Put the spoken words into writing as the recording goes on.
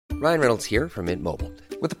Ryan Reynolds here from Mint Mobile.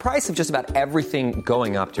 With the price of just about everything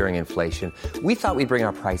going up during inflation, we thought we'd bring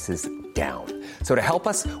our prices down. So to help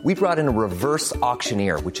us, we brought in a reverse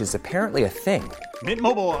auctioneer, which is apparently a thing. Mint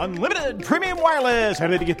Mobile Unlimited Premium Wireless. How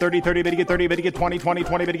to get 30, 30, bit to get 30, bit to get 20, 20,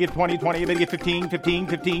 20, bit to get 20, 20, bit to get 15, 15,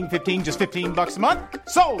 15, 15, just $15 a month?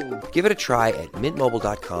 Sold! Give it a try at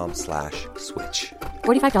mintmobile.com/switch.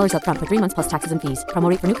 $45 up front for 3 months plus taxes and fees. Promo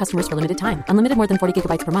rate for new customers for limited time. Unlimited more than 40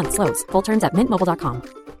 gigabytes per month. Slows full terms at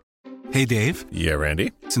mintmobile.com. Hey, Dave. Yeah,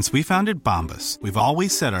 Randy. Since we founded Bombas, we've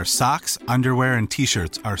always said our socks, underwear, and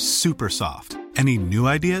T-shirts are super soft. Any new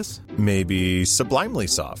ideas? Maybe sublimely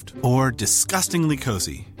soft. Or disgustingly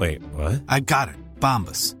cozy. Wait, what? I got it.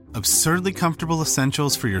 Bombas. Absurdly comfortable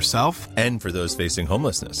essentials for yourself and for those facing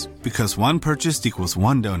homelessness. Because one purchased equals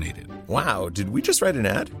one donated. Wow, did we just write an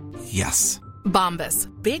ad? Yes. Bombas.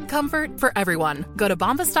 Big comfort for everyone. Go to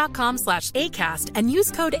bombas.com/ACAST and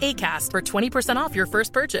use code ACAST for 20% off your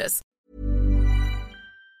first purchase.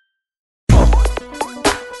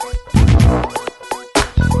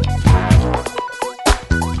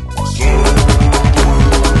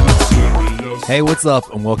 Hey, what's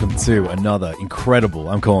up, and welcome to another incredible,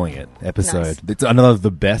 I'm calling it, episode. Nice. It's another of the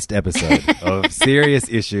best episode of Serious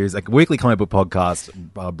Issues, a weekly comic book podcast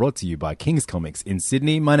brought to you by King's Comics in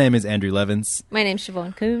Sydney. My name is Andrew Levins. My name's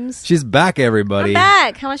Siobhan Coombs. She's back, everybody. I'm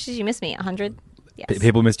back. How much did you miss me? 100? Yes.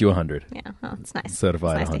 People missed you 100. Yeah, oh, it's nice.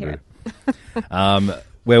 Certified it's nice 100.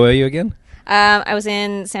 Where were you again? I was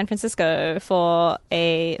in San Francisco for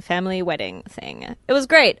a family wedding thing. It was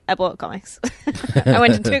great. I bought comics. I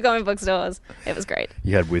went to 2 comic book stores. It was great.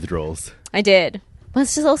 You had withdrawals. I did. Well,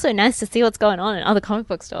 it's just also nice to see what's going on in other comic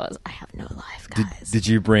book stores. I have no life, guys. Did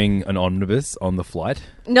you bring an omnibus on the flight?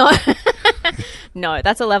 No. No,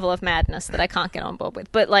 that's a level of madness that I can't get on board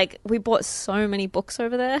with. But, like, we bought so many books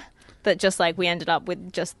over there that just, like, we ended up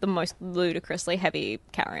with just the most ludicrously heavy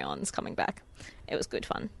carry-ons coming back. It was good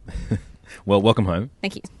fun. Well, welcome home.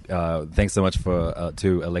 Thank you. Thanks so much to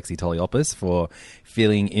Alexi Toliopoulos for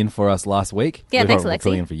filling in for us last week. Yeah, thanks, Alexi.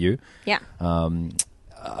 Filling in for you. Yeah.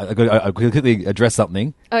 I could quickly address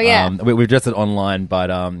something. Oh, yeah. We addressed it online, but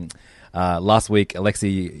last week,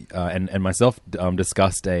 Alexi and myself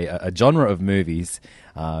discussed a genre of movies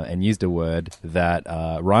and used a word that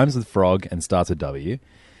rhymes with frog and starts with W.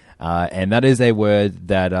 And that is a word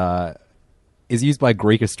that is used by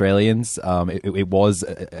Greek Australians. It was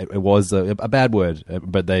a bad word,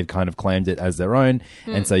 but they've kind of claimed it as their own.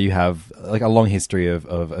 And so you have like a long history of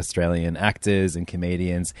Australian actors and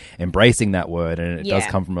comedians embracing that word, and it does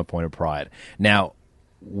come from a point of pride. Now,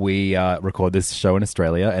 we record this show in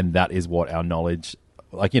Australia, and that is what our knowledge,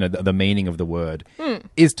 like, you know, the meaning of the word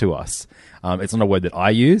is to us. It's not a word that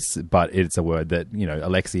I use, but it's a word that, you know,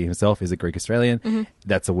 Alexi himself is a Greek Australian. Mm-hmm.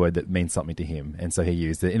 That's a word that means something to him. And so he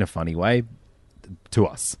used it in a funny way to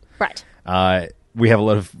us. Right. We have a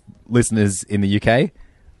lot of listeners in the UK.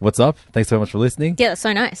 What's up? Thanks so much for listening. Yeah, that's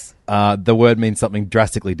so nice. The word means something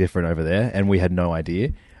drastically different over there, and we had no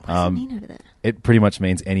idea. What does it mean over there? It pretty much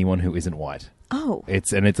means anyone who isn't white. Oh.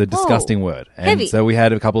 It's a disgusting word. And heavy. So we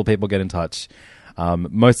had a couple of people get in touch,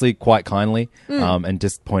 mostly quite kindly, and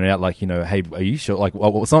just pointed out, like, you know, hey, are you sure? Like,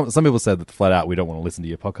 well, some people said that flat out, we don't want to listen to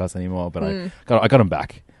your podcast anymore, but I got them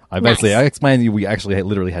back. I explained to you we actually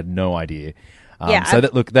literally had no idea.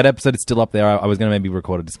 That episode is still up there. I was going to maybe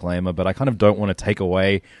record a disclaimer, but I kind of don't want to take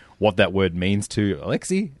away what that word means to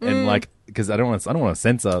Alexi, and like, because I don't want to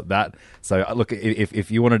censor that. So look, if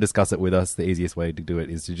you want to discuss it with us, the easiest way to do it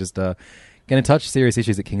is to just get in touch.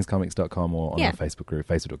 SeriousIssues@kingscomics.com or on our Facebook group,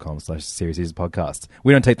 facebook.com/SeriousIssuesPodcast.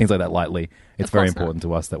 We don't take things like that lightly. It's very important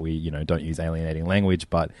to us that we, you know, don't use alienating language,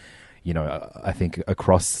 but, you know, I think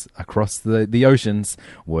across the oceans,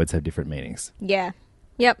 words have different meanings. Yeah.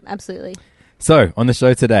 Yep. Absolutely. So, on the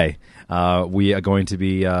show today, we are going to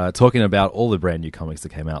be talking about all the brand new comics that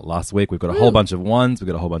came out last week. We've got a whole bunch of ones. We've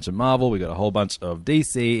got a whole bunch of Marvel. We've got a whole bunch of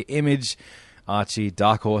DC, Image, Archie,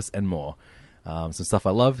 Dark Horse, and more. Some stuff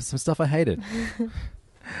I love, some stuff I hated.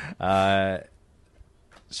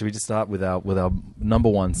 Should we just start with our number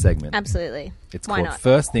one segment? Absolutely. It's Why called not?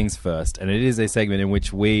 First Things First, and it is a segment in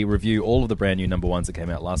which we review all of the brand new number ones that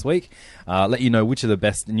came out last week, let you know which are the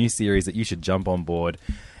best new series that you should jump on board.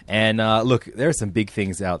 And look, there are some big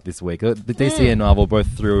things out this week. The DC and Marvel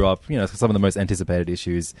both threw up, you know, some of the most anticipated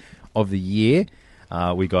issues of the year.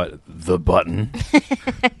 We got The Button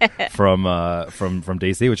from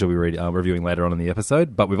DC, which we'll be reviewing later on in the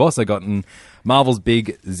episode. But we've also gotten Marvel's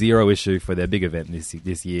big Zero issue for their big event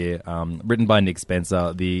this year, written by Nick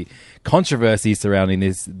Spencer. The controversy surrounding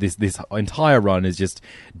this entire run is just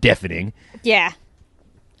deafening. Yeah.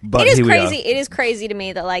 But it is here we crazy. are. It is crazy to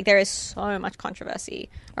me that like there is so much controversy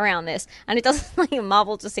around this, and it doesn't like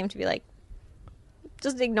Marvel just seem to be like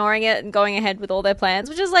just ignoring it and going ahead with all their plans,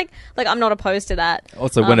 which is like I'm not opposed to that.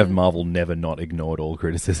 Also, when have Marvel never not ignored all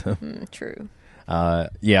criticism? True.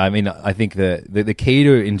 Yeah, I mean, I think the key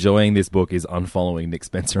to enjoying this book is unfollowing Nick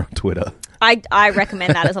Spencer on Twitter. I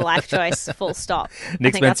recommend that as a life choice. Full stop. Nick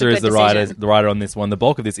I think that's a Spencer is good decision. the writer on this one. The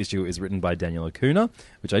bulk of this issue is written by Daniel Acuna,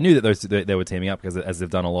 which I knew that they were teaming up because as they've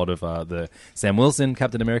done a lot of the Sam Wilson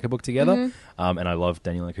Captain America book together, Mm-hmm. and I love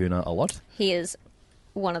Daniel Acuna a lot. He is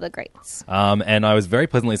one of the greats. And I was very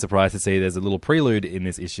pleasantly surprised to see there's a little prelude in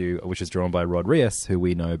this issue, which is drawn by Rod Reyes, who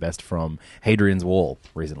we know best from Hadrian's Wall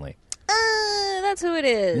recently. That's who it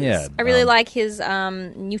is. Yeah, I really like his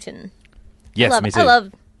Newton. Yes, me too. I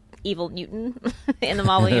love evil Newton in the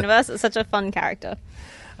Marvel universe. It's such a fun character.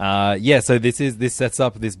 So this sets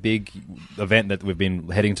up this big event that we've been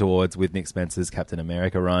heading towards with Nick Spencer's Captain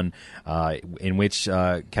America run, in which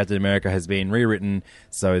Captain America has been rewritten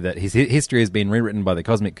so that his history has been rewritten by the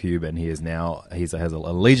Cosmic Cube, and he has an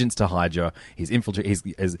allegiance to Hydra. He's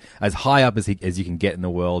as high up as you can get in the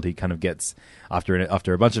world. He kind of gets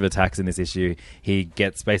after a bunch of attacks in this issue. He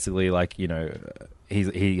gets basically like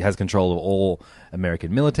he has control of all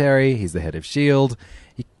American military. He's the head of S.H.I.E.L.D.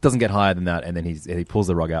 He doesn't get higher than that, and then he pulls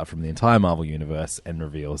the rug out from the entire Marvel universe and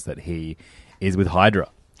reveals that he is with Hydra.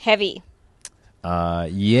 Heavy.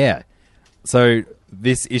 Yeah. So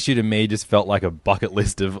this issue to me just felt like a bucket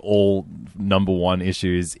list of all #1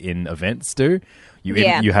 issues in events, Stu.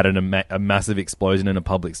 You had a massive explosion in a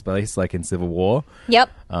public space like in Civil War. Yep.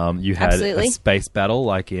 You had Absolutely. a space battle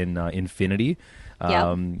like in Infinity.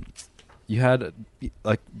 Yep. You had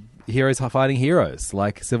like heroes fighting heroes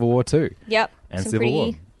like Civil War 2. Yep. And Some Civil pretty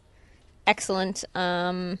War. excellent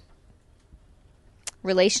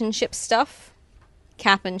relationship stuff.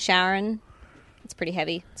 Cap and Sharon. It's pretty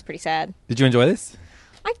heavy. It's pretty sad. Did you enjoy this?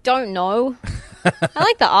 I don't know. I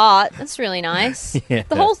like the art. That's really nice. Yeah.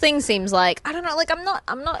 The whole thing seems like I don't know. Like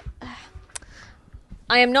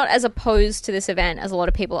I am not as opposed to this event as a lot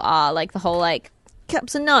of people are. Like the whole like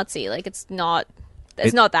Cap's a Nazi. Like it's not.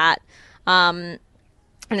 It's not that. And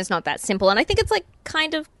it's not that simple. And I think it's like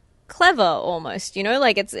kind of clever almost. You know,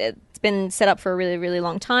 like it's been set up for a really really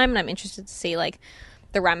long time, and I'm interested to see like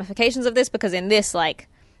the ramifications of this because in this like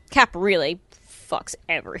Cap really fucks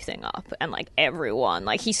everything up and like everyone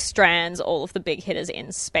like he strands all of the big hitters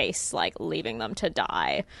in space like leaving them to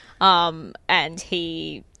die and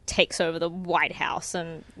he takes over the White House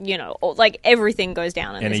and like everything goes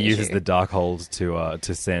down in and this he uses issue. the Darkhold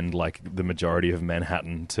to send like the majority of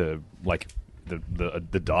Manhattan to like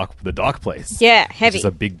the dark place. Yeah, heavy. It's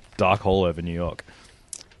a big dark hole over New York.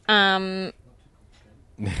 I'm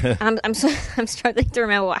struggling to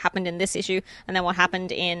remember what happened in this issue and then what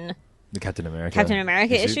happened in The Captain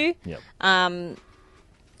America issue. Yep.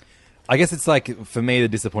 I guess it's like for me the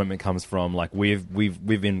disappointment comes from like we've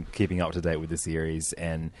been keeping up to date with the series,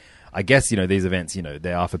 and I guess these events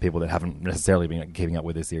they are for people that haven't necessarily been keeping up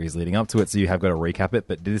with the series leading up to it, so you have got to recap it.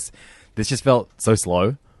 But this just felt so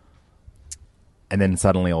slow, and then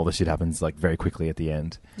suddenly all the shit happens like very quickly at the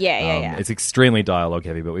end. Yeah. It's extremely dialogue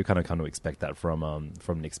heavy, but we've kind of come to expect that from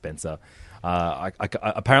Nick Spencer.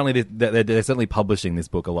 Apparently, they're certainly publishing this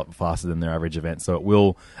book a lot faster than their average event, so it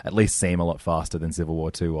will at least seem a lot faster than Civil War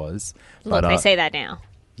 2 was. Look, But, they say that now.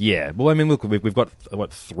 Yeah. Well, I mean, look, we've got,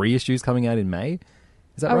 3 issues coming out in May?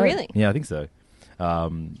 Is that Oh, right? really? Yeah, I think so.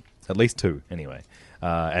 At least 2, anyway.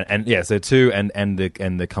 So 2 and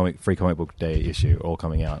the free comic book day issue all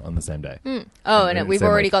coming out on the same day. Oh, and we've same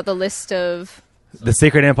already week. got the list of... The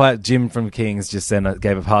Secret Empire, Jim from Kings just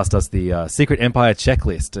gave past us the Secret Empire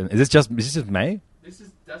checklist. And is this just May?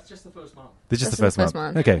 That's just the first month. This is just This the is first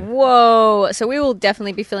month. Okay. Whoa. So we will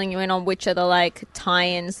definitely be filling you in on which are the like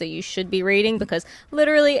tie-ins that you should be reading because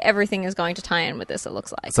literally everything is going to tie in with this, it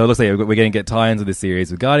looks like. So it looks like we're going to get tie-ins with this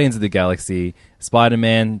series with Guardians of the Galaxy,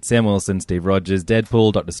 Spider-Man, Sam Wilson, Steve Rogers,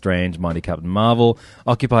 Deadpool, Doctor Strange, Mighty Captain Marvel,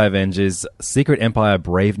 Occupy Avengers, Secret Empire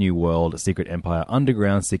Brave New World, Secret Empire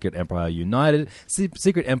Underground, Secret Empire United,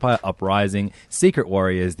 Secret Empire Uprising, Secret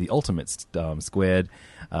Warriors, The Ultimate Squared,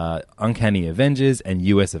 Uncanny Avengers, and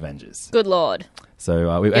US Avengers. Good lord.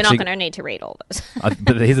 So we've You're actually, not going to need to read all those.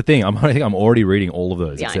 but here's the thing, I think I'm already reading all of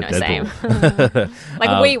those. Yeah, I know, except Deadpool.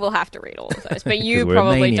 same. We will have to read all of those, but you 'Cause we're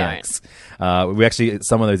probably maniacs. We actually,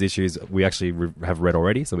 some of those issues we actually have read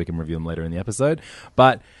already, so we can review them later in the episode.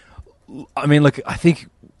 But I mean, look, I think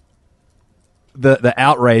the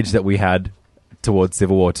outrage that we had towards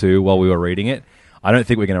Civil War 2 while we were reading it, I don't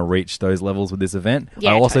think we're going to reach those levels with this event.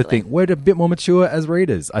 Yeah, I also totally. think we're a bit more mature as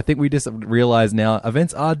readers. I think we just realize now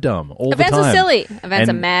events are dumb all Events the time. are silly. Events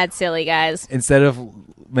are And mad silly, guys. Instead of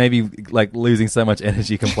maybe like losing so much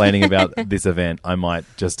energy complaining about this event, I might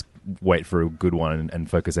just wait for a good one and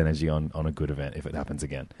focus energy on a good event if it happens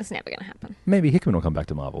again. It's never going to happen. Maybe Hickman will come back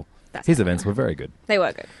to Marvel. His events were very good. They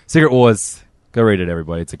were good. Secret Wars, go read it,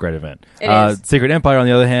 everybody. It's a great event. It is. Secret Empire, on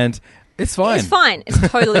the other hand, it's fine. It's fine. It's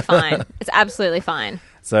totally fine. It's absolutely fine.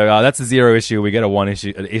 So that's a 0 issue. We get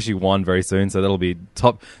issue 1 very soon. So that'll be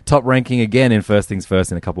top ranking again in First Things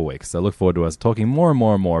First in a couple of weeks. So look forward to us talking more and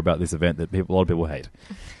more and more about this event that a lot of people hate.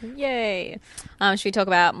 Yay! Should we talk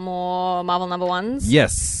about more Marvel number ones?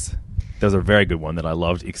 Yes, that was a very good one that I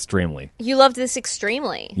loved extremely. You loved this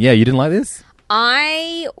extremely. Yeah, you didn't like this?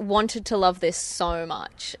 I wanted to love this so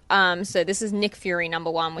much. So this is Nick Fury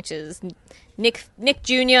number 1, which is Nick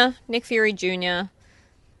Fury Jr.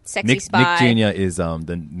 Sexy Spy. Nick Jr. is the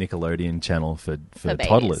Nickelodeon channel for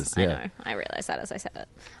toddlers. I know. I realized that as I said it.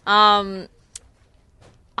 I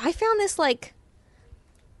found this like...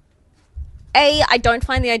 I don't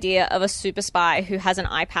find the idea of a super spy who has an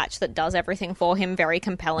eye patch that does everything for him very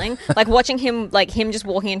compelling. Like watching him just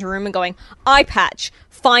walking into a room and going, eye patch,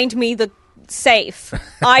 find me the safe.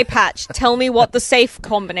 Eye patch, tell me what the safe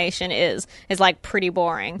combination is like pretty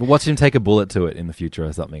boring. But watch him take a bullet to it in the future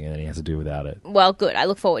or something and then he has to do without it. Well, good. I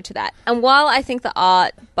look forward to that. And while I think the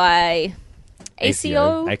art by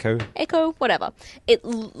ACO, whatever,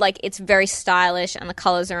 it's very stylish and the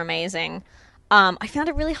colors are amazing. I found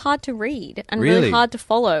it really hard to read and really hard to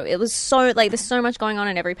follow. It was so there's so much going on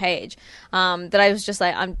in every page that I was just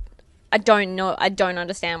like, I don't know, I don't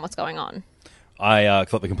understand what's going on. I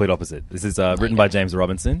thought the complete opposite. This is written by James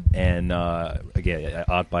Robinson and again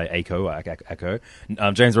art by ACO.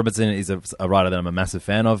 James Robinson is a writer that I'm a massive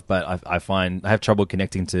fan of, but I find I have trouble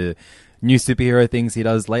connecting to new superhero things he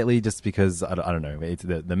does lately, just because I don't know. It's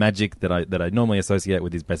the magic that I normally associate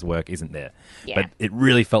with his best work isn't there. Yeah. But it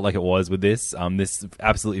really felt like it was with this. This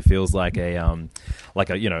absolutely feels like a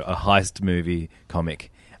heist movie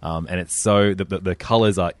comic. And it's so the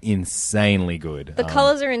colors are insanely good. The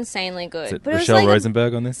colors are insanely good. But Michelle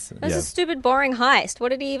Rosenberg on this? It was a stupid, boring heist. What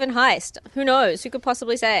did he even heist? Who knows? Who could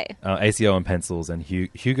possibly say? ACO on pencils and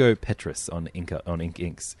Hugo Petrus on ink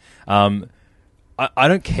inks. I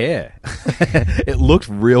don't care. It looked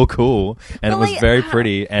real cool and it was very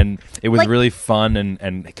pretty and it was really fun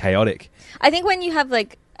and chaotic. I think when you have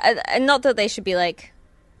not that they should be like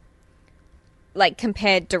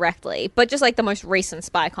compared directly, but just like the most recent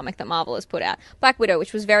spy comic that Marvel has put out, Black Widow,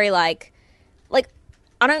 which was very like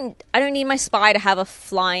I don't need my spy to have a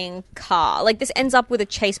flying car. Like this ends up with a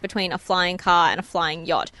chase between a flying car and a flying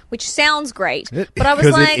yacht, which sounds great, but I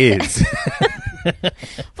was like, it is.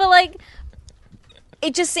 but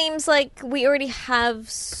it just seems like we already have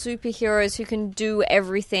superheroes who can do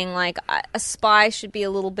everything. Like a spy should be a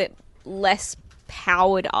little bit less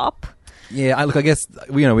powered up. Yeah, I guess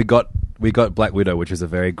we got Black Widow, which is a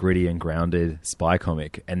very gritty and grounded spy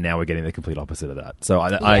comic, and now we're getting the complete opposite of that. So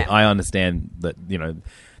I understand that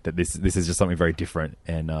that this is just something very different,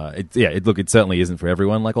 and it certainly isn't for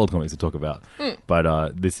everyone, like old comics to talk about.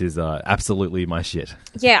 But this is absolutely my shit.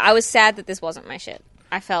 Yeah, I was sad that this wasn't my shit.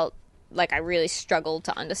 I felt like I really struggled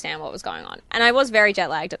to understand what was going on, and I was very jet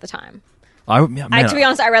lagged at the time. To be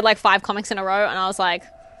honest, I read 5 comics in a row, and I was like,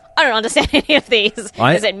 I don't understand any of these.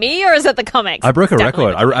 Is it me or is it the comics? I broke a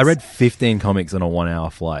record. I read 15 comics on a 1-hour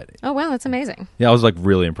flight. Oh wow, that's amazing. Yeah, I was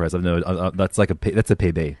really impressed. That's a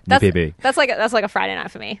PB. PB. That's like a Friday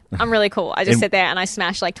night for me. I'm really cool. I just sit there and I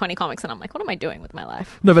smash 20 comics, and I'm like, what am I doing with my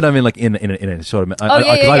life? No, but I mean in a short amount.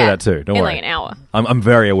 I do that too. Don't worry. In an hour. I'm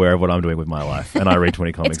very aware of what I'm doing with my life, and I read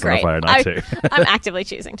 20 comics on a Friday night too. I'm actively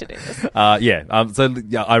choosing to do this.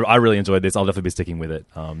 I really enjoyed this. I'll definitely be sticking with it.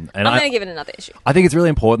 And I'm going to give it another issue. I think it's really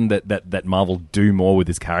important that Marvel do more with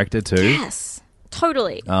this character too. Yes,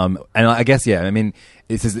 totally. And I guess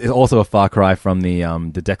it's also a far cry from the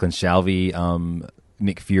Declan Shalvey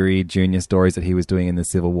Nick Fury Jr. stories that he was doing in the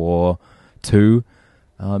Civil War 2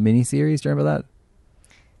 miniseries. Do you remember that?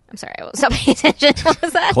 I'm sorry, I wasn't paying attention. What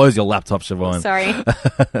was that? Close your laptop, Siobhan. Sorry.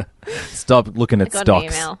 Stop looking at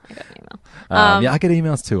stocks. I got an email. I get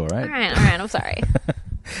emails too. All right. All right. I'm sorry.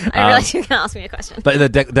 I realized you were going to ask me a question. But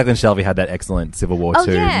Declan Shalvey had that excellent Civil War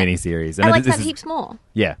 2 miniseries. And I like that heaps more.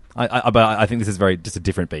 Yeah. But I think this is just a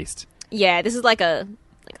different beast. Yeah, this is like a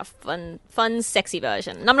fun, sexy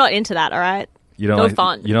version. And I'm not into that, all right? You don't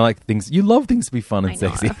fun. You don't like things. You love things to be fun and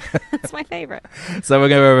sexy. That's my favorite. So we're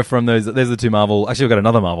going to go over from those. There's the 2 Marvel. Actually, we've got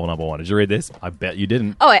another Marvel number 1. Did you read this? I bet you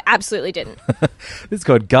didn't. Oh, I absolutely didn't. This is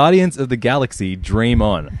called Guardians of the Galaxy Dream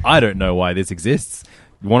On. I don't know why this exists.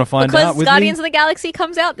 You want to find out with Because Guardians of the Galaxy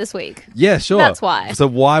comes out this week. Yeah, sure. That's why. So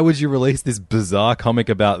why would you release this bizarre comic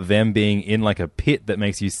about them being in a pit that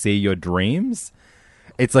makes you see your dreams?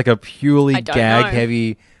 It's like a purely I don't gag know.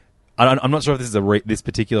 heavy. I'm not sure if this is this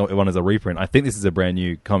particular one is a reprint. I think this is a brand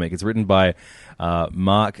new comic. It's written by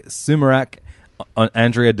Mark Sumerak,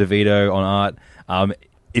 Andrea DeVito on art.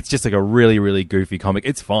 It's just like a really, really goofy comic.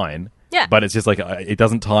 It's fine. Yeah. But it's just like it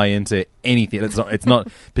doesn't tie into anything. It's not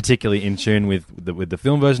particularly in tune with the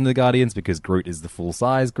film version of the Guardians because Groot is the full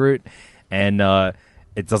size Groot, and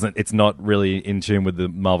it's not really in tune with the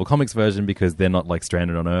Marvel Comics version because they're not like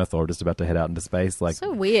stranded on Earth or just about to head out into space. Like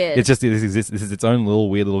So weird. It's just this is its own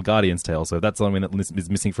weird little Guardians tale. So if that's something that is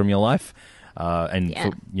missing from your life. And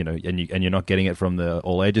you're not getting it from the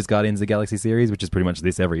all ages Guardians of the Galaxy series, which is pretty much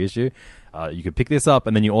this every issue. You could pick this up,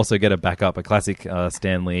 and then you also get a classic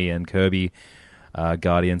Stan Lee and Kirby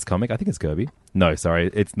Guardians comic. I think it's Kirby. No,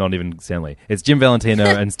 sorry, it's not even Stan Lee. It's Jim Valentino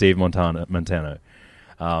and Steve Montano.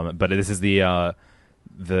 But this is the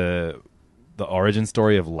origin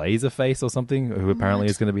story of Laserface or something, who apparently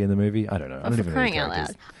is going to be in the movie. I don't know. I don't even know the Crying out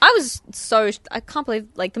characters. loud. I can't believe,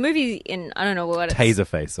 like, the movie in, I don't know what it's...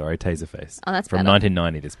 Taserface. Oh, that's from better.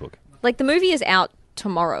 1990, this book. Like, the movie is out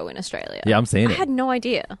tomorrow in Australia. Yeah, I'm seeing I it. had no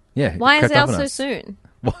idea. Yeah, Why is crept it up out on so us. soon?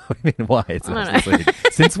 What do you mean, why? It's I don't not so soon.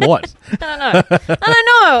 Since what? I don't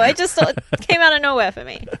know. It just came out of nowhere for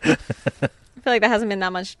me. I feel like there hasn't been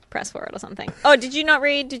that much press for it or something. Oh, did you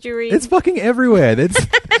read? It's fucking everywhere.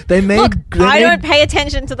 They made. Look, I made- don't pay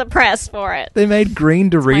attention to the press for it. They made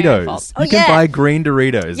green my own Doritos. fault. You Oh, can yeah. buy green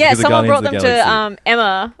Doritos. Yeah, because of someone Guardians brought of the them Galaxy.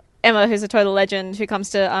 to Emma, who's a total legend, who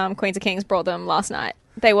comes to Queens of Kings, brought them last night.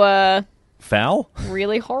 They were Foul?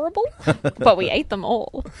 really horrible, but we ate them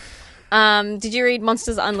all. Did you read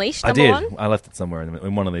Monsters Unleashed? I Number did. one? I left it somewhere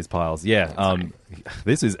in one of these piles. Yeah.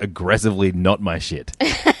 This is aggressively not my shit.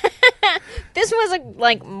 This was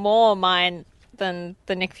more mine than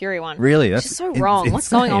the Nick Fury one. Really? Which is so wrong. What's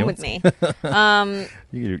going on with me?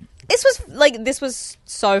 You- This was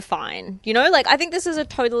so fine. I think this is a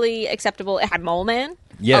totally acceptable. It had Mole Man.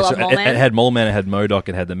 Yeah, I love sure. Mole It Man. had Mole Man, it had MODOK,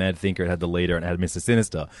 it had the Mad Thinker, it had the Leader, and it had Mr.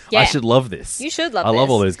 Sinister. Yeah. I should love this. You should love I this. love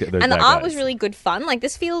all those And bad the art guys. was really good fun. Like,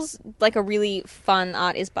 this feels like a really fun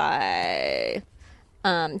art is by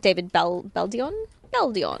David Beldion?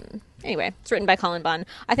 Anyway, it's written by Colin Bunn.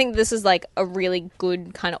 I think this is like a really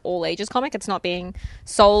good kind of all ages comic. It's not being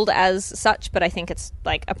sold as such, but I think it's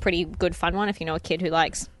like a pretty good fun one if you know a kid who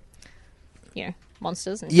likes,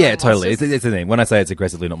 monsters. And Yeah, giant totally. monsters. It's the thing. When I say it's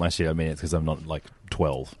aggressively not my shit, I mean it's because I'm not like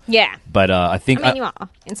 12. Yeah. But I think I mean, you are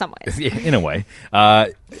in some ways. yeah, in a way.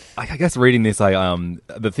 I guess reading this,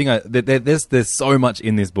 there's so much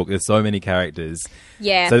in this book. There's so many characters.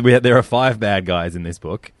 Yeah. So there are 5 bad guys in this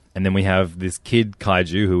book, and then we have this kid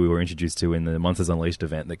kaiju who we were introduced to in the Monsters Unleashed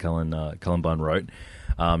event that Cullen Bunn wrote,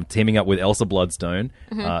 teaming up with Elsa Bloodstone.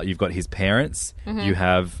 Mm-hmm. You've got his parents. You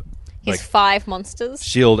have His 5 monsters.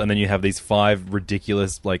 Shield, and then you have these 5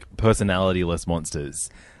 ridiculous, like personality-less monsters.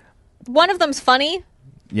 One of them's funny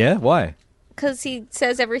Yeah, why? because he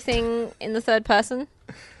says everything in the third person.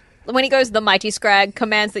 When he goes, the mighty Scrag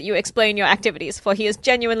commands that you explain your activities, for he is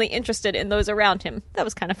genuinely interested in those around him. That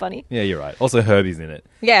was kind of funny. Yeah, you're right. Also, Herbie's in it.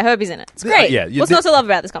 Yeah, Herbie's in it. It's great. Yeah, What's not to love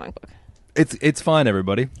about this comic book? It's fine,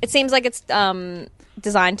 everybody. It seems like it's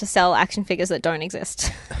designed to sell action figures that don't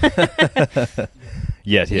exist.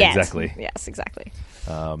 Yeah, Yes. exactly. Yes, exactly.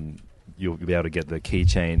 You'll be able to get the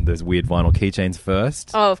keychain, those weird vinyl keychains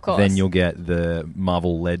first. Oh, of course. Then you'll get the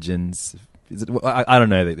Marvel Legends. I don't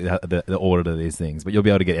know the order to these things, but you'll be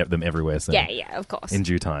able to get them everywhere soon. Yeah, of course. In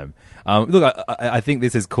due time. Look, I think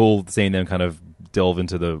this is cool seeing them kind of delve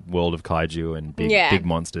into the world of kaiju and big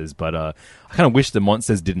monsters, but I kind of wish the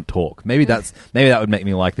monsters didn't talk. Maybe that would make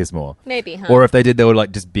me like this more. Maybe, huh? Or if they did, they were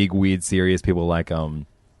like just big, weird, serious people like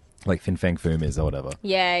Fin Fang Foom is or whatever.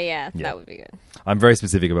 Yeah, that would be good. I'm very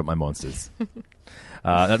specific about my monsters.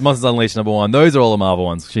 That Monsters Unleashed #1. Those are all the Marvel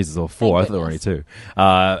ones. Jesus, or 4. I thought there were only 2.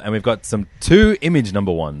 And we've got 2 Image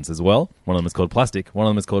 #1s as well. One of them is called Plastic. One of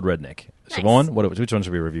them is called Redneck. Nice. Siobhan, which one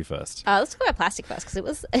should we review first? Let's talk about Plastic first, because it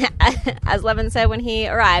was, as Levin said when he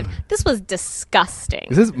arrived, this was disgusting.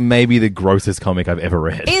 This is maybe the grossest comic I've ever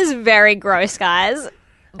read. It is very gross, guys.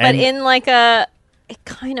 But And- in like it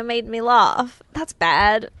kind of made me laugh. That's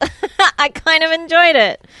bad. I kind of enjoyed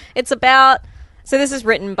it. It's about... So this is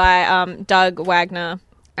written by Doug Wagner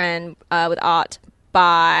and with art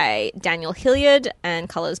by Daniel Hilliard and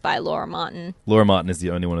colours by Laura Martin. Laura Martin is the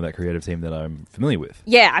only one of that creative team that I'm familiar with.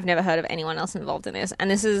 Yeah, I've never heard of anyone else involved in this. And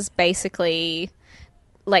this is basically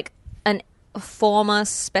like a former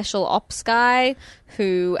special ops guy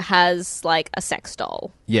who has like a sex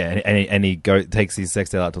doll. Yeah, and he takes his sex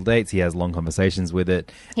doll out to dates. He has long conversations with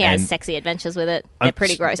it. He has and sexy adventures with it. They're I'm-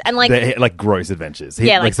 pretty gross. And like... they're, like gross adventures.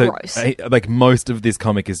 Yeah, like gross. Like most of this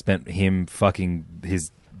comic is spent him fucking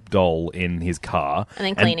his doll in his car And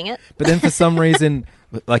then cleaning it. But then for some reason,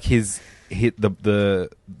 like his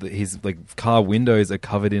like car windows are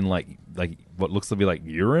covered in like what looks to be like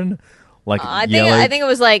urine, like I yellow. think it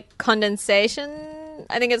was like condensation.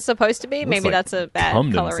 I think it's supposed to be. Maybe like that's a bad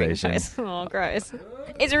coloring condensation. choice. Oh, gross!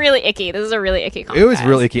 It's really icky. This is a really icky comic. It was guys.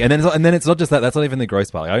 really icky, and then it's not just that. That's not even the gross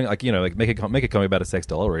part. Like make a comic about a sex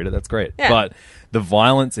doll. I'll read it. That's great. Yeah. But the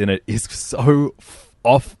violence in it is so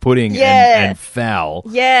off-putting Yeah. and foul.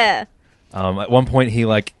 Yeah. At one point, he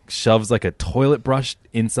like shoves like a toilet brush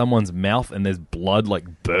in someone's mouth, and there's blood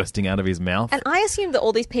like bursting out of his mouth. And I assumed that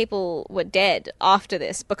all these people were dead after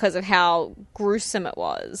this because of how gruesome it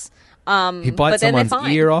was. He but bites then they're someone's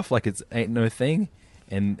fine. ear off like it's ain't no thing,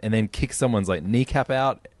 and then kicks someone's like kneecap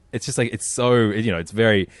out. It's just like it's so it's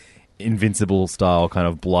very Invincible style kind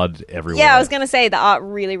of blood everywhere. Yeah, I was going to say the art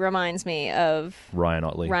really reminds me of Ryan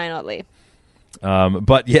Otley.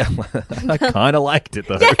 But yeah, I kind of liked it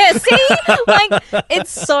though. yeah, see, like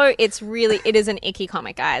it is an icky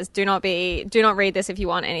comic, guys. Do not read this if you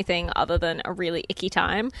want anything other than a really icky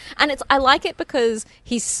time. And I like it because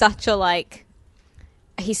he's such an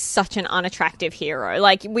unattractive hero.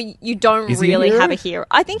 Like you don't Is he a really hero? have a hero.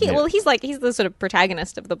 I think Yeah. he's the sort of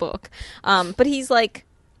protagonist of the book. But he's like,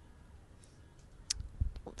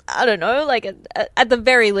 I don't know, like at the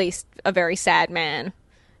very least a very sad man.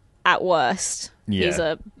 At worst, he's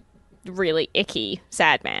Yeah. a really icky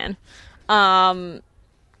sad man. But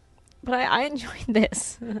I enjoyed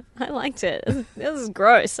this. I liked it. This is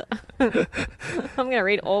gross. I'm going to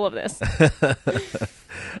read all of this.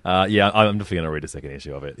 Yeah, I'm definitely going to read a second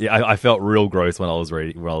issue of it. Yeah, I felt real gross when I was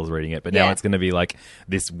reading it, but now Yeah. it's going to be like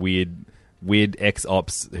this weird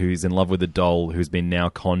ex-ops who's in love with a doll who's been now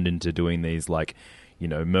conned into doing these like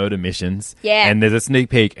murder missions. Yeah. And there's a sneak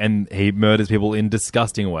peek, and he murders people in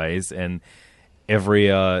disgusting ways, and every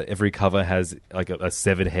cover has like a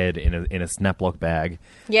severed head in a snaplock bag.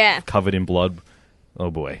 Yeah. Covered in blood. Oh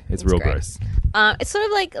boy, it's real great. gross. It's sort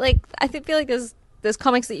of like I feel like there's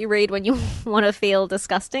comics that you read when you want to feel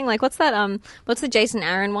disgusting. Like what's that? What's the Jason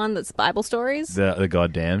Aaron one that's Bible stories? The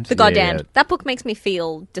Goddamned. The Goddamned. Yeah, yeah. That book makes me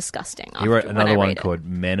feel disgusting. He wrote when I another one read it. called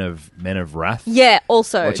Men of Wrath. Yeah,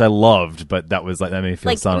 also. Which I loved, but that was that made me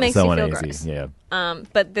feel Like, so it makes you feel uneasy. gross. Yeah.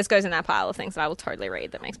 But this goes in that pile of things that I will totally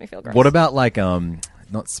read that makes me feel gross. What about like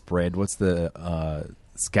not Spread? What's the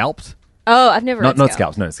Scalped? Oh, I've never read Not Scalped.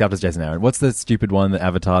 Scalped. No, Scalped is Jason Aaron. What's the stupid one that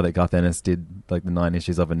Avatar that Garth Ennis did like the 9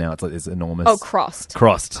 issues of, and now it's enormous. Oh, Crossed.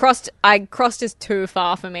 Crossed. Crossed is too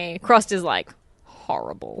far for me. Crossed is like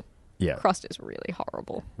horrible. Yeah. Crossed is really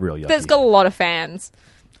horrible. Real yucky. There's got a lot of fans,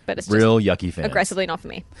 but it's just Real yucky fans. aggressively not for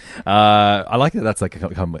me. I like that. That's like a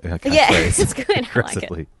catchphrase. Yeah, it's good. I like it.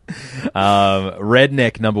 Aggressively.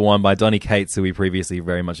 Redneck #1 by Donny Cates, who we previously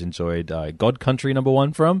very much enjoyed God Country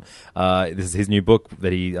 #1 from. This is his new book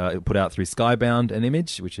that he put out through Skybound and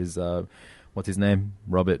Image, which is what's his name?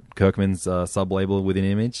 Robert Kirkman's sub-label within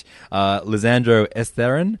Image. Lisandro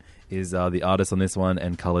Esteran is the artist on this one,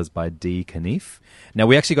 and colors by D. Knief. Now,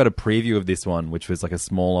 we actually got a preview of this one, which was like a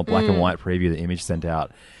smaller black and white preview that Image sent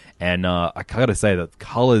out. And I gotta say that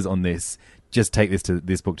colors on this just take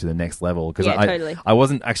this book to the next level, because Yeah, totally. I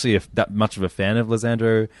wasn't actually that much of a fan of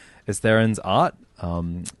Lisandro Esteran's art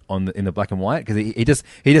in the black and white, because he just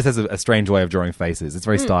has a strange way of drawing faces. It's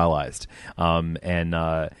very stylized,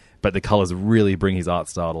 but the colors really bring his art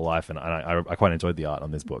style to life, and I quite enjoyed the art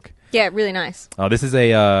on this book. Yeah, really nice. This is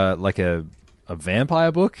a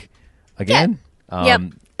vampire book again. Yep.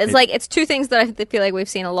 It's two things that I feel like we've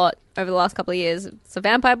seen a lot over the last couple of years. It's a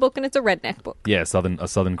vampire book and it's a redneck book. Yeah, a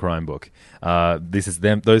southern crime book. This is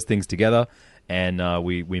those things together, and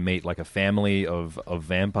we meet like a family of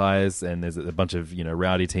vampires, and there's a bunch of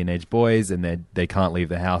rowdy teenage boys, and they can't leave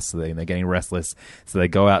the house, so they're getting restless. So they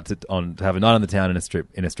go out to have a night on the town in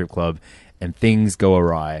a strip club, and things go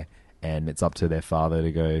awry, and it's up to their father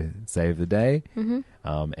to go save the day.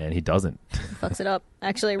 Mm-hmm. And he doesn't. Fucks it up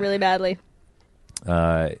actually really badly.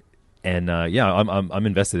 I'm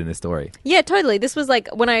invested in this story. Yeah, totally. This was like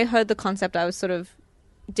when I heard the concept, I was sort of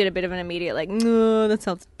did a bit of an immediate like, no, that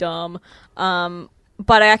sounds dumb.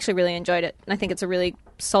 But I actually really enjoyed it, and I think it's a really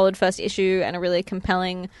solid first issue and a really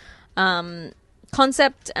compelling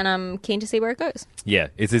concept, and I'm keen to see where it goes. Yeah,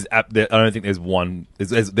 it's his. I don't think there's one.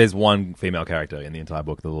 There's one female character in the entire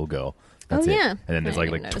book, the little girl. That's yeah. it. And then there's I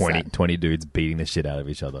like didn't notice that. 20 dudes beating the shit out of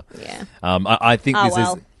each other. Yeah. I think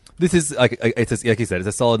This is like like you said, it's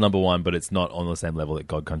a solid number one, but it's not on the same level that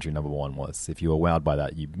God Country number one was. If you were wowed by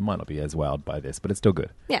that, you might not be as wowed by this, but it's still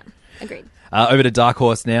good. Yeah, agreed. Over to Dark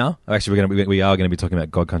Horse now. Actually, we are going to be talking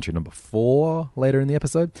about God Country number 4 later in the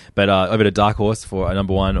episode. But over to Dark Horse for a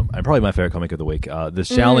number one, and probably my favorite comic of the week, The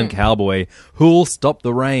Shaolin Cowboy, Who'll Stop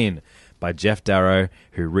the Rain, by Jeff Darrow,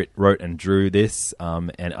 who wrote and drew this.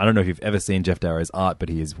 And I don't know if you've ever seen Jeff Darrow's art, but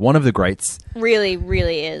he is one of the greats. Really,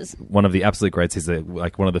 really is. One of the absolute greats. He's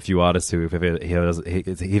like one of the few artists who,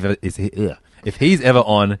 if he's ever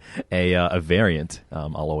on a variant,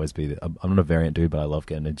 I'll always be. I'm not a variant dude, but I love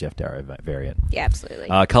getting a Jeff Darrow variant. Yeah, absolutely.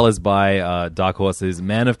 Colors by Dark Horse's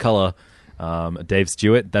Man of Color, Dave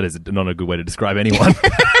Stewart. That is not a good way to describe anyone.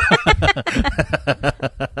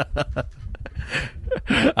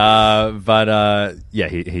 Yeah,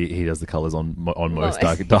 he does the colors on most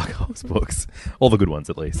Dark Horse books, all the good ones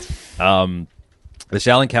at least. The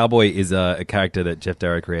Shaolin Cowboy is a character that Jeff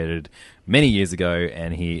Darrow created many years ago,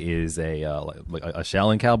 and he is a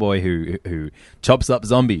Shaolin Cowboy who chops up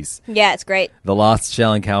zombies. Yeah, it's great. The last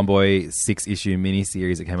Shaolin Cowboy 6-issue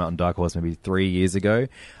miniseries that came out in Dark Horse maybe 3 years ago,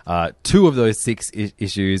 2 of those 6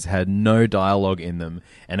 issues had no dialogue in them,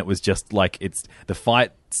 and it was just like the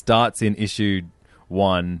fight starts in issue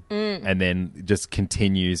 1 and then just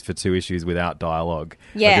continues for 2 issues without dialogue.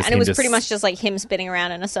 Yeah, and it was pretty much just like him spinning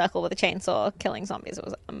around in a circle with a chainsaw killing zombies. It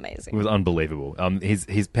was amazing. It was unbelievable.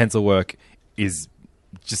 His pencil work is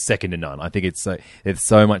just second to none. I think it's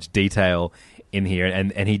so much detail in here,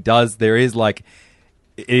 and he does. There is like,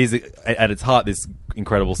 it is at its heart this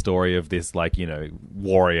incredible story of this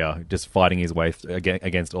warrior just fighting his way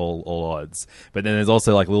against all odds. But then there's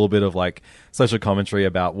also like a little bit of like social commentary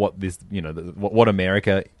about what this what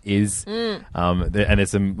America is, and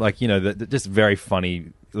there's some just very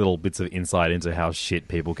funny little bits of insight into how shit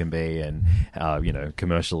people can be, and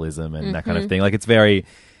commercialism and that kind of thing. Like it's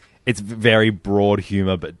very broad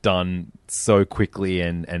humor, but done so quickly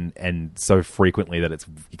and so frequently that it's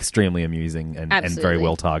extremely amusing and very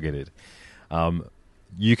well targeted.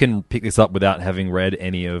 You can pick this up without having read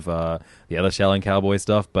any of the other Shaolin Cowboy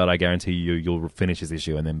stuff, but I guarantee you'll finish this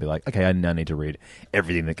issue and then be like, okay, I now need to read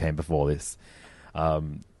everything that came before this.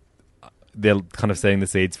 They're kind of setting the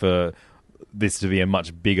seeds for this to be a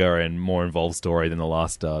much bigger and more involved story than the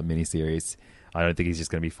last miniseries. I don't think he's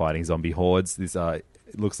just going to be fighting zombie hordes. This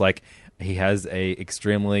it looks like he has a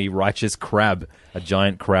extremely righteous crab, a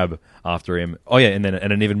giant crab after him. Oh yeah, and then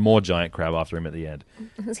an even more giant crab after him at the end.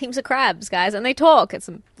 There's heaps of crabs, guys, and they talk. It's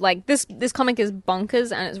like this comic is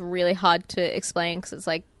bonkers, and it's really hard to explain because it's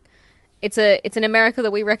like it's an America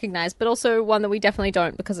that we recognize, but also one that we definitely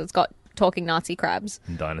don't because it's got talking Nazi crabs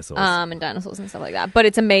and dinosaurs, and stuff like that. But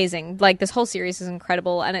it's amazing. Like this whole series is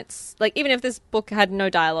incredible, and it's like even if this book had no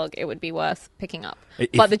dialogue, it would be worth picking up.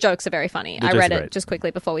 But the jokes are very funny. I read it just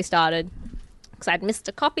quickly before we started because I'd missed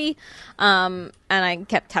a copy, and I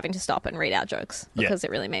kept having to stop and read out jokes because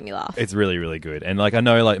it really made me laugh. It's really, really good. And like I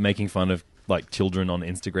know, like making fun of like children on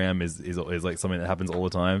Instagram is like something that happens all the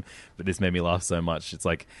time, but this made me laugh so much. It's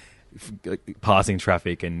like passing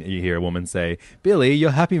traffic and you hear a woman say, "Billy,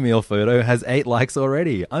 your Happy Meal photo has 8 likes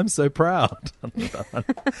already. I'm so proud."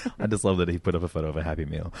 I just love that he put up a photo of a Happy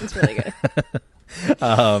Meal. It's really good.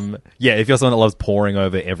 If you're someone that loves poring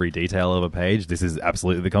over every detail of a page, this is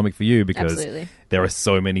absolutely the comic for you because there are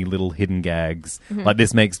so many little hidden gags. Like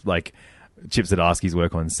this makes like Chip Zdarsky's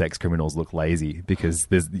work on Sex Criminals look lazy because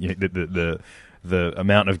there's the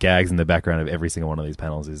amount of gags in the background of every single one of these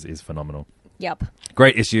panels is phenomenal. Yep.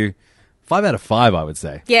 Great issue. 5 out of 5, I would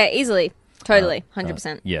say. Yeah, easily. Totally.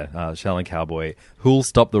 100%. Shaolin Cowboy. Who'll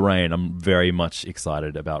Stop the Rain? I'm very much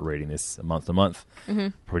excited about reading this month to month.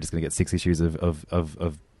 Probably just going to get 6 issues of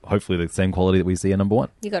hopefully the same quality that we see in number 1.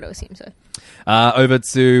 You got to assume so. Over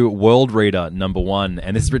to World Reader number 1.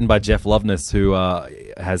 And this is written by Jeff Loveness, who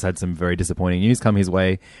has had some very disappointing news come his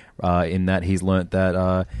way in that he's learnt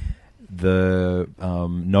that the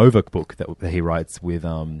Nova book that he writes with...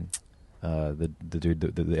 the dude,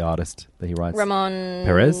 the artist that he writes, Ramon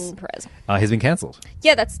Perez, has been cancelled.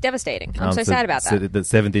 Yeah, that's devastating. I'm so sad about that. So the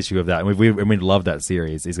 7th issue of that, and we love that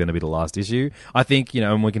series, is going to be the last issue. I think,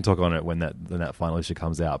 and we can talk on it when that final issue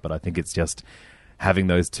comes out. But I think it's just having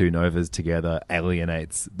those two Novas together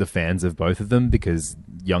alienates the fans of both of them because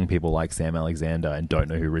young people like Sam Alexander and don't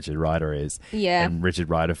know who Richard Rider is. Yeah. And Richard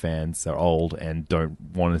Rider fans are old and don't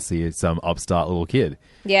want to see some upstart little kid.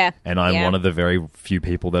 Yeah. And I'm one of the very few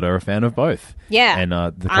people that are a fan of both. Yeah. And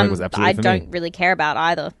the comic was absolutely for me. I don't really care about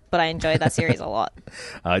either, but I enjoyed that series a lot.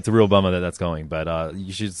 It's a real bummer that's going, but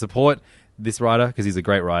you should support this writer because he's a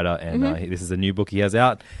great writer, and this is a new book he has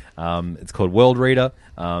out. It's called World Reader,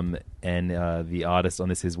 and the artist on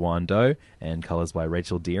this is Juan Doe, and colors by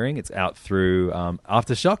Rachel Deering. It's out through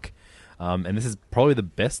Aftershock, and this is probably the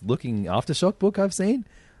best looking Aftershock book I've seen.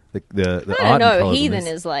 The I art don't and know. colours on Heathen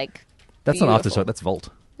this. is like That's beautiful. not Aftershock. That's Vault.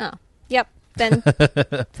 Oh, yep. Then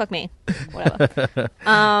fuck me. Whatever.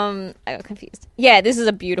 I got confused. Yeah, this is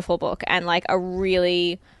a beautiful book and like a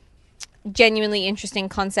really genuinely interesting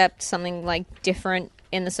concept. Something like different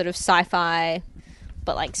in the sort of sci-fi,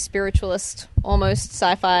 but like spiritualist almost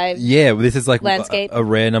sci-fi. Yeah, well, this is like landscape. a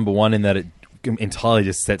rare number one in that it entirely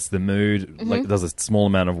just sets the mood. Like, there's a small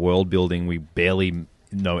amount of world building. We barely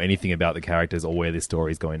know anything about the characters or where this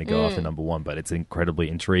story is going to go after number one, but it's an incredibly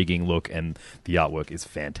intriguing look, and the artwork is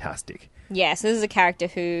fantastic. Yeah, so this is a character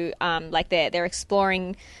who, like, they're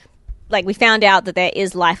exploring. Like, we found out that there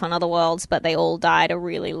is life on other worlds, but they all died a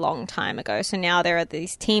really long time ago. So now there are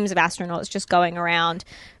these teams of astronauts just going around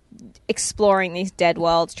exploring these dead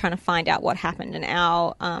worlds, trying to find out what happened. And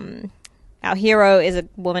our hero is a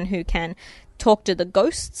woman who can talk to the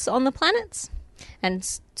ghosts on the planets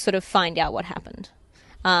and sort of find out what happened.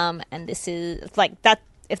 And this is like that.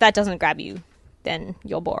 If that doesn't grab you, then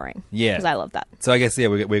you're boring. Yeah, because I love that. So I guess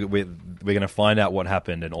we're going to find out what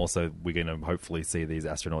happened, and also we're going to hopefully see these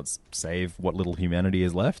astronauts save what little humanity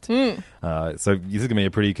is left. So this is going to be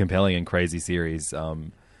a pretty compelling and crazy series,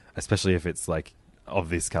 especially if it's like of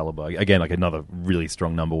this caliber. Again, like another really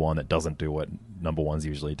strong number one that doesn't do what number ones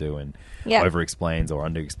usually do and over explains or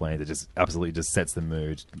under explains. It just absolutely just sets the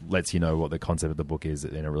mood, lets you know what the concept of the book is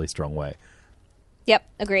in a really strong way. Yep,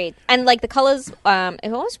 agreed. And like the colors, it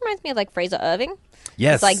almost reminds me of like Fraser Irving.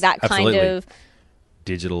 Yes, it's like that absolutely. kind of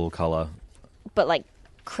digital color, but like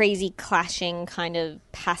crazy clashing kind of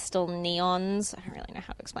pastel neons. I don't really know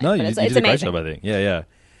how to explain. No, it, but you it's did a great amazing. job, I think.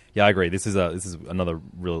 Yeah, I agree. This is another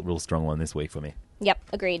real strong one this week for me. Yep,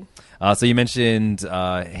 agreed. So you mentioned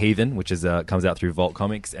Heathen, which is comes out through Vault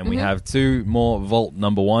Comics, and we have two more Vault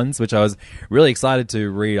number ones, which I was really excited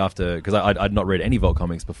to read after because I'd not read any Vault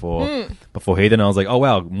Comics before Heathen. I was like, oh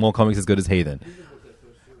wow, more comics as good as Heathen.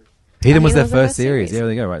 Heathen was their first series. Yeah,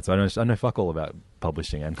 there you go. Right, so I know fuck all about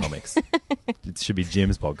publishing and comics. It should be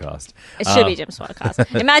Jim's podcast. It should be Jim's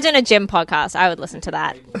podcast. Imagine a Jim podcast. I would listen to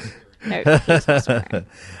that. No, he's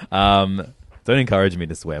swearing. Don't encourage me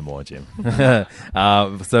to swear more, Jim.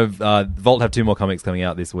 So Vault have two more comics coming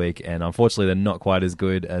out this week, and unfortunately they're not quite as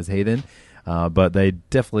good as Heathen, but they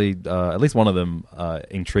definitely, at least one of them,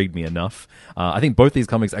 intrigued me enough. I think both these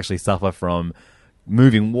comics actually suffer from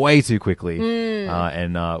moving way too quickly,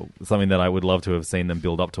 and something that I would love to have seen them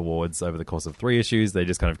build up towards over the course of 3 issues. They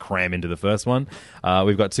just kind of cram into the first one.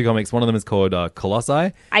 We've got two comics. One of them is called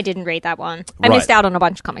Colossi. I didn't read that one. I missed out on a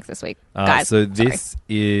bunch of comics this week, guys. So this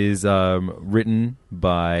is written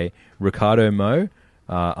by Ricardo Mo,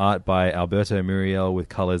 art by Alberto Muriel, with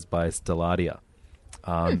colors by Stelladia.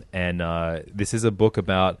 And this is a book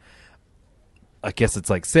about, I guess it's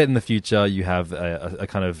like set in the future. You have a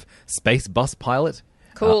kind of space bus pilot,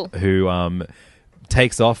 who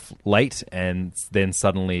takes off late and then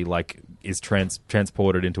suddenly like is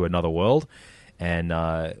transported into another world, and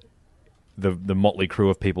the motley crew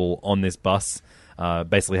of people on this bus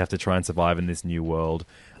basically have to try and survive in this new world,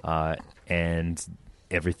 and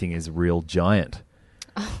everything is real giant.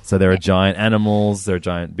 So there are giant animals, there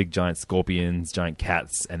are big giant scorpions, giant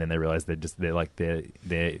cats, and then they realize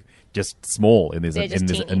they're just small in this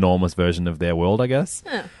enormous version of their world, I guess.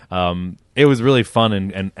 It was really fun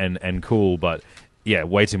and cool, but yeah,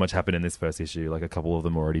 way too much happened in this first issue. Like a couple of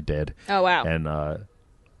them are already dead. Oh wow! And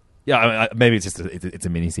maybe it's just it's a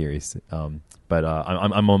mini series, but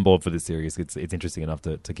I'm on board for this series. It's interesting enough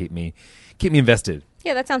to keep me invested.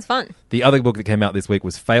 Yeah, that sounds fun. The other book that came out this week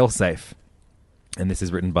was Failsafe. And this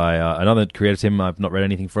is written by another creator team I've not read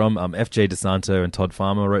anything from. F.J. DeSanto and Todd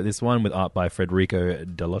Farmer wrote this one, with art by Federico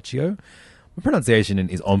Dell'Occhio. My pronunciation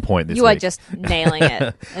is on point this week. You are just nailing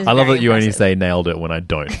it. I love that you only say nailed it when I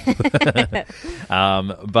don't.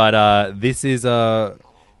 But this is...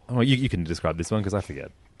 you can describe this one because I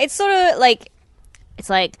forget. It's sort of like... It's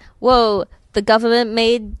like, whoa... The government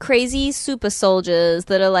made crazy super soldiers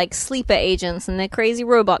that are like sleeper agents, and they're crazy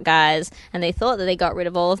robot guys, and they thought that they got rid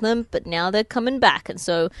of all of them, but now they're coming back, and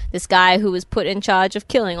so this guy who was put in charge of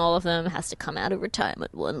killing all of them has to come out of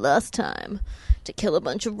retirement one last time to kill a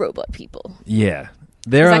bunch of robot people. Yeah.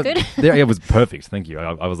 Is that good? It was perfect. Thank you.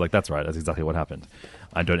 I was like, that's right. That's exactly what happened.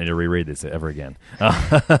 I don't need to reread this ever again.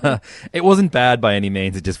 It wasn't bad by any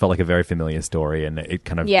means. It just felt like a very familiar story, and it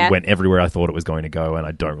kind of went everywhere I thought it was going to go, and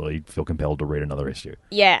I don't really feel compelled to read another issue.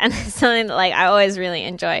 Yeah, and it's something that like I always really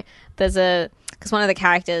enjoy. There's a because one of the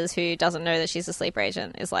characters who doesn't know that she's a sleeper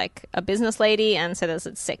agent is like a business lady, and so there's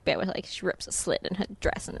a sick bit where like she rips a slit in her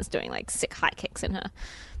dress and is doing like sick high kicks in her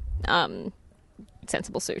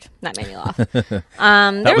sensible suit. That made me laugh. There were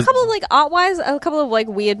a couple of like art-wise, a couple of like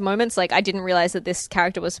weird moments. Like I didn't realize that this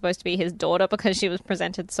character was supposed to be his daughter because she was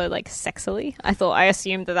presented so like sexily. I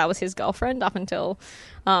assumed that was his girlfriend up until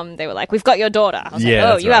they were like, "We've got your daughter." I was like,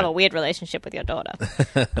 "Oh, you have a weird relationship with your daughter."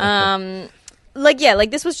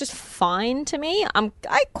 Like this was just fine to me.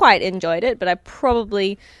 I quite enjoyed it, but I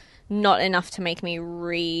probably not enough to make me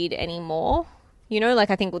read anymore. You know,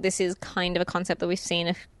 like I think this is kind of a concept that we've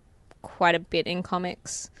seen quite a bit in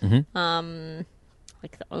comics, like the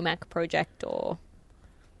OMAC project, or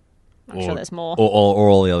I'm sure there's more, or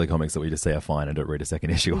all the other comics that we just say are fine and don't read a second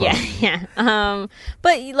issue of. Yeah.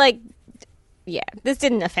 But like, yeah, this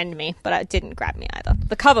didn't offend me, but it didn't grab me either.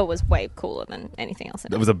 The cover was way cooler than anything else.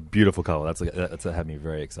 It was a beautiful cover. That's had me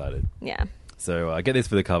very excited. Yeah. So get this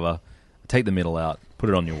for the cover, take the middle out, put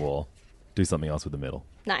it on your wall, do something else with the middle.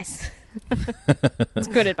 Nice. That's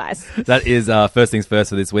good advice. That is first things first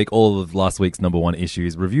for this week. All of last week's number one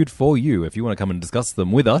issues reviewed for you. If you want to come and discuss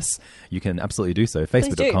them with us, you can absolutely do so.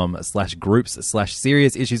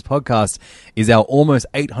 Facebook.com/groups/Serious Issues Podcast is our almost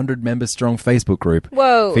 800 member strong Facebook group.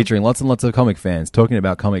 Whoa. Featuring lots and lots of comic fans talking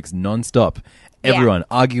about comics non-stop. Everyone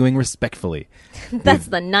arguing respectfully. That's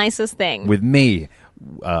the nicest thing. With me,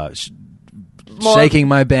 shaking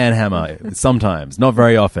my band hammer sometimes, not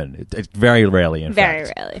very often. It's very rarely, in fact. Very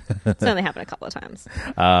rarely. It's only happened a couple of times.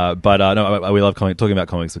 No, we love talking about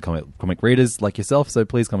comics with comic readers like yourself. So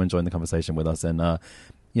please come and join the conversation with us and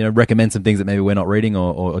recommend some things that maybe we're not reading,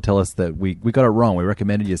 or tell us that we got it wrung. We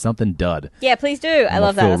recommended you something dud. Yeah, please do. I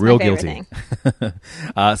love that. That's real my favorite guilty. thing.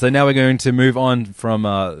 So now we're going to move on from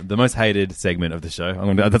the most hated segment of the show.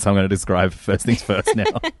 That's how I'm going to describe first things first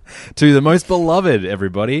now. To the most beloved,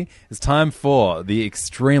 everybody. It's time for the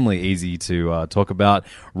extremely easy to talk about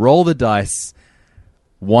Roll the Dice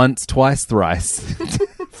once, twice, thrice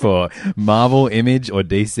for Marvel, Image, or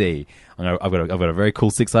DC. I've got a very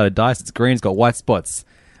cool 6-sided dice. It's green. It's got white spots.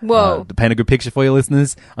 Whoa. To paint a good picture for you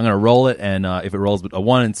listeners, I'm going to roll it, and if it rolls a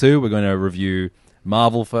 1 and 2, we're going to review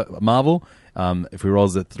Marvel. If we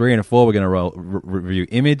rolls a 3 and a 4, we're going to review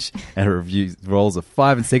Image, and if it rolls a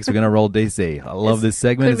 5 and 6, we're going to roll DC. I love this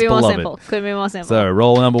segment. It's beloved. Could be more simple. So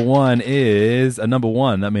roll number 1 is a number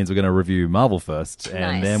 1. That means we're going to review Marvel first,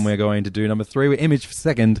 and then we're going to do number 3 with Image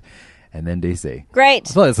second, and then DC. Great.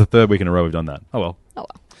 I feel like it's the third week in a row we've done that. Oh well.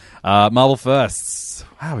 Marvel first.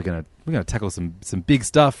 Wow, we're gonna tackle some big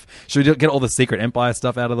stuff. Should we get all the Secret Empire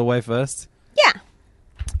stuff out of the way first? Yeah.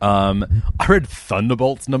 I read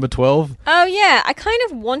Thunderbolts number 12. Oh yeah, I kind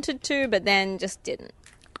of wanted to, but then just didn't.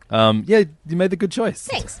 Yeah, you made the good choice.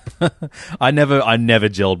 Thanks. I never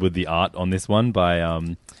gelled with the art on this one by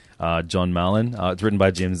John Malin. It's written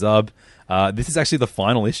by Jim Zub. This is actually the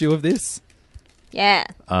final issue of this. Yeah.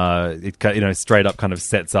 It straight up kind of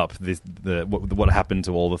sets up what happened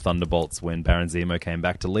to all the Thunderbolts when Baron Zemo came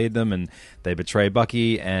back to lead them, and they betray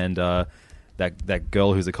Bucky, and that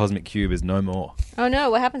girl who's a cosmic cube is no more. Oh no!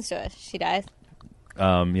 What happens to her? She dies.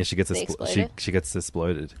 Yeah, she gets she gets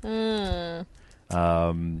exploded. I'm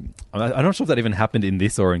not sure if that even happened in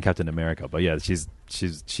this or in Captain America, but yeah, she's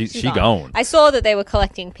gone. I saw that they were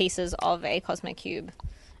collecting pieces of a cosmic cube,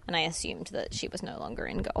 and I assumed that she was no longer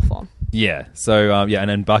in girl form. Yeah. So and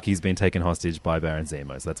then Bucky's been taken hostage by Baron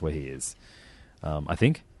Zemo, so that's where he is. I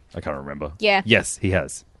think I can't remember. Yeah. Yes, he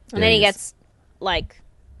has. And then he gets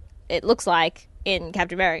it looks like in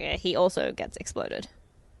Captain America, he also gets exploded.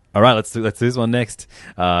 All right, let's do this one next.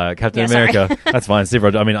 Captain America. That's fine. Steve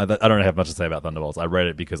Rogers. I mean, I don't have much to say about Thunderbolts. I read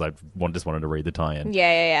it because I just wanted to read the tie-in.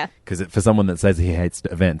 Yeah. Because for someone that says he hates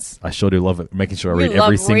events, I sure do love it, making sure I read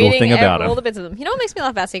every single thing about it. All the bits of them. You know what makes me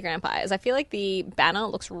laugh about Secret Empire is I feel like the banner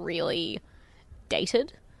looks really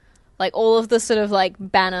dated. Like all of the sort of like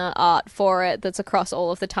banner art for it that's across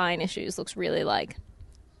all of the tie-in issues looks really like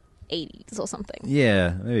 80s or something.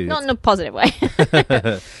 Yeah, maybe not in a positive way.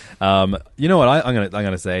 You know what? I'm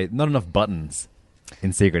gonna say not enough buttons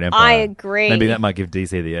in Secret Empire. I agree. Maybe that might give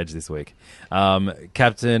DC the edge this week.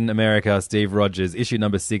 Captain America, Steve Rogers, issue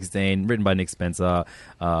number 16, written by Nick Spencer.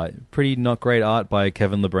 Pretty not great art by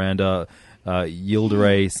Kevin Lebrander,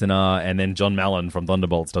 Yildiray Sinar, and then John Malin from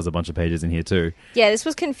Thunderbolts does a bunch of pages in here too. Yeah, this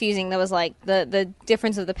was confusing. There was like the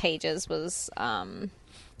difference of the pages was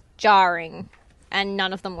jarring. And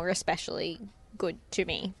none of them were especially good to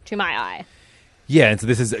my eye. Yeah, and so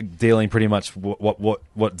this is dealing pretty much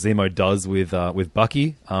what Zemo does with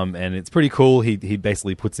Bucky, and it's pretty cool. He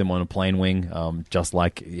basically puts him on a plane wing, just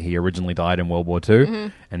like he originally died in World War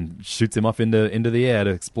II, and shoots him off into the air to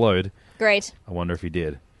explode. Great. I wonder if he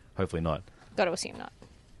did. Hopefully not. Got to assume not.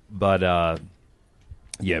 But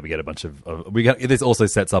yeah, we get a bunch of this also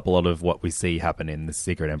sets up a lot of what we see happen in the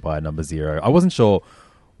Secret Empire #0. I wasn't sure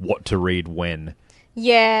what to read when.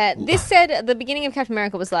 Yeah, this said at the beginning of Captain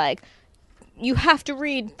America was like, you have to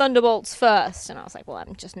read Thunderbolts first. And I was like, well,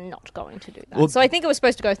 I'm just not going to do that. Well, so I think it was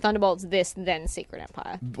supposed to go Thunderbolts, this, then Secret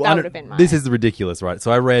Empire. Well, That would have been mine. This is ridiculous, right?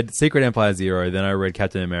 So I read Secret Empire 0, then I read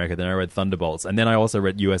Captain America, then I read Thunderbolts, and then I also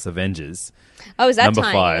read US Avengers. Oh, is that number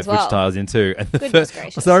tying 5, as well? which ties in too. And Goodness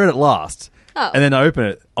gracious. So I read it last. Oh. And then I open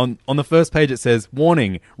it. On the first page it says,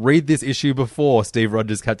 warning, read this issue before Steve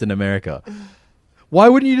Rogers' Captain America. Why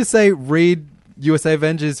wouldn't you just say read USA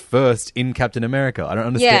Avengers first in Captain America? I don't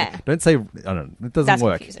understand. Yeah. Don't say, I don't know. It doesn't That's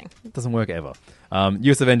work. confusing. It doesn't work ever.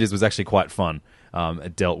 US Avengers was actually quite fun.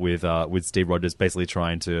 It dealt with Steve Rogers basically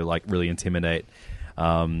trying to like really intimidate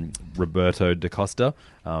Roberto da Costa,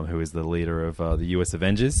 who is the leader of the US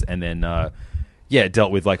Avengers, and then it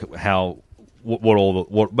dealt with like how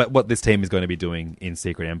what this team is going to be doing in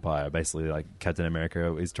Secret Empire. Basically, like Captain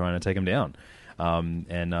America is trying to take him down,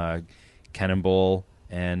 and Cannonball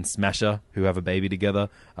and Smasher, who have a baby together,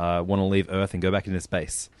 want to leave Earth and go back into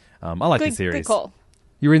space. I like the series. Good call.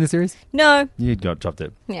 You were in the series? No. You dropped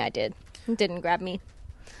it. Yeah, I did. It didn't grab me.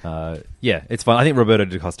 Yeah, it's fun. I think Roberto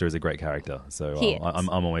da Costa is a great character, so He is. I'm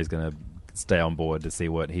always going to stay on board to see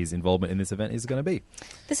what his involvement in this event is going to be.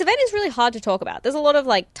 This event is really hard to talk about. There's a lot of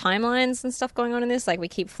like timelines and stuff going on in this. Like we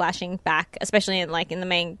keep flashing back, especially in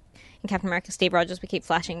Captain America, Steve Rogers. We keep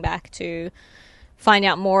flashing back to find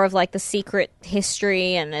out more of like the secret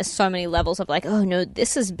history, and there's so many levels of like, oh no,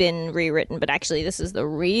 this has been rewritten, but actually this is the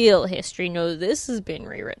real history. No, this has been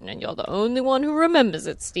rewritten, and you're the only one who remembers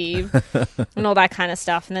it, Steve, and all that kind of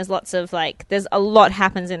stuff. And there's lots of like, there's a lot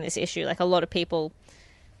happens in this issue. Like a lot of people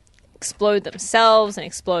explode themselves and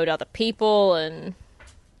explode other people, and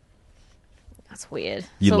that's weird.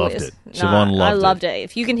 You So loved weird. it. Siobhan loved I it. loved it.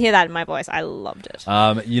 If you can hear that in my voice, I loved it.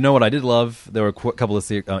 You know what I did love? There were a couple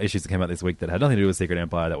of issues that came out this week that had nothing to do with Secret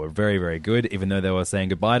Empire that were very, very good, even though they were saying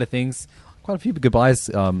goodbye to things. Quite a few goodbyes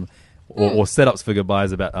or setups for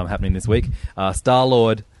goodbyes about happening this week.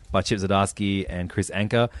 Star-Lord by Chip Zdarsky and Chris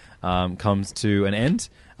Anker comes to an end.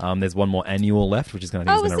 There's one more annual left, which is going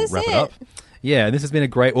to wrap it up. Yeah, and this has been a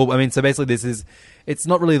great... Well, I mean, so basically this is... It's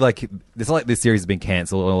not really like... It's not like this series has been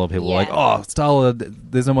cancelled. A lot of people are like, oh, Star-Lord,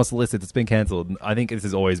 there's no more solicit. It's been cancelled. I think this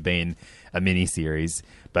has always been a mini-series,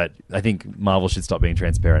 but I think Marvel should stop being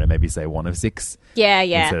transparent and maybe say 1 of 6. Yeah,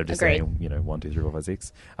 Instead of just saying, 1, 2, 3, 4, 5,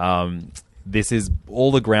 6. This is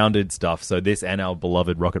all the grounded stuff. So this and our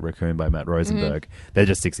beloved Rocket Raccoon by Matt Rosenberg, they're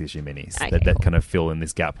just 6-issue minis Okay, that cool. kind of fill in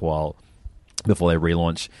this gap before they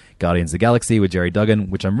relaunch Guardians of the Galaxy with Jerry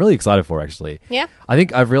Duggan, which I'm really excited for, actually. Yeah. I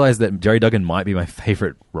think I've realized that Jerry Duggan might be my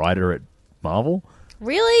favorite writer at Marvel.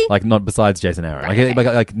 Really? Like, not besides Jason Aaron. Okay.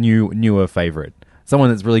 Like newer favorite. Someone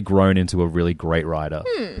that's really grown into a really great writer.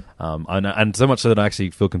 And so much so that I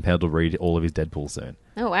actually feel compelled to read all of his Deadpool soon.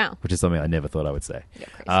 Oh, wow. Which is something I never thought I would say.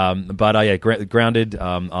 Yeah, crazy. Grounded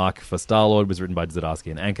arc for Star-Lord was written by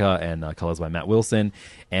Zdarsky and Anker, and colors by Matt Wilson.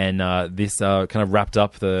 And this kind of wrapped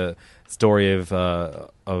up the story of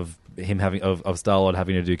him of Star-Lord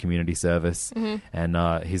having to do community service,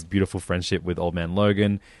 and his beautiful friendship with Old Man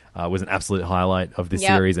Logan was an absolute highlight of this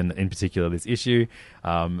series, and in particular this issue.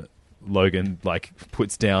 Logan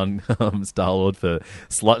puts down Star-Lord for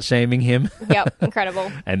slut shaming him. Yep,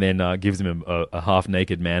 incredible. And then gives him a half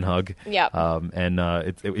naked man hug. Yep. And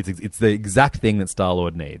it's the exact thing that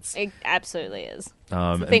Star-Lord needs. It absolutely is.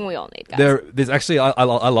 It's the thing we all need, guys. There's actually I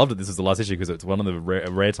loved that this was the last issue because it's one of the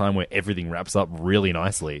rare time where everything wraps up really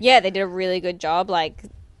nicely. Yeah, they did a really good job. Like,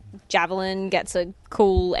 Javelin gets a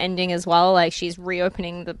cool ending as well. Like, she's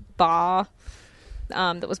reopening the bar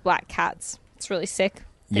that was Black Cat's. It's really sick.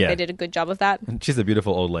 I think they did a good job of that. She's a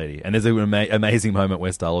beautiful old lady, and there's an amazing moment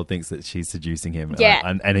where Star-Lord thinks that she's seducing him, Yeah.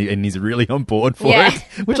 and he's really on board for it,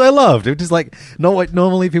 which I loved. It was just like not what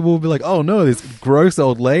normally people would be like, oh no, this gross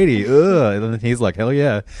old lady, ugh, and then he's like, hell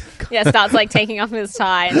yeah, Yeah, starts taking off his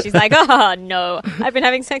tie, and she's like, oh no, I've been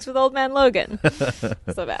having sex with Old Man Logan. It's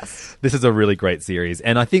the best. This is a really great series,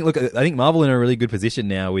 and I think Marvel in a really good position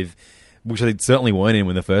now with. Which they certainly weren't in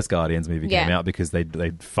when the first Guardians movie came out, because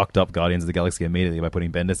they fucked up Guardians of the Galaxy immediately by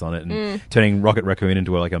putting Bendis on it and turning Rocket Raccoon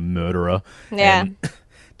into a murderer. Yeah. And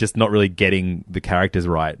just not really getting the characters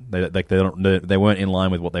right. They weren't in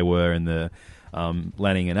line with what they were in the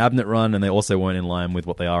landing an Abnett run, and they also weren't in line with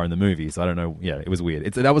what they are in the movie. So I don't know. Yeah, it was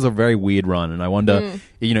weird. That was a very weird run, and I wonder,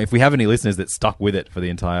 if we have any listeners that stuck with it for the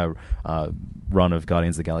entire run of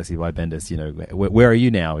Guardians of the Galaxy by Bendis, where are you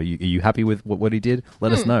now? Are you happy with what he did?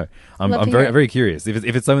 Let us know. I'm very curious. If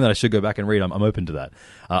it's something that I should go back and read, I'm open to that.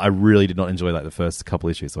 I really did not enjoy the first couple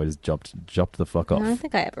issues, so I just jumped the fuck off. I don't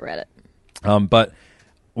think I ever read it. But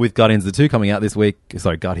with Guardians of the 2 coming out this week,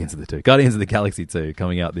 Guardians of the Galaxy 2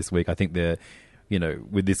 coming out this week, I think they're,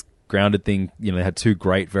 with this grounded thing, they had 2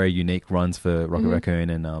 great, very unique runs for Rocket Raccoon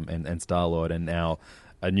and Star-Lord, and now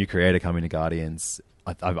a new creator coming to Guardians.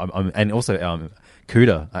 And also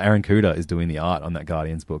Kuda, Aaron Kuda is doing the art on that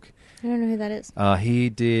Guardians book. I don't know who that is. He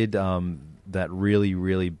did that really,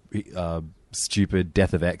 really stupid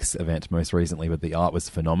Death of X event most recently, but the art was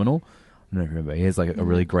phenomenal. I don't remember. He has a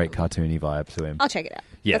really great cartoony vibe to him. I'll check it out.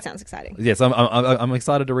 Yeah. That sounds exciting. Yes, I'm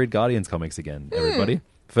excited to read Guardians comics again, everybody.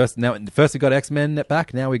 First we got X-Men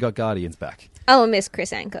back, now we got Guardians back. I'll miss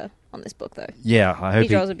Chris Anker on this book, though. Yeah, I hope he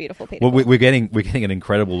draws a beautiful Peter. Well, we're getting an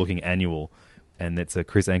incredible looking annual, and it's a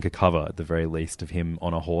Chris Anker cover at the very least of him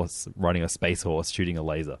on a horse, riding a space horse, shooting a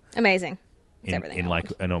laser. Amazing. It's everything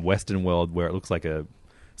in a Western world where it looks like a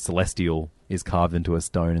celestial is carved into a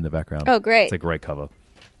stone in the background. Oh, great! It's a great cover.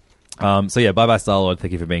 So yeah, bye Star-Lord.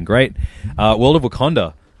 Thank you for being great. World of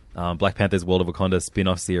Wakanda, Black Panther's World of Wakanda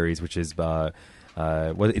spin-off series, which is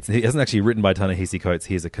it isn't actually written by Ta-Nehisi Coates.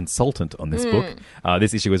 He is a consultant on this book.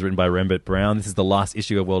 This issue was written by Rembert Brown. This is the last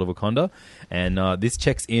issue of World of Wakanda, and this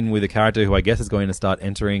checks in with a character who I guess is going to start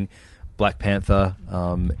entering Black Panther,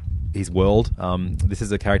 his world. This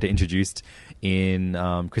is a character introduced in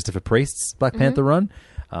Christopher Priest's Black Panther run.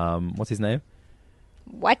 What's his name?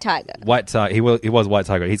 White Tiger. He was White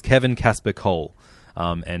Tiger. He's Kevin Casper Cole.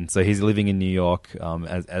 And so he's living in New York,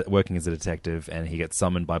 working as a detective, and he gets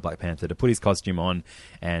summoned by Black Panther to put his costume on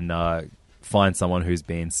and find someone who's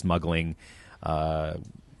been smuggling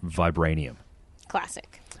vibranium.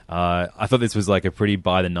 Classic. I thought this was a pretty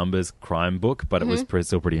by-the-numbers crime book, but it was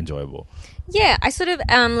still pretty enjoyable. Yeah, I sort of,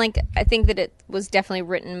 I think that it was definitely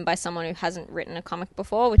written by someone who hasn't written a comic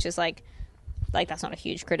before, which is that's not a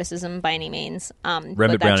huge criticism by any means.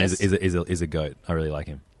 Rembert Brown is a goat. I really like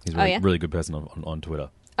him. He's a really good person on Twitter.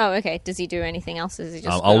 Oh, okay. Does he do anything else? Is he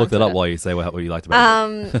just I'll look that up while you say what you liked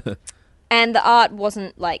about it. And the art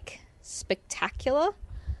wasn't spectacular,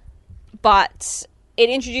 but it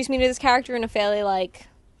introduced me to this character in a fairly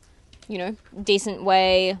decent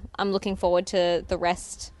way. I'm looking forward to the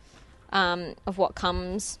rest of what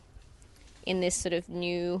comes in this sort of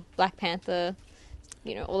new Black Panther.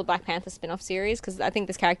 All the Black Panther spin-off series, because I think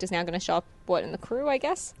this character's now going to show up, in the crew, I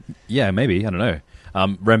guess? Yeah, maybe. I don't know.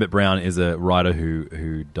 Rembert Brown is a writer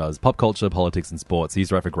who does pop culture, politics, and sports. He used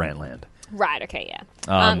to write for Grantland. Right, okay, yeah.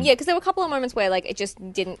 Because there were a couple of moments where, it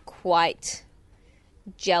just didn't quite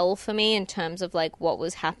gel for me in terms of, what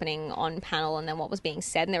was happening on panel and then what was being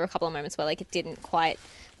said. And there were a couple of moments where, it didn't quite,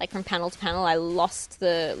 from panel to panel, I lost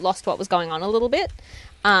what was going on a little bit.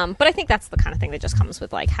 But I think that's the kind of thing that just comes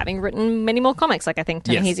with having written many more comics. I think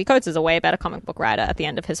Ta-Nehisi Coates is a way better comic book writer at the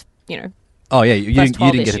end of his, Oh yeah, you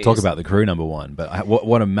didn't get to talk about the crew number one, but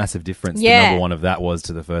what a massive difference the number one of that was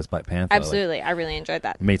to the first Black Panther. Absolutely, I really enjoyed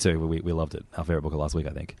that. Me too. We loved it. Our favorite book of last week,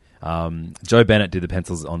 I think. Joe Bennett did the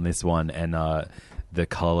pencils on this one, and the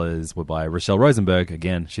colors were by Rochelle Rosenberg.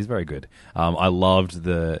 Again, she's very good. I loved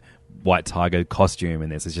the White Tiger costume in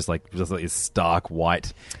this. It's just this stark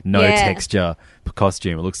white, texture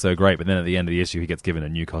costume. It looks so great, but then at the end of the issue, he gets given a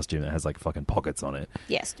new costume that has fucking pockets on it.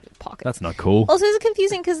 Yes, pockets. That's not cool. Also, is it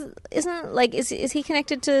confusing because is he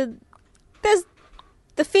connected to? There's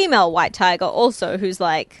the female White Tiger also, who's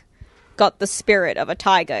got the spirit of a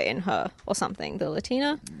tiger in her or something. The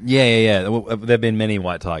Latina. Yeah. Well, there've been many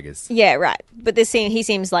White Tigers. Yeah, right. But he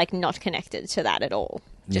seems not connected to that at all.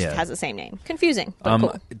 Just has the same name. Confusing, but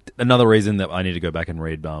cool. Another reason that I need to go back and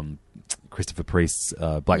read Christopher Priest's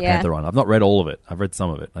Black Panther run. I've not read all of it. I've read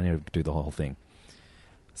some of it. I need to do the whole thing.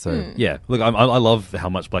 So, yeah. Look, I love how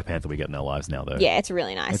much Black Panther we get in our lives now, though. Yeah, it's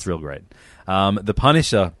really nice. It's real great. The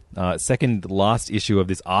Punisher, second last issue of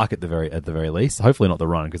this arc at the very least. Hopefully not the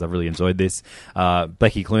run, because I've really enjoyed this.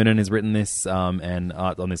 Becky Cloonan has written this, and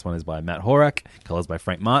art on this one is by Matt Horak, colors by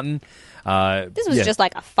Frank Martin. This was just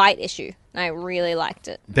a fight issue, and I really liked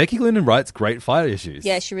it. Becky Cloonan writes great fight issues.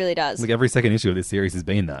 Yeah, she really does. Every second issue of this series has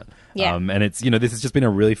been that. Yeah. And it's, this has just been a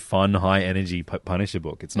really fun, high-energy Punisher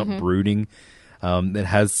book. It's not brooding. It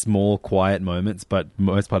has small, quiet moments, but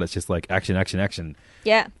most part it's just action, action, action.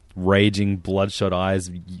 Yeah. Raging, bloodshot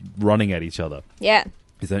eyes running at each other. Yeah.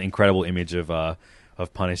 It's an incredible image of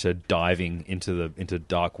Punisher diving into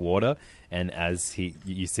dark water, and as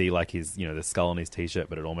you see like his the skull on his t-shirt,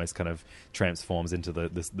 but it almost kind of transforms into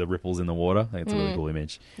the ripples in the water. I think it's a really cool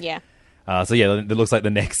image. Yeah. So yeah, it looks like the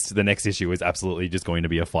next issue is absolutely just going to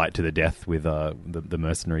be a fight to the death with the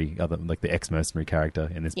mercenary, the ex-mercenary character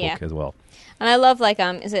in this book as well. And I love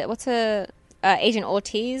Agent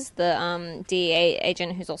Ortiz, the DEA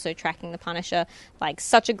agent who's also tracking the Punisher. Like,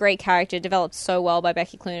 such a great character, developed so well by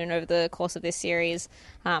Becky Cloonan over the course of this series.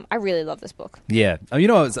 I really love this book. Yeah. I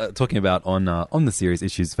was talking about on the Series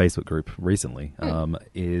Issues Facebook group recently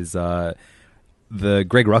is the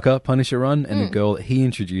Greg Rucka Punisher run, and the girl that he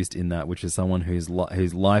introduced in that, which is someone whose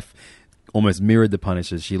life almost mirrored the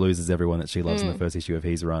Punisher's. She loses everyone that she loves in the first issue of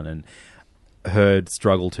his run, and her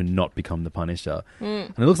struggle to not become the Punisher.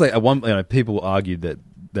 And it looks like at one people argued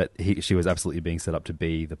that she was absolutely being set up to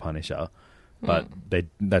be the Punisher, but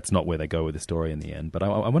that's not where they go with the story in the end. But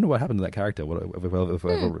I wonder what happened to that character, if we'll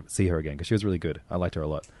ever see her again, because she was really good. I liked her a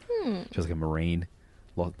lot. She was like a Marine,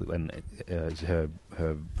 and her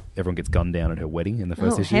everyone gets gunned down at her wedding in the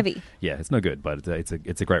first issue. Heavy. Yeah, it's no good, but it's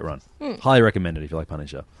a great run. Highly recommended if you like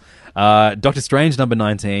Punisher. Doctor Strange number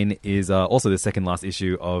 19 is also the second last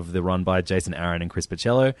issue of the run by Jason Aaron and Chris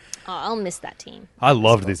Picciello. Oh, I'll miss that team. I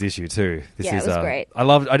loved this issue too. It was great.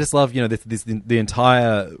 I just love the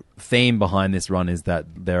entire theme behind this run is that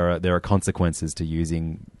there are consequences to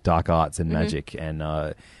using dark arts and magic,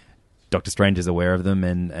 and Doctor Strange is aware of them,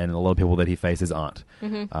 and a lot of people that he faces aren't.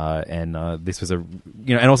 And this was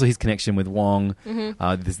and also his connection with Wong.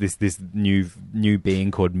 This new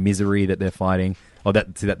being called Misery that they're fighting. Oh,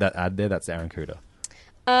 that ad there, that's Aaron Kuder.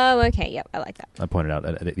 Oh, okay, yep, I like that. I pointed out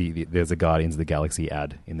that there's a Guardians of the Galaxy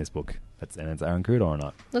ad in this book. And it's Aaron Kuder or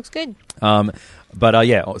not? Looks good.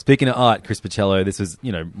 But speaking of art, Chris Picciello, this was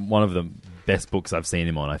one of the best books I've seen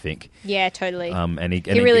him on, I think. Yeah, totally. And he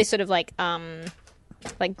really sort of like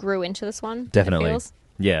grew into this one. Definitely. It feels.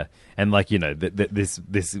 Yeah, and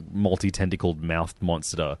this multi-tentacled mouthed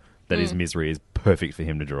monster that is Misery is perfect for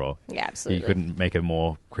him to draw. Yeah, absolutely. You couldn't make a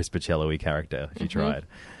more Chris Picciello-y character if you tried.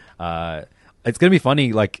 It's going to be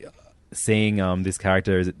funny, seeing this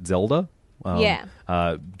character, is it Zelda?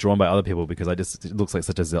 Drawn by other people, because it looks like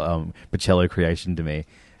such a Picciello creation to me.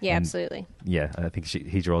 Yeah, absolutely. Yeah, I think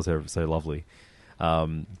he draws her so lovely.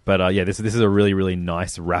 This is a really, really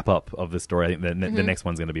nice wrap up of the story. I think the next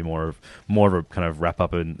one's going to be more of a kind of wrap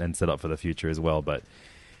up and set up for the future as well. But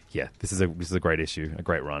yeah, this is a great issue, a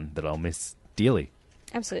great run that I'll miss dearly.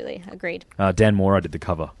 Absolutely, agreed. Dan Mora did the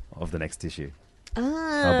cover of the next issue.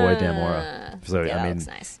 Our boy Dan Mora. So yeah, that's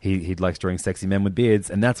nice. He likes drawing sexy men with beards,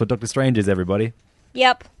 and that's what Doctor Strange is, everybody.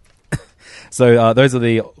 Yep. So those are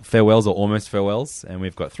the farewells or almost farewells, and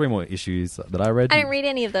we've got 3 more issues that I read. I didn't read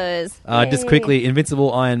any of those. Just quickly,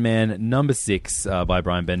 Invincible Iron Man number 6 by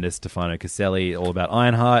Brian Bendis, Stefano Caselli, all about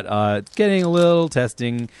Ironheart. Getting a little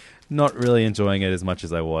testing, not really enjoying it as much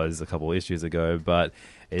as I was a couple of issues ago, but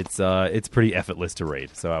it's pretty effortless to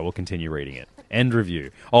read, so I will continue reading it. End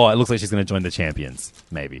review. Oh, it looks like she's going to join the Champions,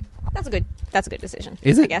 maybe. That's a good decision.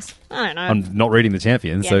 Is it? I guess. I don't know. I'm not reading the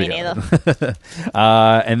Champions. Yeah, me neither.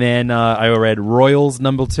 And then I read Royals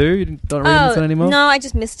number 2. You don't read this one anymore? No, I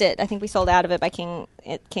just missed it. I think we sold out of it by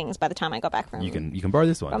Kings by the time I got back from. You can borrow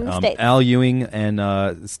this one. From the States. Al Ewing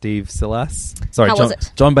and Steve Silas. Sorry, How was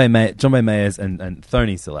it? John Bay Mayers and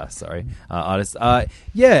Thony Silas. Sorry, artists.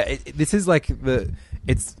 This is like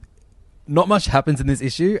it's not much happens in this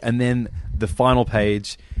issue, and then the final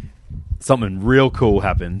page, something real cool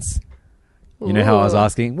happens. You know how I was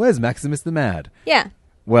asking, where's Maximus the Mad? Yeah.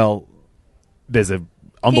 Well, there's an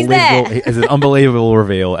unbelievable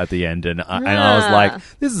reveal at the end, and I was like,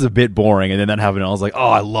 this is a bit boring, and then that happened, and I was like, oh,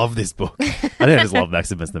 I love this book. I think I just love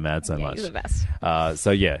Maximus the Mad so much. He's the best.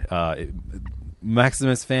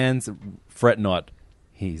 Maximus fans, fret not.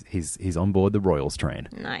 He's on board the Royals train.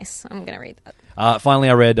 Nice. I'm going to read that. Finally,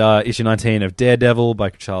 I read issue 19 of Daredevil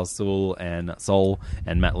by Charles Soule and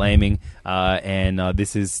Matt Laming.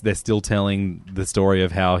 They're still telling the story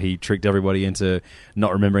of how he tricked everybody into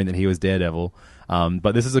not remembering that he was Daredevil.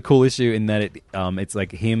 But this is a cool issue in that it's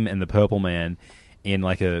like him and the Purple Man in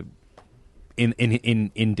like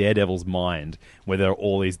in Daredevil's mind, where there are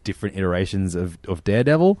all these different iterations of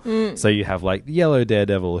Daredevil. So you have like Yellow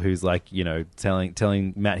Daredevil, who's like,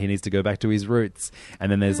 telling Matt he needs to go back to his roots,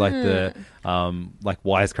 and then there's like the like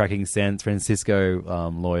wisecracking San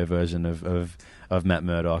Francisco lawyer version of Matt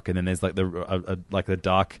Murdock, and then there's like the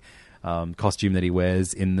dark costume that he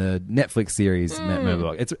wears in the Netflix series Matt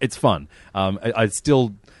Murdock. It's fun. I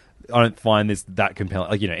don't find this that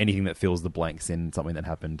compelling. Like, anything that fills the blanks in something that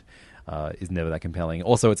happened is never that compelling.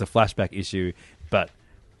 Also, it's a flashback issue, but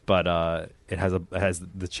it has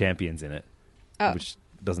the Champions in it. which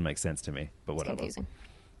doesn't make sense to me, but whatever. Confusing.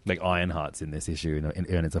 Like Ironheart's in this issue,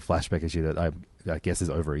 and it's a flashback issue that I guess is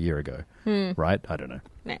over a year ago, right? I don't know.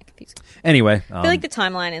 Yeah, confusing. Anyway, I feel like the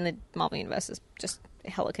timeline in the Marvel Universe is just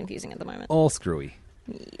hella confusing at the moment. all screwy.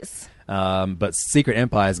 Yes. But Secret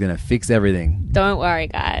Empire is going to fix everything Don't worry,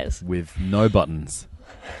 guys. with no buttons.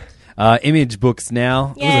 Image books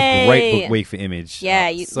now. It was a great book week for Image.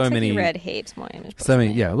 Yeah, so many. You read heaps more Image books. So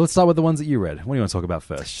many. Yeah, let's start with the ones that you read. What do you want to talk about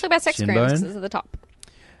first? Talk about Sex Shinbone? Crimes, 'cause this is at the top.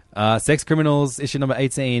 Sex Criminals, issue number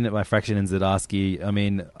 18 by Fraction and Zdarsky. I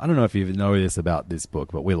mean, I don't know if you know this about this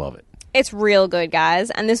book, but we love it. It's real good, guys.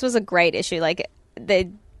 And this was a great issue. Like, they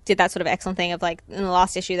did that sort of excellent thing of, like, in the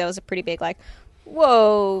last issue, there was a pretty big, like,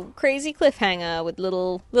 whoa, crazy cliffhanger with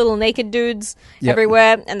little naked dudes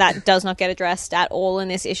everywhere. And that does not get addressed at all in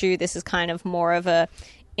this issue. This is kind of more of a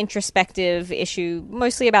introspective issue,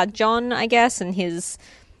 mostly about John, I guess, and his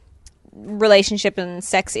relationship and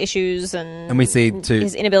sex issues and we see too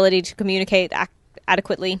his inability to communicate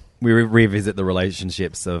adequately. We revisit the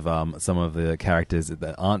relationships of some of the characters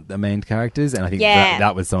that aren't the main characters, and I think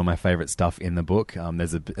that was some of my favorite stuff in the book.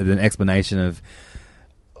 There's an explanation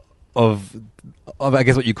of I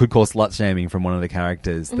guess what you could call slut shaming from one of the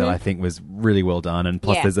characters that I think was really well done, and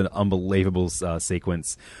plus there's an unbelievable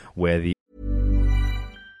sequence where the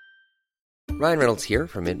Ryan Reynolds here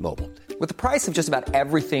from Mint Mobile. With the price of just about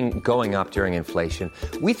everything going up during inflation,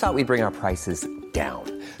 we thought we'd bring our prices down.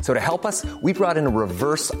 So to help us, we brought in a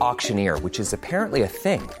reverse auctioneer, which is apparently a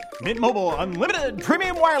thing. Mint Mobile Unlimited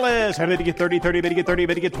Premium Wireless. How to get 30, 30, bit to get 30,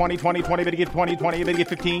 bit to get 20, 20, 20, bit to get 20, 20, bit to get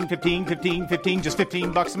 15, 15, 15, 15, just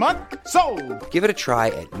 $15 a month? Sold! Give it a try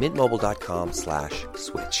at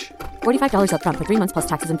mintmobile.com/switch. $45 up front for 3 months plus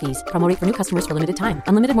taxes and fees. Promo rate for new customers for limited time.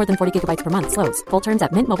 Unlimited more than 40 gigabytes per month. Slows full terms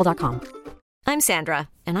at mintmobile.com. I'm Sandra,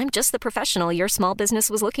 and I'm just the professional your small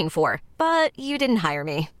business was looking for. But you didn't hire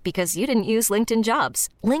me because you didn't use LinkedIn Jobs.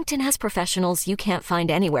 LinkedIn has professionals you can't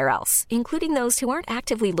find anywhere else, including those who aren't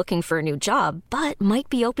actively looking for a new job, but might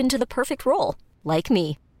be open to the perfect role, like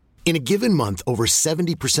me. In a given month, over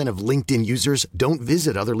 70% of LinkedIn users don't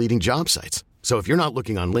visit other leading job sites. So if you're not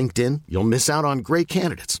looking on LinkedIn, you'll miss out on great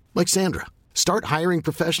candidates like Sandra. Start hiring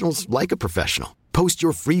professionals like a professional. Post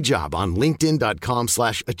your free job on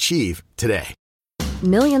linkedin.com/achieve today.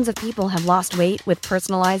 Millions of people have lost weight with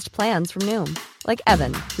personalized plans from Noom. Like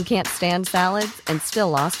Evan, who can't stand salads and still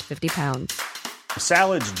lost 50 pounds.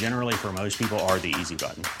 Salads generally for most people are the easy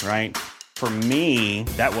button, right? For me,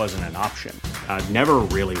 that wasn't an option. I never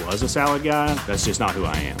really was a salad guy. That's just not who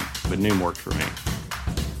I am. But Noom worked for me.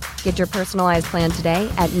 Get your personalized plan today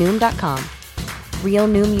at Noom.com. Real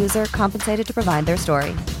Noom user compensated to provide their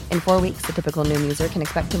story. In 4 weeks, the typical Noom user can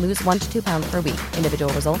expect to lose 1 to 2 pounds per week.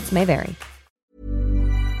 Individual results may vary.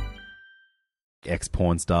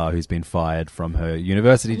 Ex-porn star who's been fired from her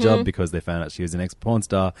university job because they found out she was an ex-porn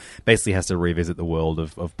star basically has to revisit the world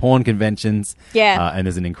of porn conventions. And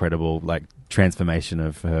there's an incredible like transformation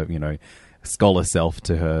of her, scholar self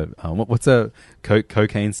to her. What's a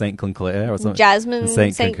cocaine Saint Claire or something? Jasmine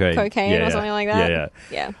Saint Cocaine or something like that.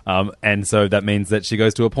 Yeah. And so that means that she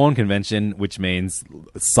goes to a porn convention, which means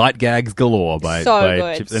sight gags galore by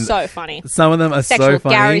good, Chips. And so funny. Some of them are Sexual so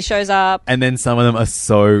funny. Gary shows up, and then some of them are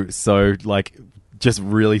so like just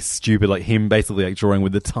really stupid, like him basically like drawing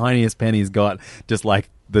with the tiniest pen he's got, just a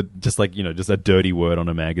dirty word on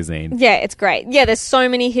a magazine. Yeah, it's great. Yeah, there's so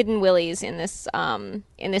many hidden willies in this one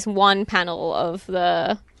panel of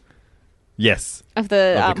the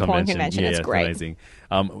porn convention. It's great. Amazing.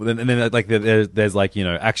 And then like there's like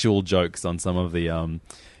actual jokes on some of the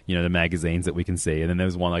the magazines that we can see, and then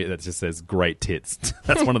there's one that just says "great tits."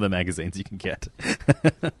 That's one of the magazines you can get.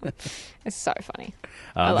 It's so funny.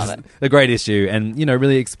 I love it. A great issue, and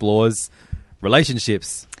really explores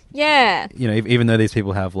relationships. Yeah. Even though these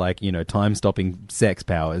people have like time-stopping sex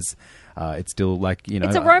powers, it's still like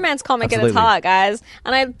it's a romance comic at its heart, guys.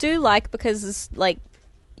 And I do like because it's like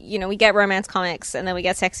we get romance comics and then we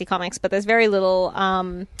get sexy comics, but there's very little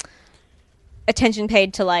attention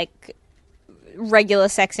paid to like regular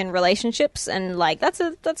sex in relationships, and like that's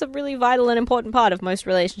a really vital and important part of most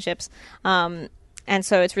relationships. And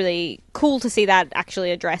so it's really cool to see that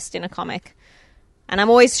actually addressed in a comic. And I'm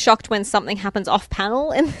always shocked when something happens off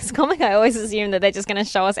panel in this comic. I always assume that they're just going to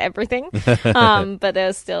show us everything, but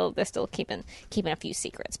they're still keeping a few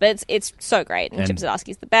secrets. But it's so great, and Chip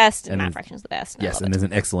Zdarsky's the best, and Matt Fraction's the best. Yes, and there's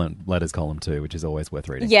an excellent letters column too, which is always worth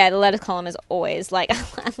reading. Yeah, the letters column is always like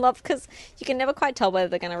I love because you can never quite tell whether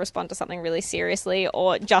they're going to respond to something really seriously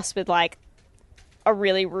or just with like a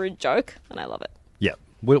really rude joke, and I love it. Yeah.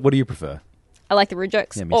 What do you prefer? I like the rude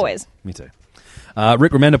jokes. Yeah, always. Me too.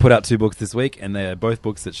 Rick Remender put out 2 books this week, and they're both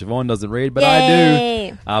books that Siobhan doesn't read, but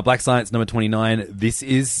Yay! I do. Black Science number 29. This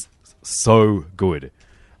is so good.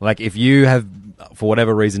 Like, if you have, for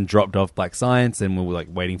whatever reason, dropped off Black Science and were like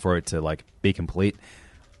waiting for it to like be complete,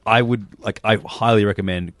 I highly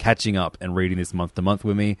recommend catching up and reading this month to month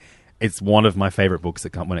with me. It's one of my favorite books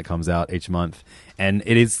when it comes out each month, and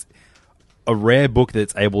it is a rare book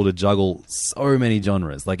that's able to juggle so many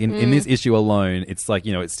genres. Like in this issue alone, it's like,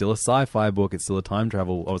 it's still a sci-fi book, it's still a time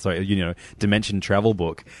travel, dimension travel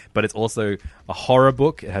book, but it's also a horror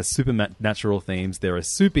book. It has supernatural themes. There are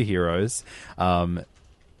superheroes.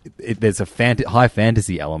 There's a high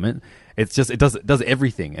fantasy element. It's just it does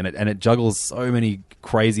everything, and it juggles so many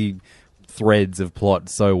crazy threads of plot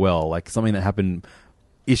so well. Like something that happened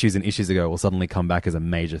issues and issues ago will suddenly come back as a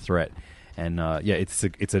major threat. And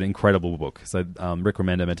it's an incredible book. So Rick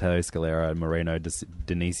Remender, Matteo Scalera, and Moreno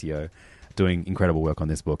Dionisio doing incredible work on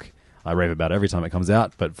this book. I rave about it every time it comes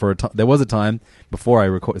out, but there was a time before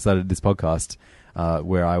I started this podcast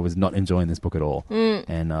where I was not enjoying this book at all.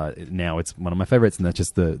 And now it's one of my favorites, and that's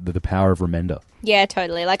just the power of Remender. Yeah,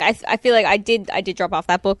 totally. Like I feel like I did drop off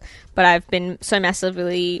that book, but I've been so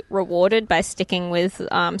massively rewarded by sticking with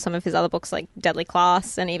some of his other books like Deadly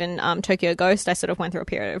Class and even Tokyo Ghost. I sort of went through a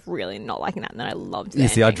period of really not liking that, and then I loved it. You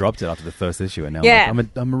see, I dropped it after the first issue, and now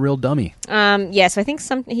I'm a real dummy. So I think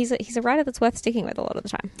he's a writer that's worth sticking with a lot of the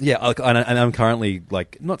time. Yeah, and I'm currently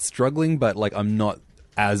like not struggling, but like I'm not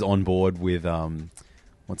as on board with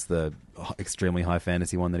what's the extremely high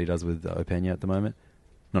fantasy one that he does with Opeña at the moment?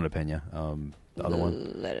 Not Opeña, the other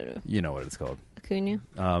one. I don't know. You know what it's called. Acuna?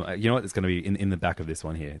 You know what? It's going to be in the back of this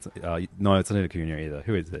one here. No, it's not Acuna either.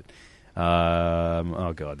 Who is it?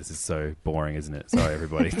 Oh god, this is so boring, isn't it? Sorry,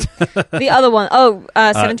 everybody. The other one,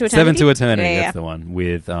 Seven to Eternity. Seven to Eternity. Yeah. That's the one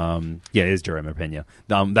with it is Jerome Opeña.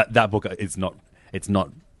 That book it's not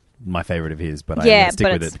my favorite of his, but I'm going to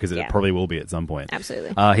stick with it because it probably will be at some point.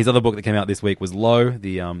 Absolutely. His other book that came out this week was Low,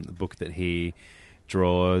 the book that he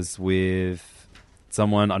draws with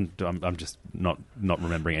someone. I'm just not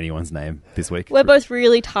remembering anyone's name this week. We're both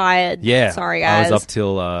really tired. Yeah. Sorry, guys. I was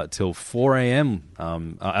up till 4 a.m.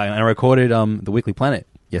 I recorded The Weekly Planet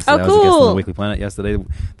yesterday. Oh, I cool. was a guest on The Weekly Planet yesterday.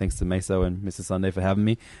 Thanks to Meso and Mr. Sunday for having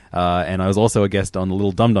me. And I was also a guest on the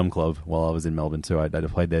Little Dum Dum Club while I was in Melbourne too. I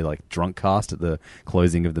played their like drunk cast at the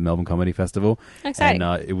closing of the Melbourne Comedy Festival. Exciting.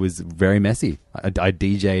 And it was very messy. I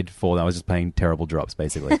DJ'd for that. I was just playing terrible drops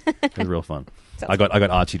basically. It was real fun. I got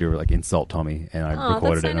Archie to like insult Tommy, and I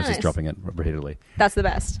recorded it, and I was just dropping it repeatedly. That's the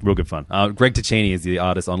best. Real good fun. Greg Ticini is the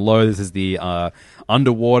artist on Low. This is the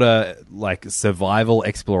underwater like survival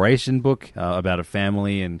exploration book about a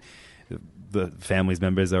family, and the family's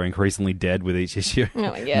members are increasingly dead with each issue. Oh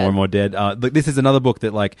my God. More and more dead. Look, this is another book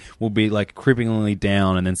that like will be like creepingly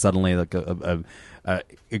down, and then suddenly like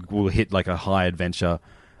it will hit like a high adventure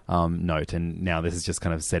note, and now this is just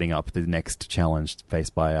kind of setting up the next challenge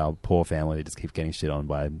faced by our poor family that just keeps getting shit on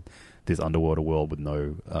by this underwater world with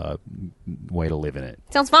no way to live in it.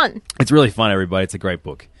 Sounds fun. It's really fun, everybody. It's a great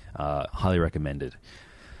book. Highly recommended.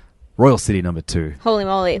 Royal City number 2. Holy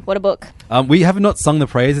moly, what a book. We have not sung the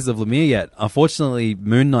praises of Lemire yet. Unfortunately,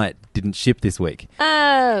 Moon Knight didn't ship this week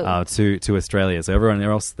to Australia. So everyone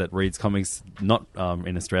else that reads comics not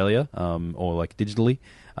in Australia or like digitally,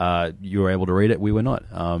 you were able to read it. We were not.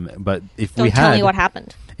 But if Don't tell me what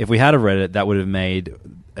happened. If we had read it, that would have made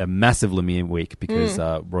a massive Lemire week because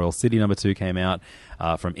Royal City number 2 came out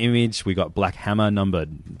from Image. We got Black Hammer number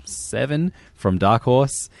 7 from Dark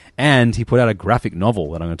Horse, and he put out a graphic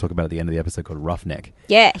novel that I'm going to talk about at the end of the episode called Roughneck.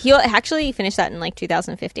 Yeah, he actually finished that in like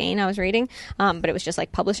 2015. I was reading, but it was just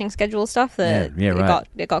like publishing schedule stuff that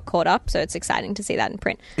it got caught up. So it's exciting to see that in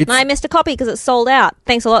print. And I missed a copy because it's sold out.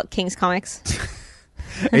 Thanks a lot, King's Comics.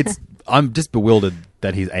 I'm just bewildered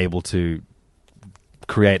that he's able to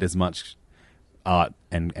create as much art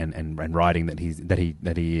and writing that he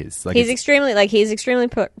is. Like he's extremely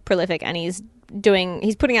prolific, and he's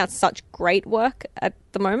putting out such great work at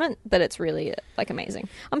the moment that it's really like amazing.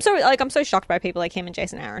 I'm so shocked by people like him and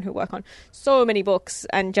Jason Aaron who work on so many books,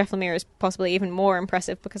 and Jeff Lemire is possibly even more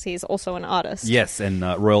impressive because he's also an artist. Yes, and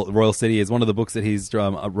Royal City is one of the books that he's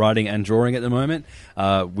writing and drawing at the moment.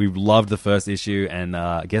 We loved the first issue, and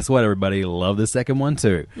guess what, everybody? Loved the second one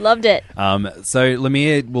too. Loved it. So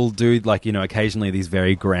Lemire will do occasionally these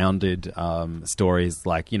very grounded stories,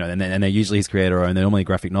 and they're usually his creator owned. They're normally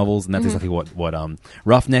graphic novels, and that's exactly what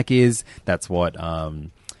Roughneck is. That's what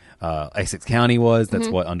Essex County was. That's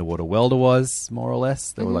what Underwater Welder was, more or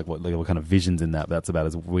less. There were kind of visions in that, but that's about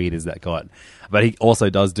as weird as that got. But he also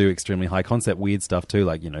does do extremely high concept weird stuff too,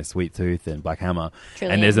 like Sweet Tooth and Black Hammer.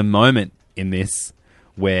 Trillium. And there's a moment in this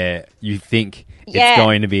where you think Yeah. it's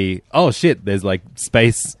going to be, oh shit, there's like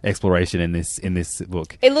space exploration in this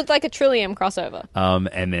book. It looked like a Trillium crossover.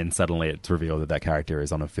 And then suddenly it's revealed that character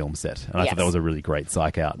is on a film set. And I thought that was a really great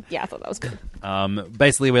psych out. Yeah, I thought that was good.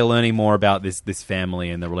 Basically, we're learning more about this family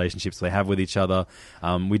and the relationships they have with each other.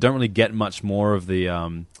 We don't really get much more of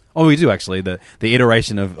the... we do actually. The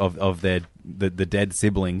iteration of their the dead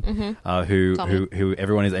sibling, who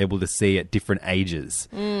everyone is able to see at different ages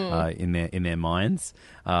in their minds.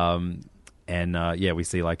 We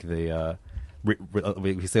see like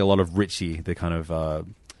we see a lot of Richie, the kind of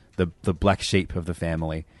the black sheep of the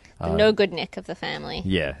family. The no good Nick of the family.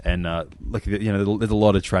 Yeah, and there's a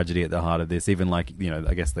lot of tragedy at the heart of this. Even like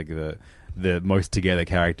I guess like the most together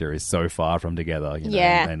character is so far from together.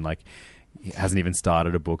 And like he hasn't even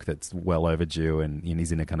started a book that's well overdue, and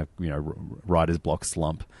he's in a kind of writer's block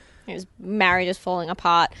slump. His marriage is falling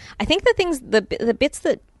apart. I think the bits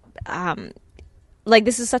that like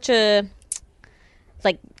this is such a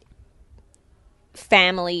like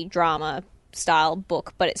family drama style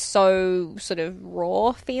book, but it's so sort of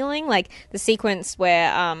raw feeling. Like the sequence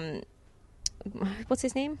where what's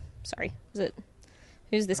his name? Sorry,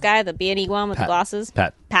 who's this guy? The beardy one with the glasses?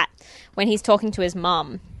 Pat. When he's talking to his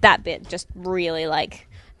mum, that bit just really like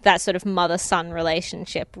that sort of mother-son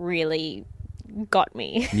relationship really got